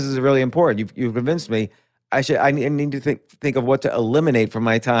I think this is really important. You've convinced me. I need to think of what to eliminate from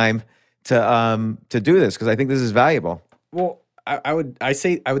my time to do this, because I think this is valuable. Well, I would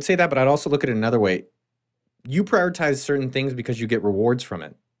say that, but I'd also look at it another way. You prioritize certain things because you get rewards from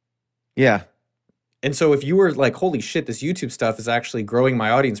it. Yeah. And so if you were like, holy shit, this YouTube stuff is actually growing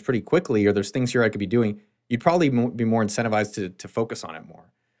my audience pretty quickly, or there's things here I could be doing, you'd probably be more incentivized to focus on it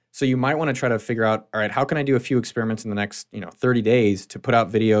more. So you might want to try to figure out, all right, how can I do a few experiments in the next 30 days to put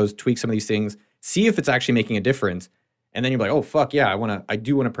out videos, tweak some of these things, see if it's actually making a difference, And then you're like, oh fuck yeah, I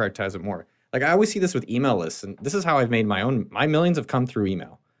do want to prioritize it more. Like I always see this with email lists, and this is how I've made my millions have come through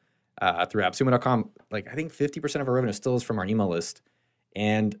email, through AppSumo.com. Like I think 50% of our revenue still is from our email list.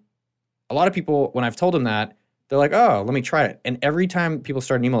 And a lot of people, when I've told them that, they're like, oh, let me try it. And every time people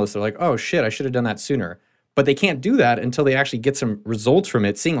start an email list, they're like, oh shit, I should have done that sooner. But they can't do that until they actually get some results from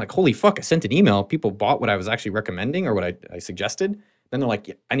it, seeing like, holy fuck, I sent an email. People bought what I was actually recommending or what I suggested. Then they're like,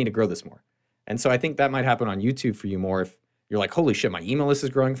 yeah, I need to grow this more. And so I think that might happen on YouTube for you more if you're like, holy shit, my email list is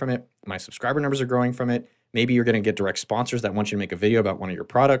growing from it. My subscriber numbers are growing from it. Maybe you're going to get direct sponsors that want you to make a video about one of your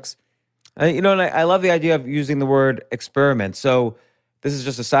products. And I love the idea of using the word experiment. So this is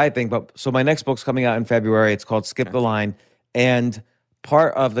just a side thing, but so my next book's coming out in February. It's called Skip the Line. And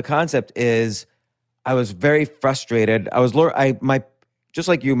part of the concept is I was very frustrated. Just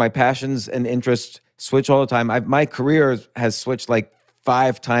like you, my passions and interests switch all the time. My career has switched like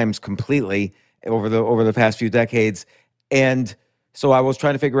 5 times completely over the past few decades. And so I was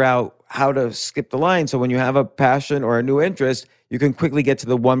trying to figure out how to skip the line. So when you have a passion or a new interest, you can quickly get to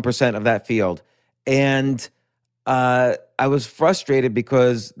the 1% of that field. And I was frustrated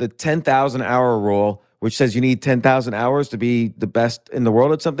because the 10,000 hour rule, which says you need 10,000 hours to be the best in the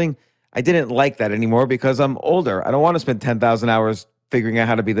world at something, I didn't like that anymore because I'm older. I don't want to spend 10,000 hours figuring out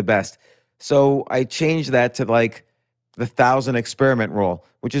how to be the best. So I changed that to like the 1,000 experiment rule,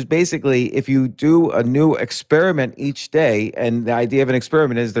 which is basically if you do a new experiment each day, and the idea of an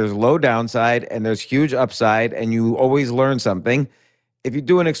experiment is there's low downside and there's huge upside and you always learn something. If you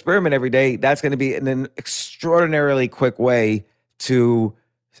do an experiment every day, that's going to be an extraordinarily quick way to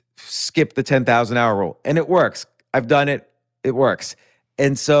skip the 10,000 hour rule. And it works. I've done it. It works.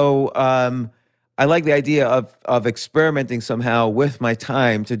 And so I like the idea of experimenting somehow with my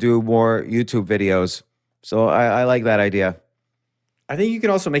time to do more YouTube videos. So I like that idea. I think you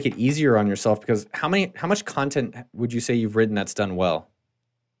can also make it easier on yourself because how much content would you say you've written that's done well?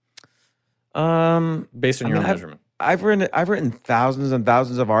 Based on your own measurement. I've written thousands and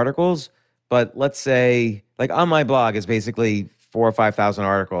thousands of articles, but let's say like on my blog is basically 4,000 or 5,000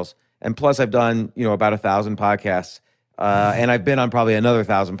 articles. And plus I've done, about 1,000 podcasts. And I've been on probably another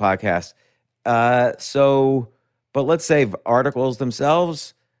 1,000 podcasts. But let's say articles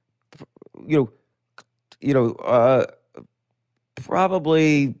themselves,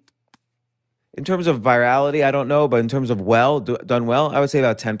 probably in terms of virality, I don't know, but in terms of done well, I would say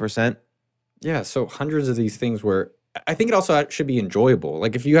about 10%. Yeah, so hundreds of these things where I think it also should be enjoyable.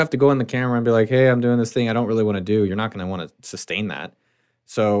 Like if you have to go in the camera and be like, hey, I'm doing this thing I don't really want to do, you're not going to want to sustain that.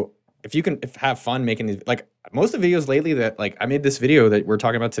 So if you can have fun making these, like most of the videos lately that like I made this video that we're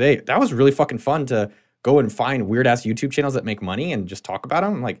talking about today, that was really fucking fun to go and find weird ass YouTube channels that make money and just talk about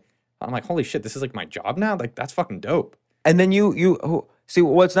them. I'm like, holy shit, this is like my job now. Like that's fucking dope. And then you see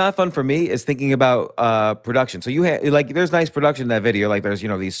what's not fun for me is thinking about production. So you have like there's nice production in that video. Like there's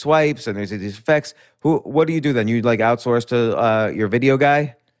these swipes and there's these effects. What do you do then? You like outsource to your video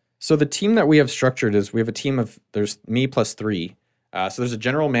guy? So the team that we have structured is we have a team of there's me plus 3. So there's a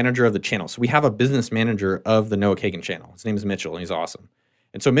general manager of the channel. So we have a business manager of the Noah Kagan channel. His name is Mitchell, and he's awesome.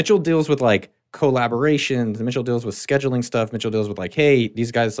 And so Mitchell deals with like collaborations. Mitchell deals with scheduling stuff. Mitchell deals with like, hey,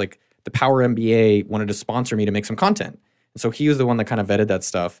 these guys like the Power MBA wanted to sponsor me to make some content. And so he was the one that kind of vetted that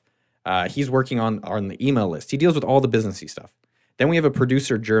stuff. He's working on the email list. He deals with all the businessy stuff. Then we have a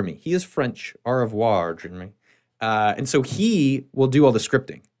producer, Jeremy. He is French. Au revoir, Jeremy. And so he will do all the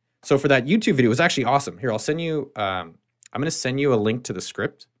scripting. So for that YouTube video, it was actually awesome. Here, I'll send you... I'm going to send you a link to the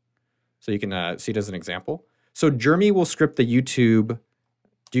script so you can see it as an example. So Jeremy will script the YouTube.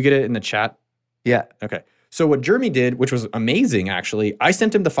 Do you get it in the chat? Yeah. Okay. So what Jeremy did, which was amazing actually, I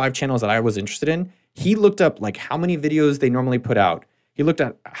sent him the 5 channels that I was interested in. He looked up like how many videos they normally put out. He looked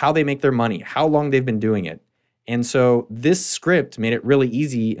at how they make their money, how long they've been doing it. And so this script made it really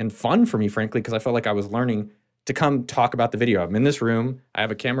easy and fun for me, frankly, because I felt like I was learning to come talk about the video. I'm in this room. I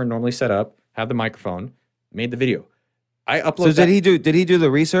have a camera normally set up, have the microphone, made the video. I uploaded. So did he do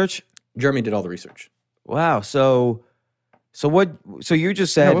the research? Jeremy did all the research. Wow. So what? So you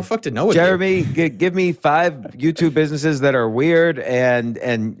just said, yeah, what the fuck did Noah Jeremy, give me 5 YouTube businesses that are weird and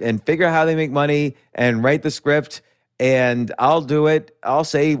figure out how they make money and write the script and I'll do it. I'll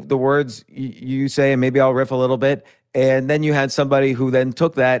say the words you say and maybe I'll riff a little bit. And then you had somebody who then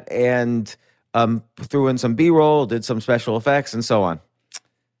took that and threw in some B-roll, did some special effects and so on.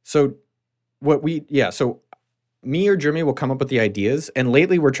 So me or Jeremy will come up with the ideas. And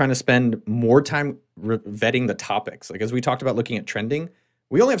lately we're trying to spend more time vetting the topics. Like as we talked about looking at trending,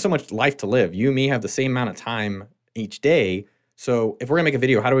 we only have so much life to live. You and me have the same amount of time each day. So if we're gonna make a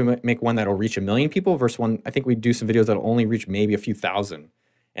video, how do we make one that'll reach 1 million people versus one, I think we do some videos that'll only reach maybe a few thousand.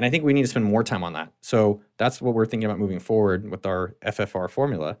 And I think we need to spend more time on that. So that's what we're thinking about moving forward with our FFR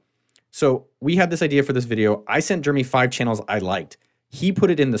formula. So we had this idea for this video. I sent Jeremy 5 channels I liked. He put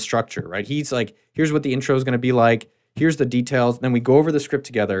it in the structure, right? He's like, here's what the intro is going to be like. Here's the details. Then we go over the script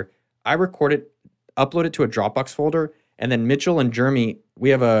together. I record it, upload it to a Dropbox folder. And then Mitchell and Jeremy,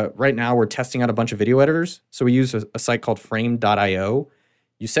 right now we're testing out a bunch of video editors. So we use a site called frame.io.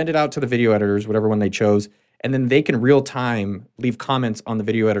 You send it out to the video editors, whatever one they chose, and then they can real time leave comments on the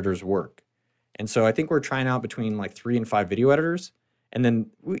video editor's work. And so I think we're trying out between like 3 and 5 video editors. And then,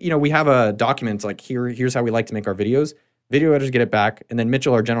 we have a document like here's how we like to make our videos. Video editors get it back. And then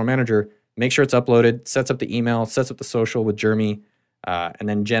Mitchell, our general manager, makes sure it's uploaded, sets up the email, sets up the social with Jeremy. And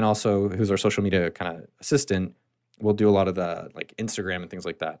then Jen also, who's our social media kind of assistant, will do a lot of the like Instagram and things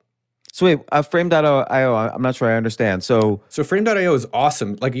like that. So wait, frame.io, I'm not sure I understand. So frame.io is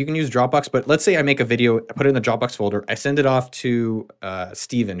awesome. Like you can use Dropbox, but let's say I make a video, I put it in the Dropbox folder, I send it off to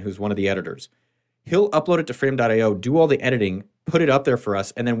Steven, who's one of the editors. He'll upload it to frame.io, do all the editing, put it up there for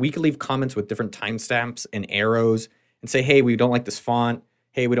us, and then we can leave comments with different timestamps and arrows and say, hey, we don't like this font.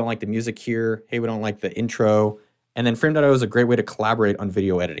 Hey, we don't like the music here. Hey, we don't like the intro. And then frame.io is a great way to collaborate on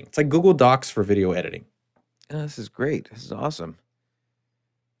video editing. It's like Google Docs for video editing. Oh, this is great. This is awesome.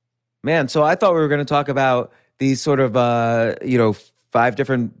 Man, so I thought we were going to talk about these sort of, 5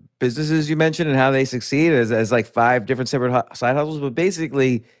 different businesses you mentioned and how they succeed as like 5 different separate side hustles. But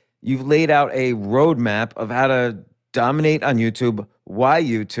basically, you've laid out a roadmap of how to dominate on YouTube, why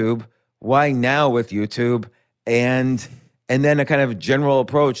now with YouTube, and then a kind of general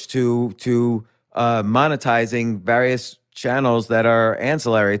approach to monetizing various channels that are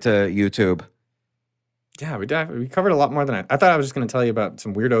ancillary to YouTube. Yeah, we covered a lot more than I thought. I was just going to tell you about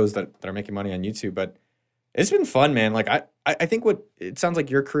some weirdos that are making money on YouTube, but it's been fun, man. Like I think what it sounds like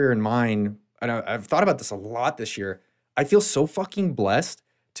your career and mine, and I've thought about this a lot this year. I feel so fucking blessed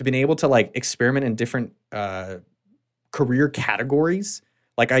to been able to like experiment in different career categories.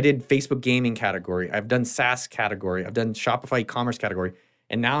 Like I did Facebook gaming category, I've done SaaS category, I've done Shopify e-commerce category,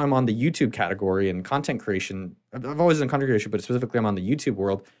 and now I'm on the YouTube category and content creation. I've always done content creation, but specifically I'm on the YouTube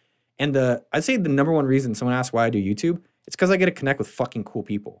world. And I'd say the number one reason someone asks why I do YouTube, it's because I get to connect with fucking cool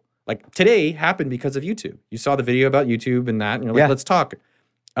people. Like today happened because of YouTube. You saw the video about YouTube and that, and you're like, let's talk.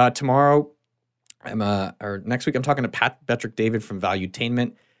 Tomorrow, or next week, I'm talking to Pat Betrick-David from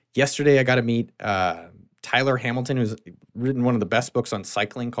Valuetainment. Yesterday, I got to meet Tyler Hamilton, who's written one of the best books on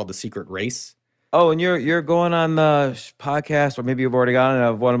cycling called The Secret Race. Oh, and you're going on the podcast, or maybe you've already gone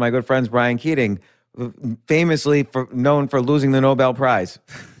of one of my good friends, Brian Keating, famously known for losing the Nobel Prize.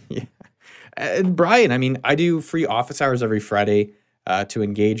 Yeah. And Brian, I mean, I do free office hours every Friday to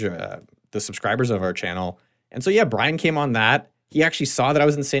engage the subscribers of our channel. And so, yeah, Brian came on that. He actually saw that I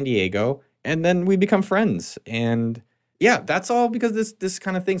was in San Diego, and then we become friends. And yeah, that's all because this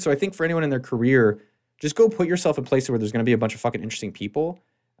kind of thing. So I think for anyone in their career, just go put yourself in places where there's going to be a bunch of fucking interesting people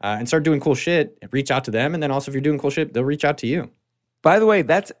and start doing cool shit. Reach out to them. And then also if you're doing cool shit, they'll reach out to you. By the way,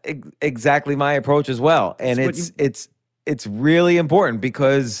 that's exactly my approach as well. And it's really important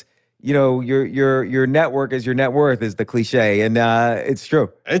because, your network is your net worth is the cliche. And it's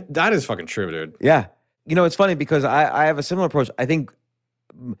true. That is fucking true, dude. Yeah. It's funny because I have a similar approach. I think,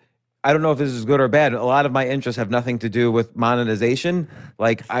 I don't know if this is good or bad. A lot of my interests have nothing to do with monetization.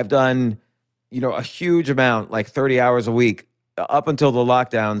 Like I've done, a huge amount, like 30 hours a week up until the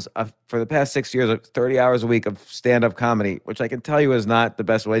lockdowns for the past 6 years, 30 hours a week of stand-up comedy, which I can tell you is not the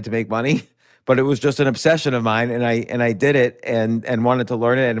best way to make money, but it was just an obsession of mine. And I did it and wanted to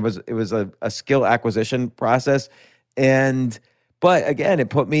learn it. And it was a skill acquisition process. But again, it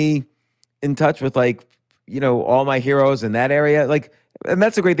put me in touch with all my heroes in that area. And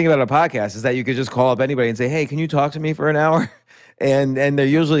that's the great thing about a podcast is that you could just call up anybody and say, hey, can you talk to me for an hour? And they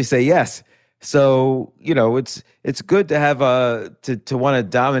usually say yes. So, it's good to have to want to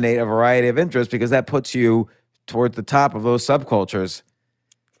dominate a variety of interests because that puts you toward the top of those subcultures.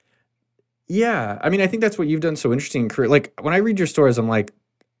 Yeah. I mean, I think that's what you've done so interesting in career. Like when I read your stories, I'm like,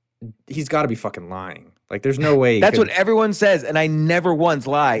 he's got to be fucking lying. Like there's no way. That's what everyone says. And I never once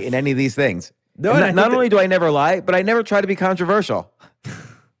lie in any of these things. No, not only do I never lie, but I never try to be controversial.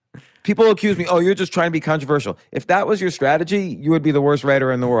 People accuse me, oh, you're just trying to be controversial. If that was your strategy, you would be the worst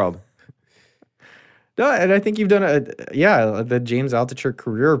writer in the world. No, and I think you've done the James Altucher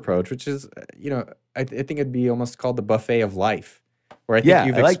career approach, which is, I think it'd be almost called the buffet of life, where I think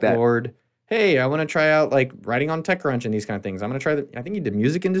you've explored, hey, I want to try out like writing on TechCrunch and these kind of things. I'm going to try I think you did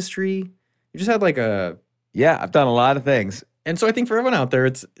music industry. You just had I've done a lot of things. And so I think for everyone out there,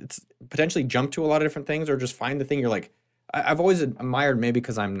 it's potentially jump to a lot of different things or just find the thing you're like, I've always admired maybe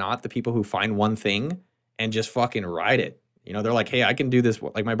because I'm not the people who find one thing and just fucking ride it. You know, they're like, hey, I can do this.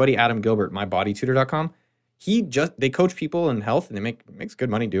 Like my buddy Adam Gilbert, mybodytutor.com, they coach people in health and makes good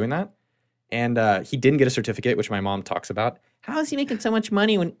money doing that. And he didn't get a certificate, which my mom talks about. How is he making so much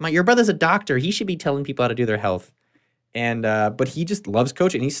money when your brother's a doctor? He should be telling people how to do their health. And but he just loves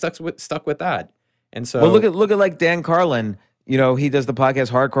coaching. He's stuck with that. And so, well, look at like Dan Carlin. You know, he does the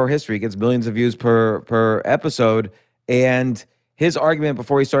podcast Hardcore History, gets millions of views per episode. And his argument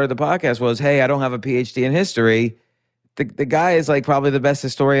before he started the podcast was, hey, I don't have a PhD in history. The guy is like probably the best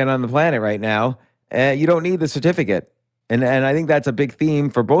historian on the planet right now. You don't need the certificate. And I think that's a big theme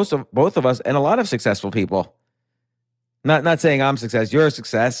for both of us and a lot of successful people. Not saying I'm success, you're a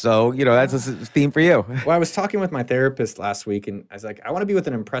success. So, you know, that's a theme for you. Well, I was talking with my therapist last week, and I was like, I want to be with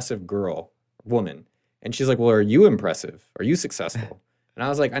an impressive woman. And she's like, well, are you impressive? Are you successful? And I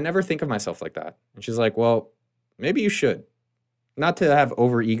was like, I never think of myself like that. And she's like, well, maybe you should. Not to have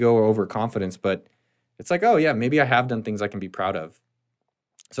over ego or overconfidence, but it's like, oh yeah, maybe I have done things I can be proud of.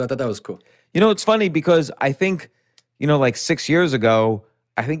 So I thought that was cool. You know, it's funny because I think, you know, like 6 years ago,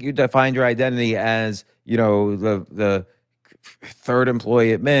 I think you defined your identity as, you know, the third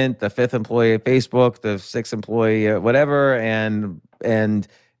employee at Mint, the fifth employee at Facebook, the sixth employee at whatever, and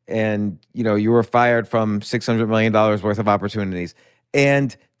you know, you were fired from $600 million worth of opportunities.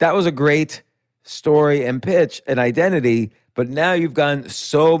 And that was a great story and pitch and identity, but now you've gone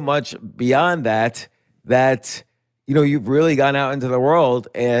so much beyond that, you know, you've really gone out into the world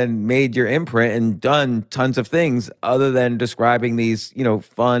and made your imprint and done tons of things other than describing these, you know,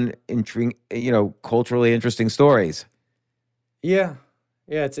 fun, you know, culturally interesting stories. Yeah.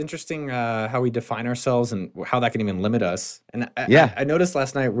 Yeah, it's interesting how we define ourselves and how that can even limit us. And I noticed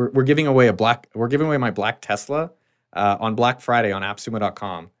last night we're giving away my black Tesla on Black Friday on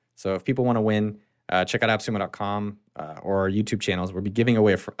appsumo.com. So if people want to win, check out appsumo.com or our YouTube channels. We'll be giving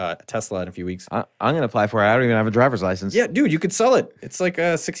away a Tesla in a few weeks. I'm going to apply for it. I don't even have a driver's license. Yeah, dude, you could sell it. It's like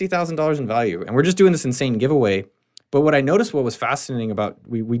 $60,000 in value. And we're just doing this insane giveaway. But what I noticed, what was fascinating about,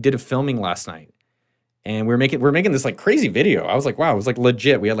 we did a filming last night. And we're making this like crazy video. I was like, wow, it was like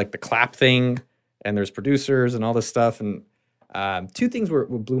legit. We had like the clap thing, and there's producers and all this stuff. And two things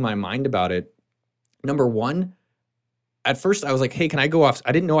blew my mind about it. Number one, at first I was like, hey, can I go off?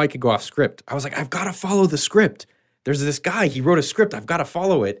 I didn't know I could go off script. I was like, I've got to follow the script. There's this guy, he wrote a script. I've got to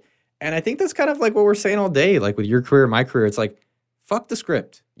follow it. And I think that's kind of like what we're saying all day, like with your career, my career. It's like, fuck the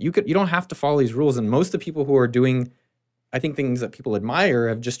script. You don't have to follow these rules. And most of the people who are doing, I think, things that people admire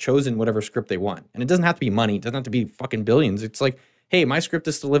have just chosen whatever script they want. And it doesn't have to be money. It doesn't have to be fucking billions. It's like, hey, my script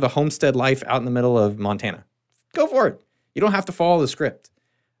is to live a homestead life out in the middle of Montana. Go for it. You don't have to follow the script.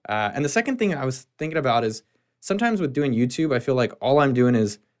 And the second thing I was thinking about is sometimes with doing YouTube, I feel like all I'm doing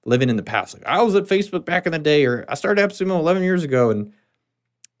is living in the past. Like, I was at Facebook back in the day, or I started AppSumo 11 years ago. And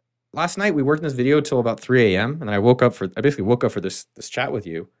last night we worked in this video till about 3 a.m. And I basically woke up for this chat with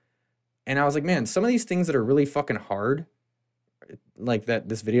you. And I was like, man, some of these things that are really fucking hard, like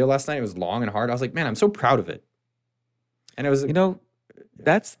this video last night, it was long and hard. I was like, man, I'm so proud of it. And it was, you know,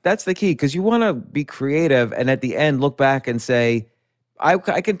 that's the key, because you want to be creative and at the end look back and say, I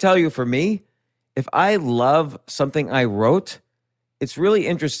can tell you, for me, if I love something I wrote, it's really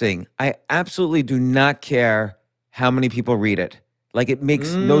interesting. I absolutely do not care how many people read it. Like, it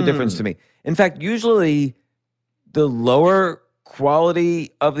makes no difference to me. In fact, usually the lower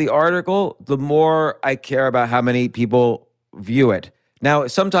quality of the article, the more I care about how many people view it. Now,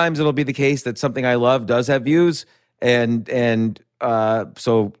 sometimes it'll be the case that something I love does have views, and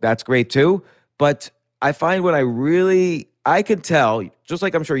so that's great too. But I find when I could tell, just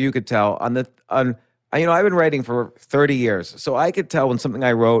like I'm sure you could tell, you know, I've been writing for 30 years, so I could tell when something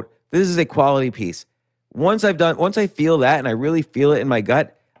I wrote, this is a quality piece. Once I feel that, and I really feel it in my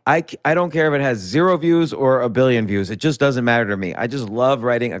gut, I don't care if it has 0 views or 1 billion views. It just doesn't matter to me. I just love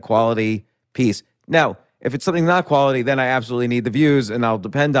writing a quality piece. Now, if it's something not quality, then I absolutely need the views, and I'll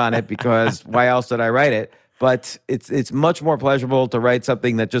depend on it, because why else did I write it? But it's much more pleasurable to write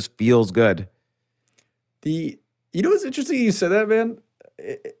something that just feels good. You know what's interesting? You said that, man.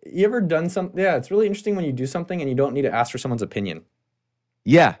 You ever done something? Yeah, it's really interesting when you do something and you don't need to ask for someone's opinion.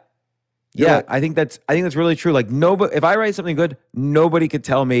 Yeah. Yeah, I think that's really true. Like, if I write something good, nobody could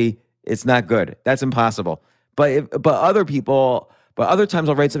tell me it's not good. That's impossible. But other times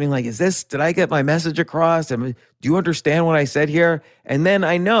I'll write something like, did I get my message across? Do you understand what I said here? And then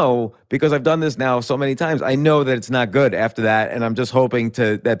I know, because I've done this now so many times, I know that it's not good after that. And I'm just hoping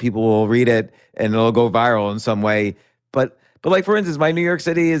that people will read it and it'll go viral in some way. But like, for instance, my New York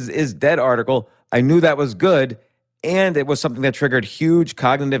City is dead article, I knew that was good. And it was something that triggered huge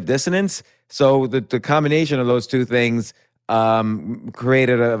cognitive dissonance. So the combination of those two things made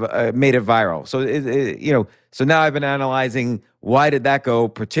it viral. So so now I've been analyzing why did that go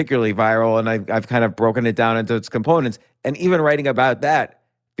particularly viral, and I've kind of broken it down into its components. And even writing about that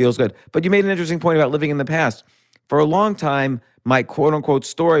feels good. But you made an interesting point about living in the past. For a long time, my quote unquote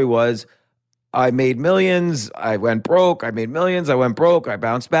story was, I made millions, I went broke, I made millions, I went broke, I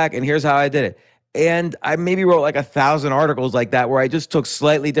bounced back, and here's how I did it. And I maybe wrote like 1,000 articles like that where I just took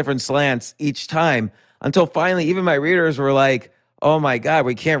slightly different slants each time until finally even my readers were like, oh my God,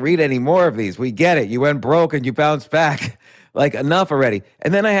 we can't read any more of these. We get it. You went broke and you bounced back. Like, enough already.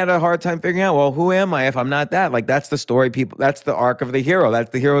 And then I had a hard time figuring out, well, who am I if I'm not that? Like, that's the story that's the arc of the hero.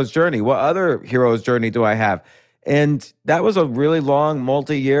 That's the hero's journey. What other hero's journey do I have? And that was a really long,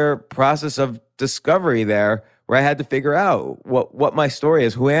 multi-year process of discovery there where I had to figure out what my story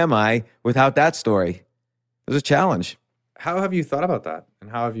is. Who am I without that story? It was a challenge. How have you thought about that?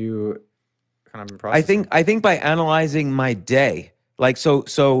 And how have you kind of been processing? I think by analyzing my day, like, so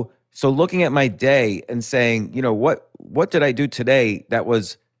looking at my day and saying, what did I do today that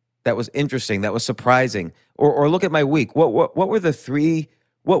was interesting, that was surprising, or look at my week. What were the three?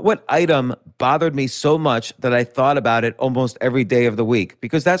 What item bothered me so much that I thought about it almost every day of the week?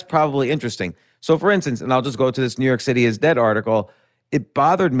 Because that's probably interesting. So, for instance, and I'll just go to this New York City is Dead article. It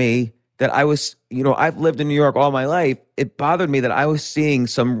bothered me that I was, I've lived in New York all my life. It bothered me that I was seeing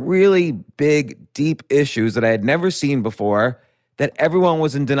some really big, deep issues that I had never seen before, that everyone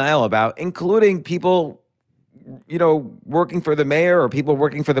was in denial about, including people, working for the mayor or people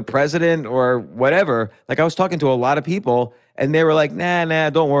working for the president or whatever. Like, I was talking to a lot of people and they were like,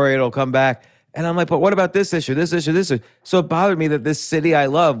 nah, don't worry, it'll come back. And I'm like, but what about this issue, this issue, this issue? So it bothered me that this city I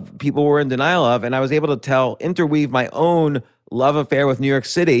love, people were in denial of, and I was able to interweave my own love affair with New York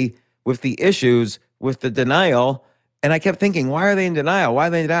City, with the issues, with the denial. And I kept thinking, why are they in denial? Why are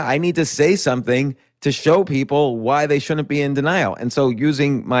they in denial? I need to say something to show people why they shouldn't be in denial. And so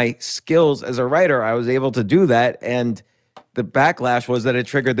using my skills as a writer, I was able to do that. And the backlash was that it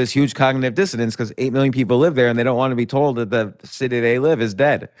triggered this huge cognitive dissonance because 8 million people live there and they don't want to be told that the city they live is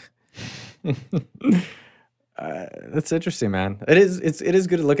dead. That's interesting, man. It is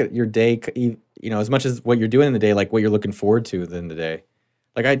good to look at your day, as much as what you're doing in the day, like what you're looking forward to in the day.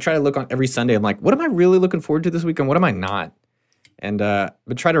 Like, I try to look on every Sunday. I'm like, what am I really looking forward to this week and what am I not? And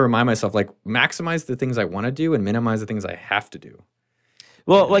but try to remind myself, like, maximize the things I want to do and minimize the things I have to do.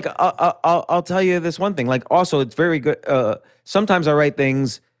 Well, like, I'll tell you this one thing. Like, also, it's very good. Sometimes I write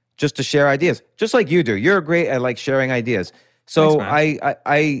things just to share ideas, just like you do. You're great at, like, sharing ideas. So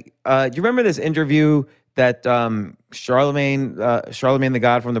thanks, you remember this interview that Charlemagne the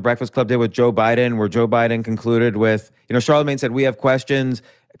God from the Breakfast Club did with Joe Biden, where Joe Biden concluded with, Charlemagne said, we have questions,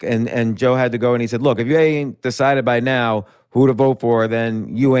 and Joe had to go, and he said, look, if you ain't decided by now who to vote for,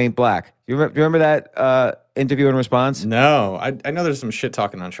 then you ain't black. You remember that interview in response? No, I know there's some shit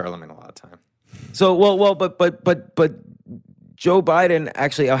talking on Charlemagne a lot of time. So, but Joe Biden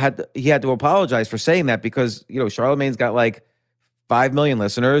actually had to apologize for saying that because, Charlemagne's got like 5 million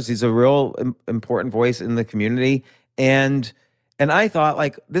listeners. He's a real important voice in the community. And I thought,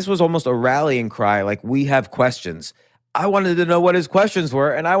 like, this was almost a rallying cry. Like, we have questions. I wanted to know what his questions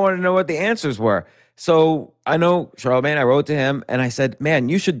were, and I wanted to know what the answers were. So I know Charlemagne, I wrote to him and I said, man,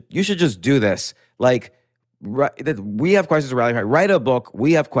 you should just do this. Like, we have questions to rally cry. Write a book.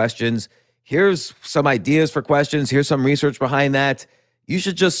 We have questions. Here's some ideas for questions. Here's some research behind that. You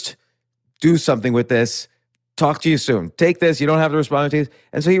should just do something with this. Talk to you soon. Take this. You don't have to respond to these.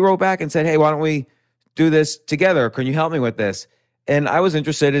 And so he wrote back and said, hey, why don't we do this together? Can you help me with this? And I was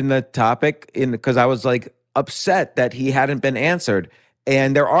interested in the topic because I was like upset that he hadn't been answered.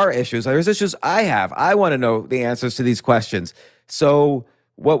 And there are issues. There's issues I have. I want to know the answers to these questions. So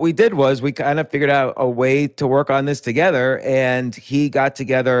what we did was we kind of figured out a way to work on this together. And he got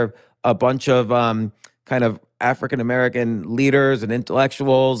together a bunch of kind of African-American leaders and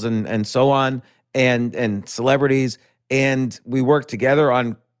intellectuals and so on, and celebrities. And we worked together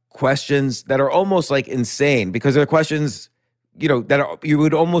on questions that are almost like insane because they're questions, that you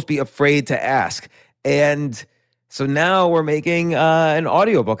would almost be afraid to ask. And so now we're making an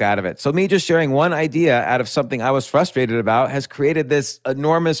audiobook out of it. So me just sharing one idea out of something I was frustrated about has created this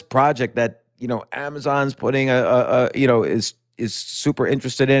enormous project that, Amazon's putting is super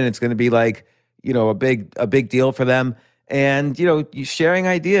interested in. It's going to be like, a big deal for them. And, sharing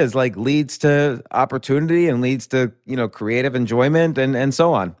ideas like leads to opportunity and leads to, creative enjoyment and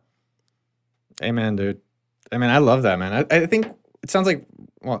so on. Amen, dude. I mean, I love that, man. I think it sounds like,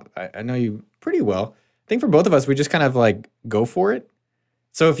 well, I know you pretty well. I think for both of us, we just kind of like go for it.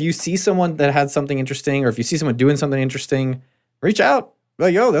 So if you see someone that had something interesting, or if you see someone doing something interesting, reach out.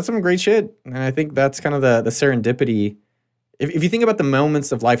 Like, yo, that's some great shit. And I think that's kind of the serendipity if you think about the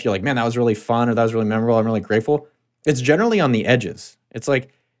moments of life, you're like, man, that was really fun, or that was really memorable, I'm really grateful. It's generally on the edges. It's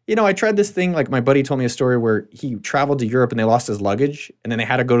like, I tried this thing, like my buddy told me a story where he traveled to Europe and they lost his luggage, and then they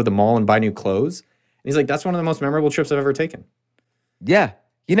had to go to the mall and buy new clothes. And he's like, that's one of the most memorable trips I've ever taken. Yeah.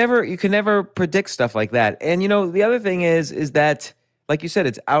 You can never predict stuff like that. And the other thing is that, like you said,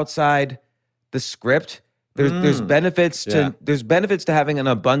 it's outside the script. There's benefits to having an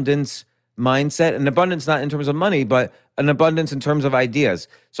abundance mindset, an abundance not in terms of money, but an abundance in terms of ideas.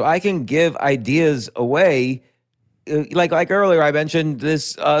 So I can give ideas away. Like earlier, I mentioned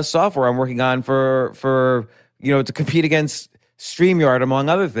this software I'm working on for to compete against StreamYard, among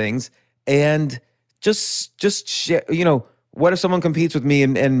other things, and just share. What if someone competes with me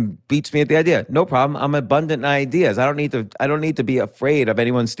and beats me at the idea? No problem. I'm abundant in ideas. I don't need to be afraid of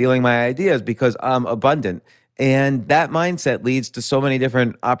anyone stealing my ideas because I'm abundant. And that mindset leads to so many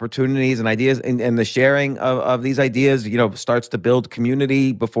different opportunities and ideas, and the sharing of these ideas, starts to build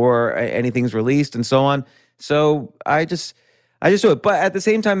community before anything's released and so on. So I just do it. But at the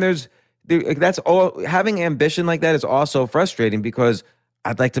same time, that's all. Having ambition like that is also frustrating because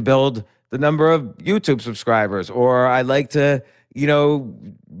I'd like to build the number of YouTube subscribers, or I'd like to,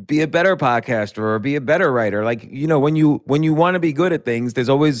 be a better podcaster or be a better writer. Like, when you want to be good at things, there's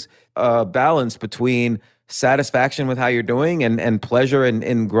always a balance between satisfaction with how you're doing and pleasure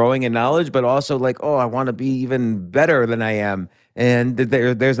in growing in knowledge, but also like, oh, I want to be even better than I am. And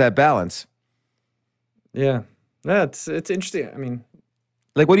there's that balance. Yeah. It's interesting. I mean,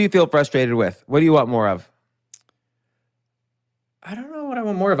 like, what do you feel frustrated with? What do you want more of? I don't know what I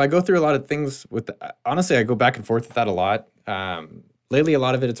want more of. I go through a lot of things honestly, I go back and forth with that a lot. Lately, a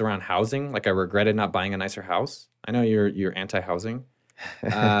lot of it's around housing. Like, I regretted not buying a nicer house. I know you're anti-housing.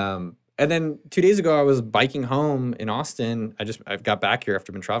 And then 2 days ago, I was biking home in Austin. I got back here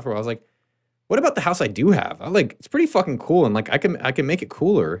after being traveling for a while. I was like, what about the house I do have? It's pretty fucking cool. And like, I can make it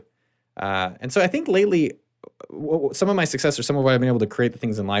cooler. And so I think lately, some of my success or some of what I've been able to create the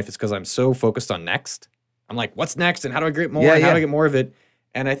things in life is because I'm so focused on next. I'm like, what's next, and how do I create more, and how do I get more of it?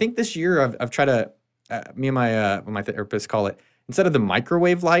 And I think this year I've tried to, me and my therapist call it, instead of the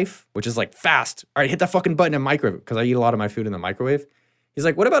microwave life, which is like fast, all right, hit that fucking button and microwave, because I eat a lot of my food in the microwave. He's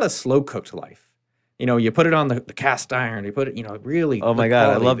like, what about a slow cooked life? You put it on the cast iron, you put it, really. Oh my God,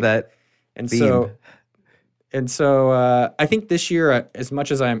 I love that. And theme. so I think this year, as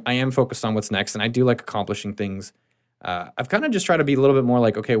much as I am focused on what's next, and I do like accomplishing things, I've kind of just tried to be a little bit more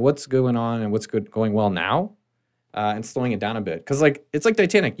like, okay, what's going on and what's going well now, and slowing it down a bit. Because it's like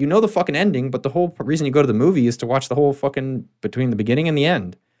Titanic. You know the fucking ending, but the whole reason you go to the movie is to watch the whole fucking between the beginning and the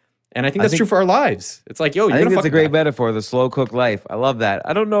end. And I think that's true for our lives. It's like, I think it's a great metaphor, the slow cooked life. I love that.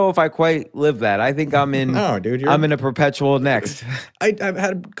 I don't know if I quite live that. I think I'm in. No, dude, I'm in a perpetual next. I've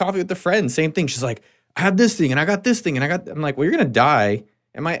had coffee with a friend. Same thing. She's like, I had this thing and I got this thing and I'm like, well, you're gonna die.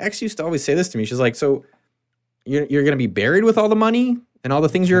 And my ex used to always say this to me. She's like, so you're going to be buried with all the money and all the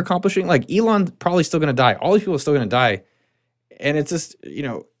things you're accomplishing? Like, Elon probably still going to die. All these people are still going to die. And it's just,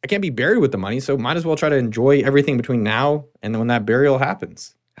 I can't be buried with the money, so might as well try to enjoy everything between now and when that burial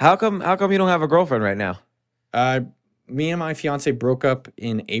happens. How come you don't have a girlfriend right now? Me and my fiance broke up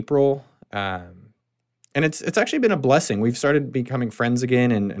in April. And it's actually been a blessing. We've started becoming friends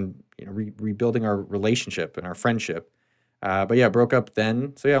again and rebuilding our relationship and our friendship. But yeah, broke up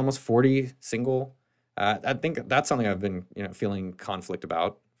then. So yeah, almost 40, single. I think that's something I've been, feeling conflict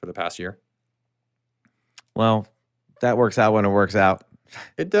about for the past year. Well, that works out when it works out.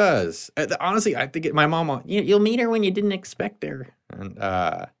 It does. Honestly, I think my mom, you'll meet her when you didn't expect her. And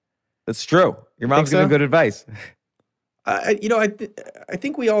that's true. Your mom's giving good advice. I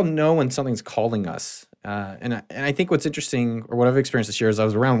think we all know when something's calling us. And I think what's interesting, or what I've experienced this year, is I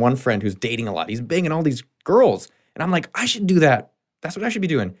was around one friend who's dating a lot. He's banging all these girls. And I'm like, I should do that. That's what I should be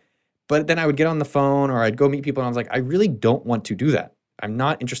doing. But then I would get on the phone or I'd go meet people and I was like, I really don't want to do that. I'm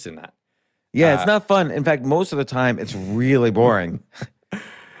not interested in that. Yeah, it's not fun. In fact, most of the time, it's really boring.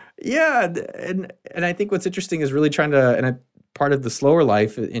 Yeah, and I think what's interesting is really trying to, and part of the slower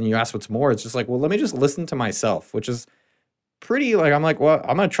life, and you ask what's more, it's just like, well, let me just listen to myself, which is pretty, like, I'm like, well,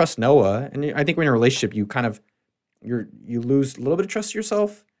 I'm going to trust Noah. And I think when you're in a relationship, you lose a little bit of trust in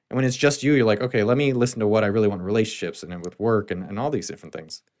yourself. And when it's just you, you're like, okay, let me listen to what I really want in relationships and with work and all these different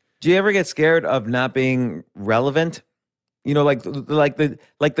things. Do you ever get scared of not being relevant? Like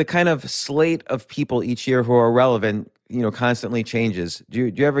the kind of slate of people each year who are relevant, constantly changes. Do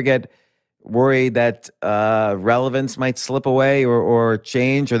you ever get worried that relevance might slip away or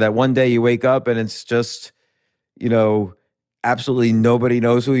change, or that one day you wake up and it's just, absolutely nobody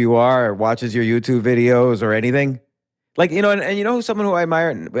knows who you are or watches your YouTube videos or anything? Like, and someone who I admire,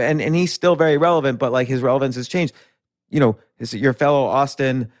 and he's still very relevant, but like his relevance has changed. your fellow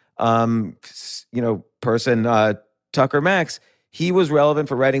Austin, person, Tucker Max. He was relevant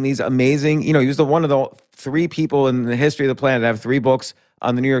for writing these amazing, he was one of the 3 people in the history of the planet to have 3 books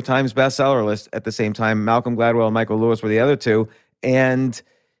on the New York Times bestseller list at the same time. Malcolm Gladwell and Michael Lewis were the other 2. And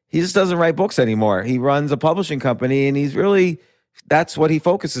he just doesn't write books anymore. He runs a publishing company, and that's what he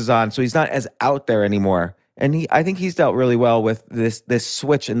focuses on. So he's not as out there anymore. And I think he's dealt really well with this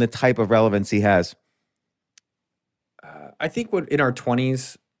switch in the type of relevance he has. I think in our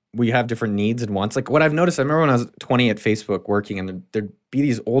 20s, we have different needs and wants. Like what I've noticed, I remember when I was 20 at Facebook working, and there'd be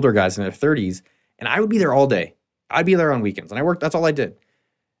these older guys in their 30s, and I would be there all day. I'd be there on weekends, and I worked. That's all I did.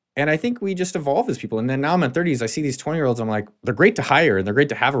 And I think we just evolve as people. And then now I'm in 30s, I see these 20-year-olds, I'm like, they're great to hire and they're great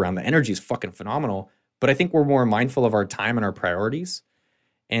to have around. The energy is fucking phenomenal. But I think we're more mindful of our time and our priorities.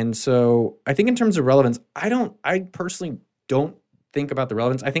 And so I think in terms of relevance, I personally don't think about the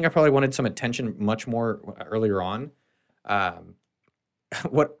relevance. I think I probably wanted some attention much more earlier on. It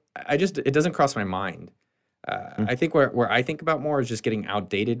doesn't cross my mind. I think where I think about more is just getting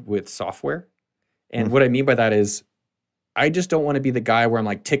outdated with software. And what I mean by that is I just don't want to be the guy where I'm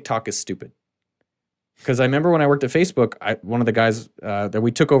like, TikTok is stupid. Because I remember when I worked at Facebook, one of the guys that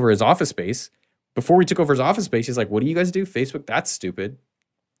we took over his office space, before we took over his office space, he's like, what do you guys do? Facebook? That's stupid.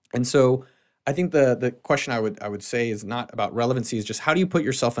 And so I think the question I would say is not about relevancy, is just how do you put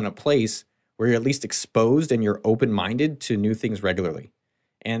yourself in a place where you're at least exposed and you're open-minded to new things regularly?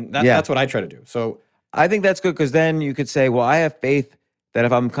 And that's what I try to do. So I think that's good, because then you could say, well, I have faith that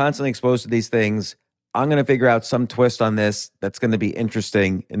if I'm constantly exposed to these things, I'm going to figure out some twist on this that's going to be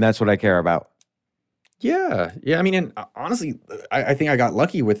interesting, and that's what I care about. Yeah. I mean, and honestly, I think I got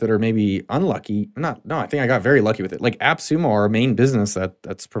lucky with it, or maybe unlucky. I think I got very lucky with it. Like AppSumo, our main business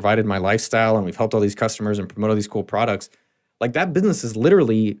that's provided my lifestyle, and we've helped all these customers and promote all these cool products. Like that business is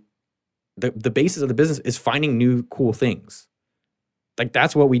literally the basis of the business is finding new cool things. Like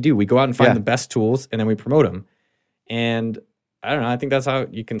that's what we do. We go out and find the best tools, and then we promote them. And I don't know. I think that's how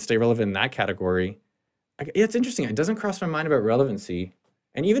you can stay relevant in that category. It's interesting. It doesn't cross my mind about relevancy.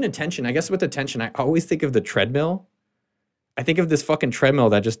 And even attention. I guess with attention, I always think of the treadmill. I think of this fucking treadmill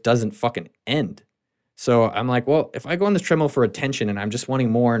that just doesn't fucking end. So I'm like, well, if I go on this treadmill for attention and I'm just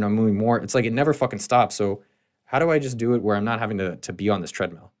wanting more and I'm moving more, it's like it never fucking stops. So how do I just do it where I'm not having to be on this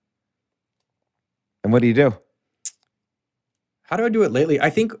treadmill? And what do you do? How do I do it lately? I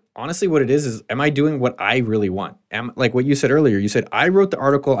think honestly what it is am I doing what I really want? Like what you said earlier, you said, I wrote the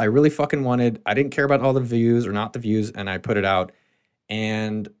article I really fucking wanted. I didn't care about all the views or not the views, and I put it out.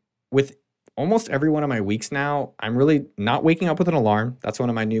 And with almost every one of my weeks now, I'm really not waking up with an alarm. That's one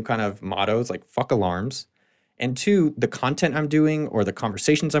of my new kind of mottos, like fuck alarms. And 2, the content I'm doing or the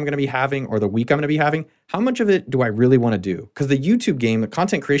conversations I'm going to be having or the week I'm going to be having, how much of it do I really want to do? Because the YouTube game, the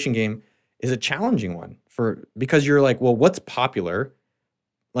content creation game, is a challenging one because you're like, well, what's popular?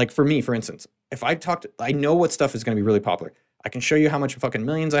 Like for me, for instance, if I know what stuff is going to be really popular. I can show you how much fucking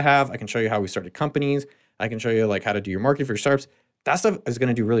millions I have. I can show you how we started companies. I can show you like how to do your marketing for your startups. That stuff is going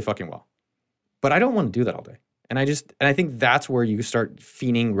to do really fucking well. But I don't want to do that all day. And I think that's where you start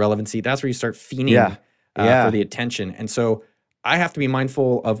fiending relevancy. That's where you start fiending for the attention. And so I have to be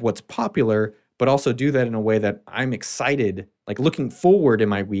mindful of what's popular, but also do that in a way that I'm excited, like looking forward in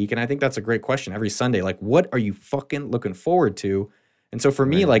my week. And I think that's a great question every Sunday. Like, what are you fucking looking forward to? And so for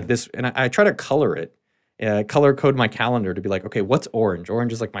me, like this, and I try to color it, color code my calendar to be like, okay, what's orange?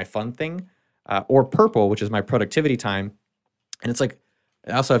 Orange is like my fun thing, or purple, which is my productivity time. And it's like,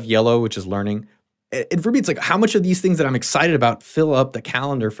 I also have yellow, which is learning. And for me, it's like how much of these things that I'm excited about fill up the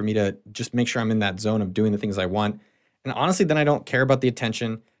calendar for me to just make sure I'm in that zone of doing the things I want. And honestly, then I don't care about the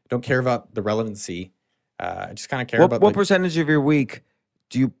attention, don't care about the relevancy. I just kind of care about what percentage of your week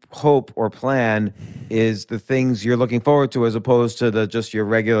do you hope or plan is the things you're looking forward to as opposed to just your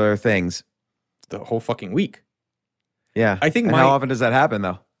regular things? The whole fucking week. Yeah. I think how often does that happen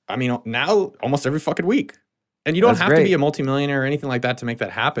though? I mean, now almost every fucking week. And you don't have to be a multimillionaire or anything like that to make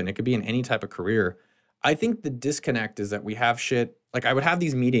that happen. It could be in any type of career. I think the disconnect is that we have shit. Like I would have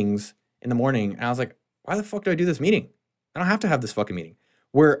these meetings in the morning and I was like, why the fuck do I do this meeting? I don't have to have this fucking meeting.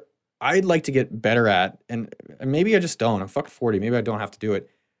 Where I'd like to get better at, and maybe I just don't. I'm fucking 40. Maybe I don't have to do it.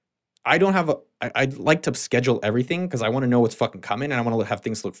 I'd like to schedule everything because I want to know what's fucking coming and I want to have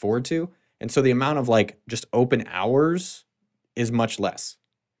things to look forward to. And so the amount of like just open hours is much less.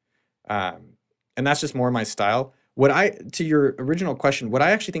 And that's just more my style. To your original question, what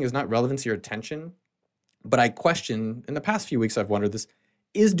I actually think is not relevancy or attention, but I question, in the past few weeks I've wondered this,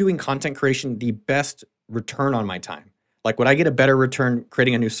 is doing content creation the best return on my time? Like, would I get a better return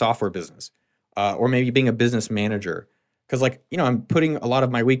creating a new software business? Or maybe being a business manager? Because I'm putting a lot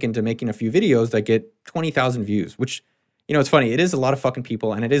of my week into making a few videos that get 20,000 views, which it's funny. It is a lot of fucking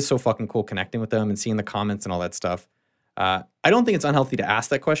people, and it is so fucking cool connecting with them and seeing the comments and all that stuff. I don't think it's unhealthy to ask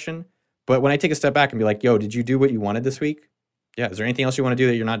that question, but when I take a step back and be like, yo, did you do what you wanted this week? Yeah. Is there anything else you want to do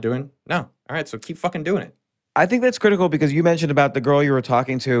that you're not doing? No. All right. So keep fucking doing it. I think that's critical because you mentioned about the girl you were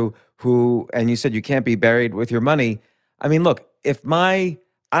talking to and you said you can't be buried with your money. I mean, look,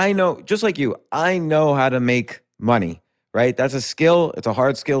 I know, just like you, I know how to make money, right? That's a skill. It's a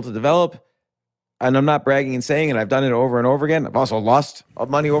hard skill to develop. And I'm not bragging and saying it. I've done it over and over again. I've also lost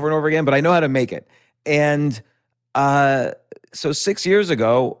money over and over again, but I know how to make it. And so 6 years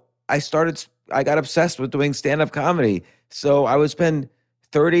ago, I got obsessed with doing stand-up comedy. So I would spend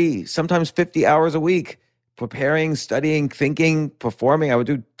 30, sometimes 50 hours a week preparing, studying, thinking, performing. I would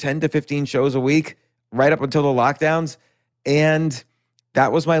do 10 to 15 shows a week right up until the lockdowns. And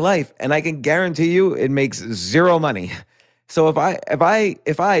that was my life. And I can guarantee you it makes zero money. So if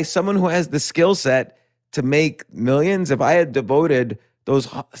I, someone who has the skill set to make millions, if I had devoted those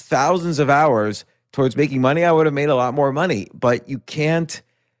thousands of hours towards making money, I would have made a lot more money. But you can't,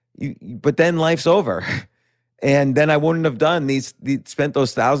 but then life's over. And then I wouldn't have spent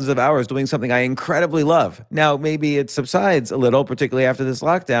those thousands of hours doing something I incredibly love. Now, maybe it subsides a little, particularly after this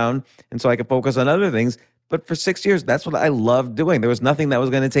lockdown, and so I can focus on other things. But for 6 years, that's what I loved doing. There was nothing that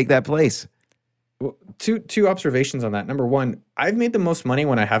was going to take that place. Well, two observations on that. Number one, I've made the most money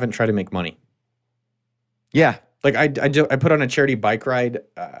when I haven't tried to make money. Yeah. Like I put on a charity bike ride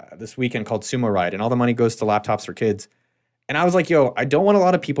this weekend called Sumo Ride, and all the money goes to laptops for kids. And I was like, yo, I don't want a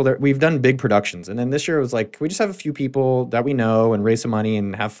lot of people there. We've done big productions. And then this year it was like, can we just have a few people that we know and raise some money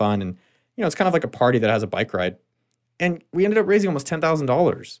and have fun? And, it's kind of like a party that has a bike ride. And we ended up raising almost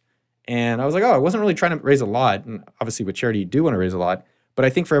 $10,000. And I was like, oh, I wasn't really trying to raise a lot. And obviously with charity, you do want to raise a lot. But I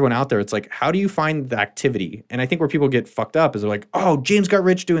think for everyone out there, it's like, how do you find the activity? And I think where people get fucked up is they're like, oh, James got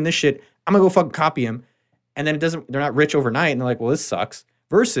rich doing this shit. I'm going to go fucking copy him. And then they're not rich overnight. And they're like, well, this sucks.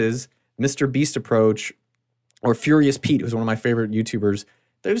 Versus Mr. Beast approach, or Furious Pete, who's one of my favorite YouTubers.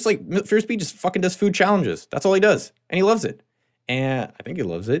 They're just like, Furious Pete just fucking does food challenges. That's all he does. And he loves it. And I think he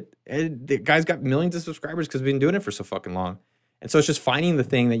loves it. And the guy's got millions of subscribers because he's been doing it for so fucking long. And so it's just finding the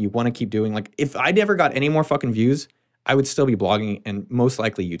thing that you want to keep doing. Like, if I never got any more fucking views, I would still be blogging and most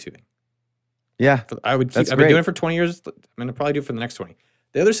likely YouTubing. Yeah. I've been doing it for 20 years. I'm going to probably do it for the next 20.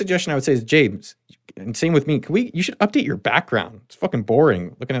 The other suggestion I would say is, James, and same with me, you should update your background. It's fucking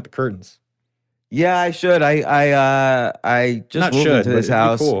boring looking at the curtains. Yeah, I should. I just moved into this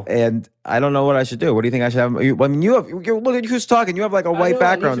house, cool. And I don't know what I should do. What do you think I should have? I mean, look at who's talking. You have like a white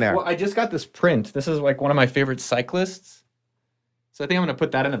background there. Well, I just got this print. This is like one of my favorite cyclists. So I think I'm going to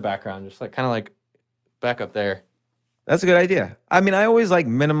put that in the background, just like kind of like back up there. That's a good idea. I mean, I always like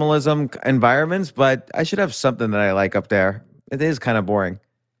minimalism environments, but I should have something that I like up there. It is kind of boring.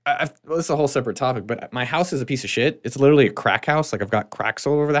 Well, this is a whole separate topic, but my house is a piece of shit. It's literally a crack house. Like, I've got cracks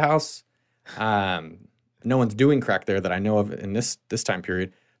all over the house. No one's doing crack there that I know of in this time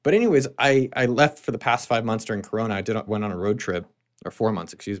period. But anyways, I left for the past 5 months during Corona. I went on a road trip, or 4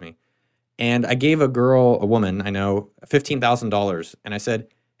 months, excuse me. And I gave a woman I know, $15,000. And I said,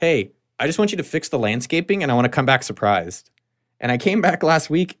 hey, I just want you to fix the landscaping and I want to come back surprised. And I came back last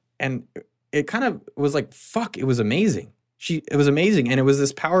week and it kind of was like, fuck, it was amazing. It was amazing. And it was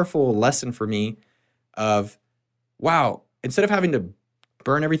this powerful lesson for me of, wow, instead of having to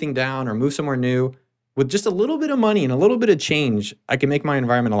burn everything down or move somewhere new, with just a little bit of money and a little bit of change, I can make my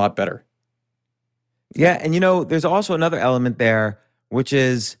environment a lot better. Yeah. And there's also another element there, which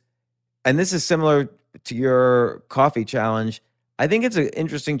is, and this is similar to your coffee challenge. I think it's an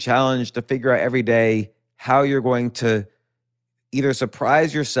interesting challenge to figure out every day how you're going to either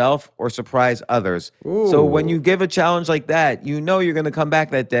surprise yourself or surprise others. Ooh. So when you give a challenge like that, you're going to come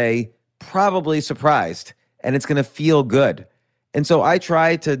back that day probably surprised, and it's going to feel good. And so I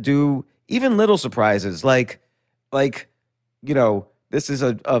try to do even little surprises, like this is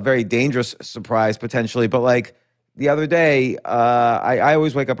a very dangerous surprise potentially, but like the other day, I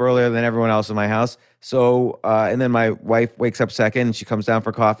always wake up earlier than everyone else in my house. So, and then my wife wakes up second and she comes down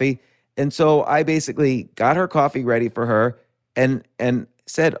for coffee. And so I basically got her coffee ready for her and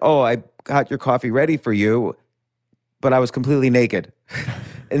said, oh, I got your coffee ready for you, but I was completely naked.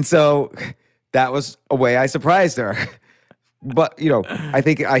 And so that was a way I surprised her. But, I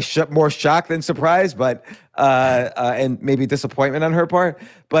think I more shocked than surprised, but, and maybe disappointment on her part.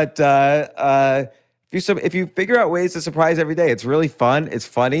 But, if you figure out ways to surprise every day, it's really fun. It's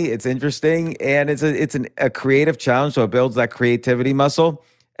funny. It's interesting, and it's a creative challenge. So it builds that creativity muscle,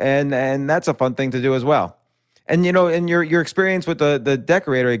 and that's a fun thing to do as well. And in your experience with the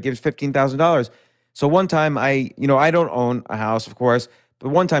decorator, it gives $15,000. So one time I don't own a house, of course, but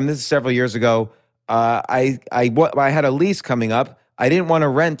one time, this is several years ago, I had a lease coming up. I didn't want to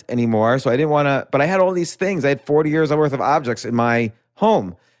rent anymore, so I didn't want to. But I had all these things. I had 40 years worth of objects in my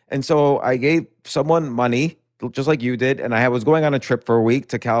home, and so I gave someone money, just like you did, and I was going on a trip for a week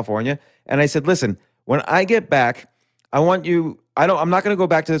to California, and I said, "Listen, when I get back, I want you. I'm not going to go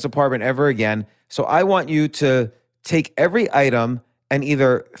back to this apartment ever again. So I want you to take every item and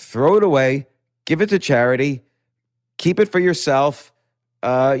either throw it away, give it to charity, keep it for yourself,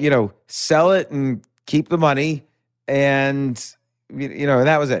 sell it and keep the money, and and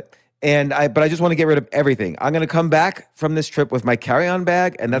that was it. But I just want to get rid of everything. I'm going to come back from this trip with my carry-on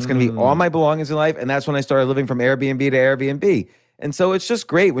bag, and that's going to be all my belongings in life. And that's when I started living from Airbnb to Airbnb. And so it's just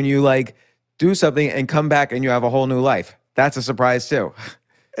great when you like do something and come back and you have a whole new life. That's a surprise too.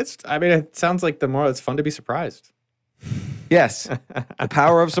 It sounds like it's fun to be surprised. Yes. The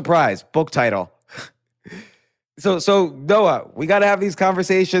Power of Surprise, book title. So Noah, we got to have these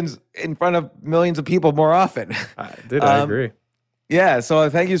conversations in front of millions of people more often. I agree. Yeah, so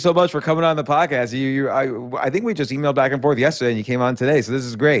thank you so much for coming on the podcast. I think we just emailed back and forth yesterday, and you came on today, so this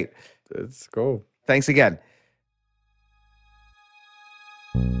is great. It's cool. Thanks again.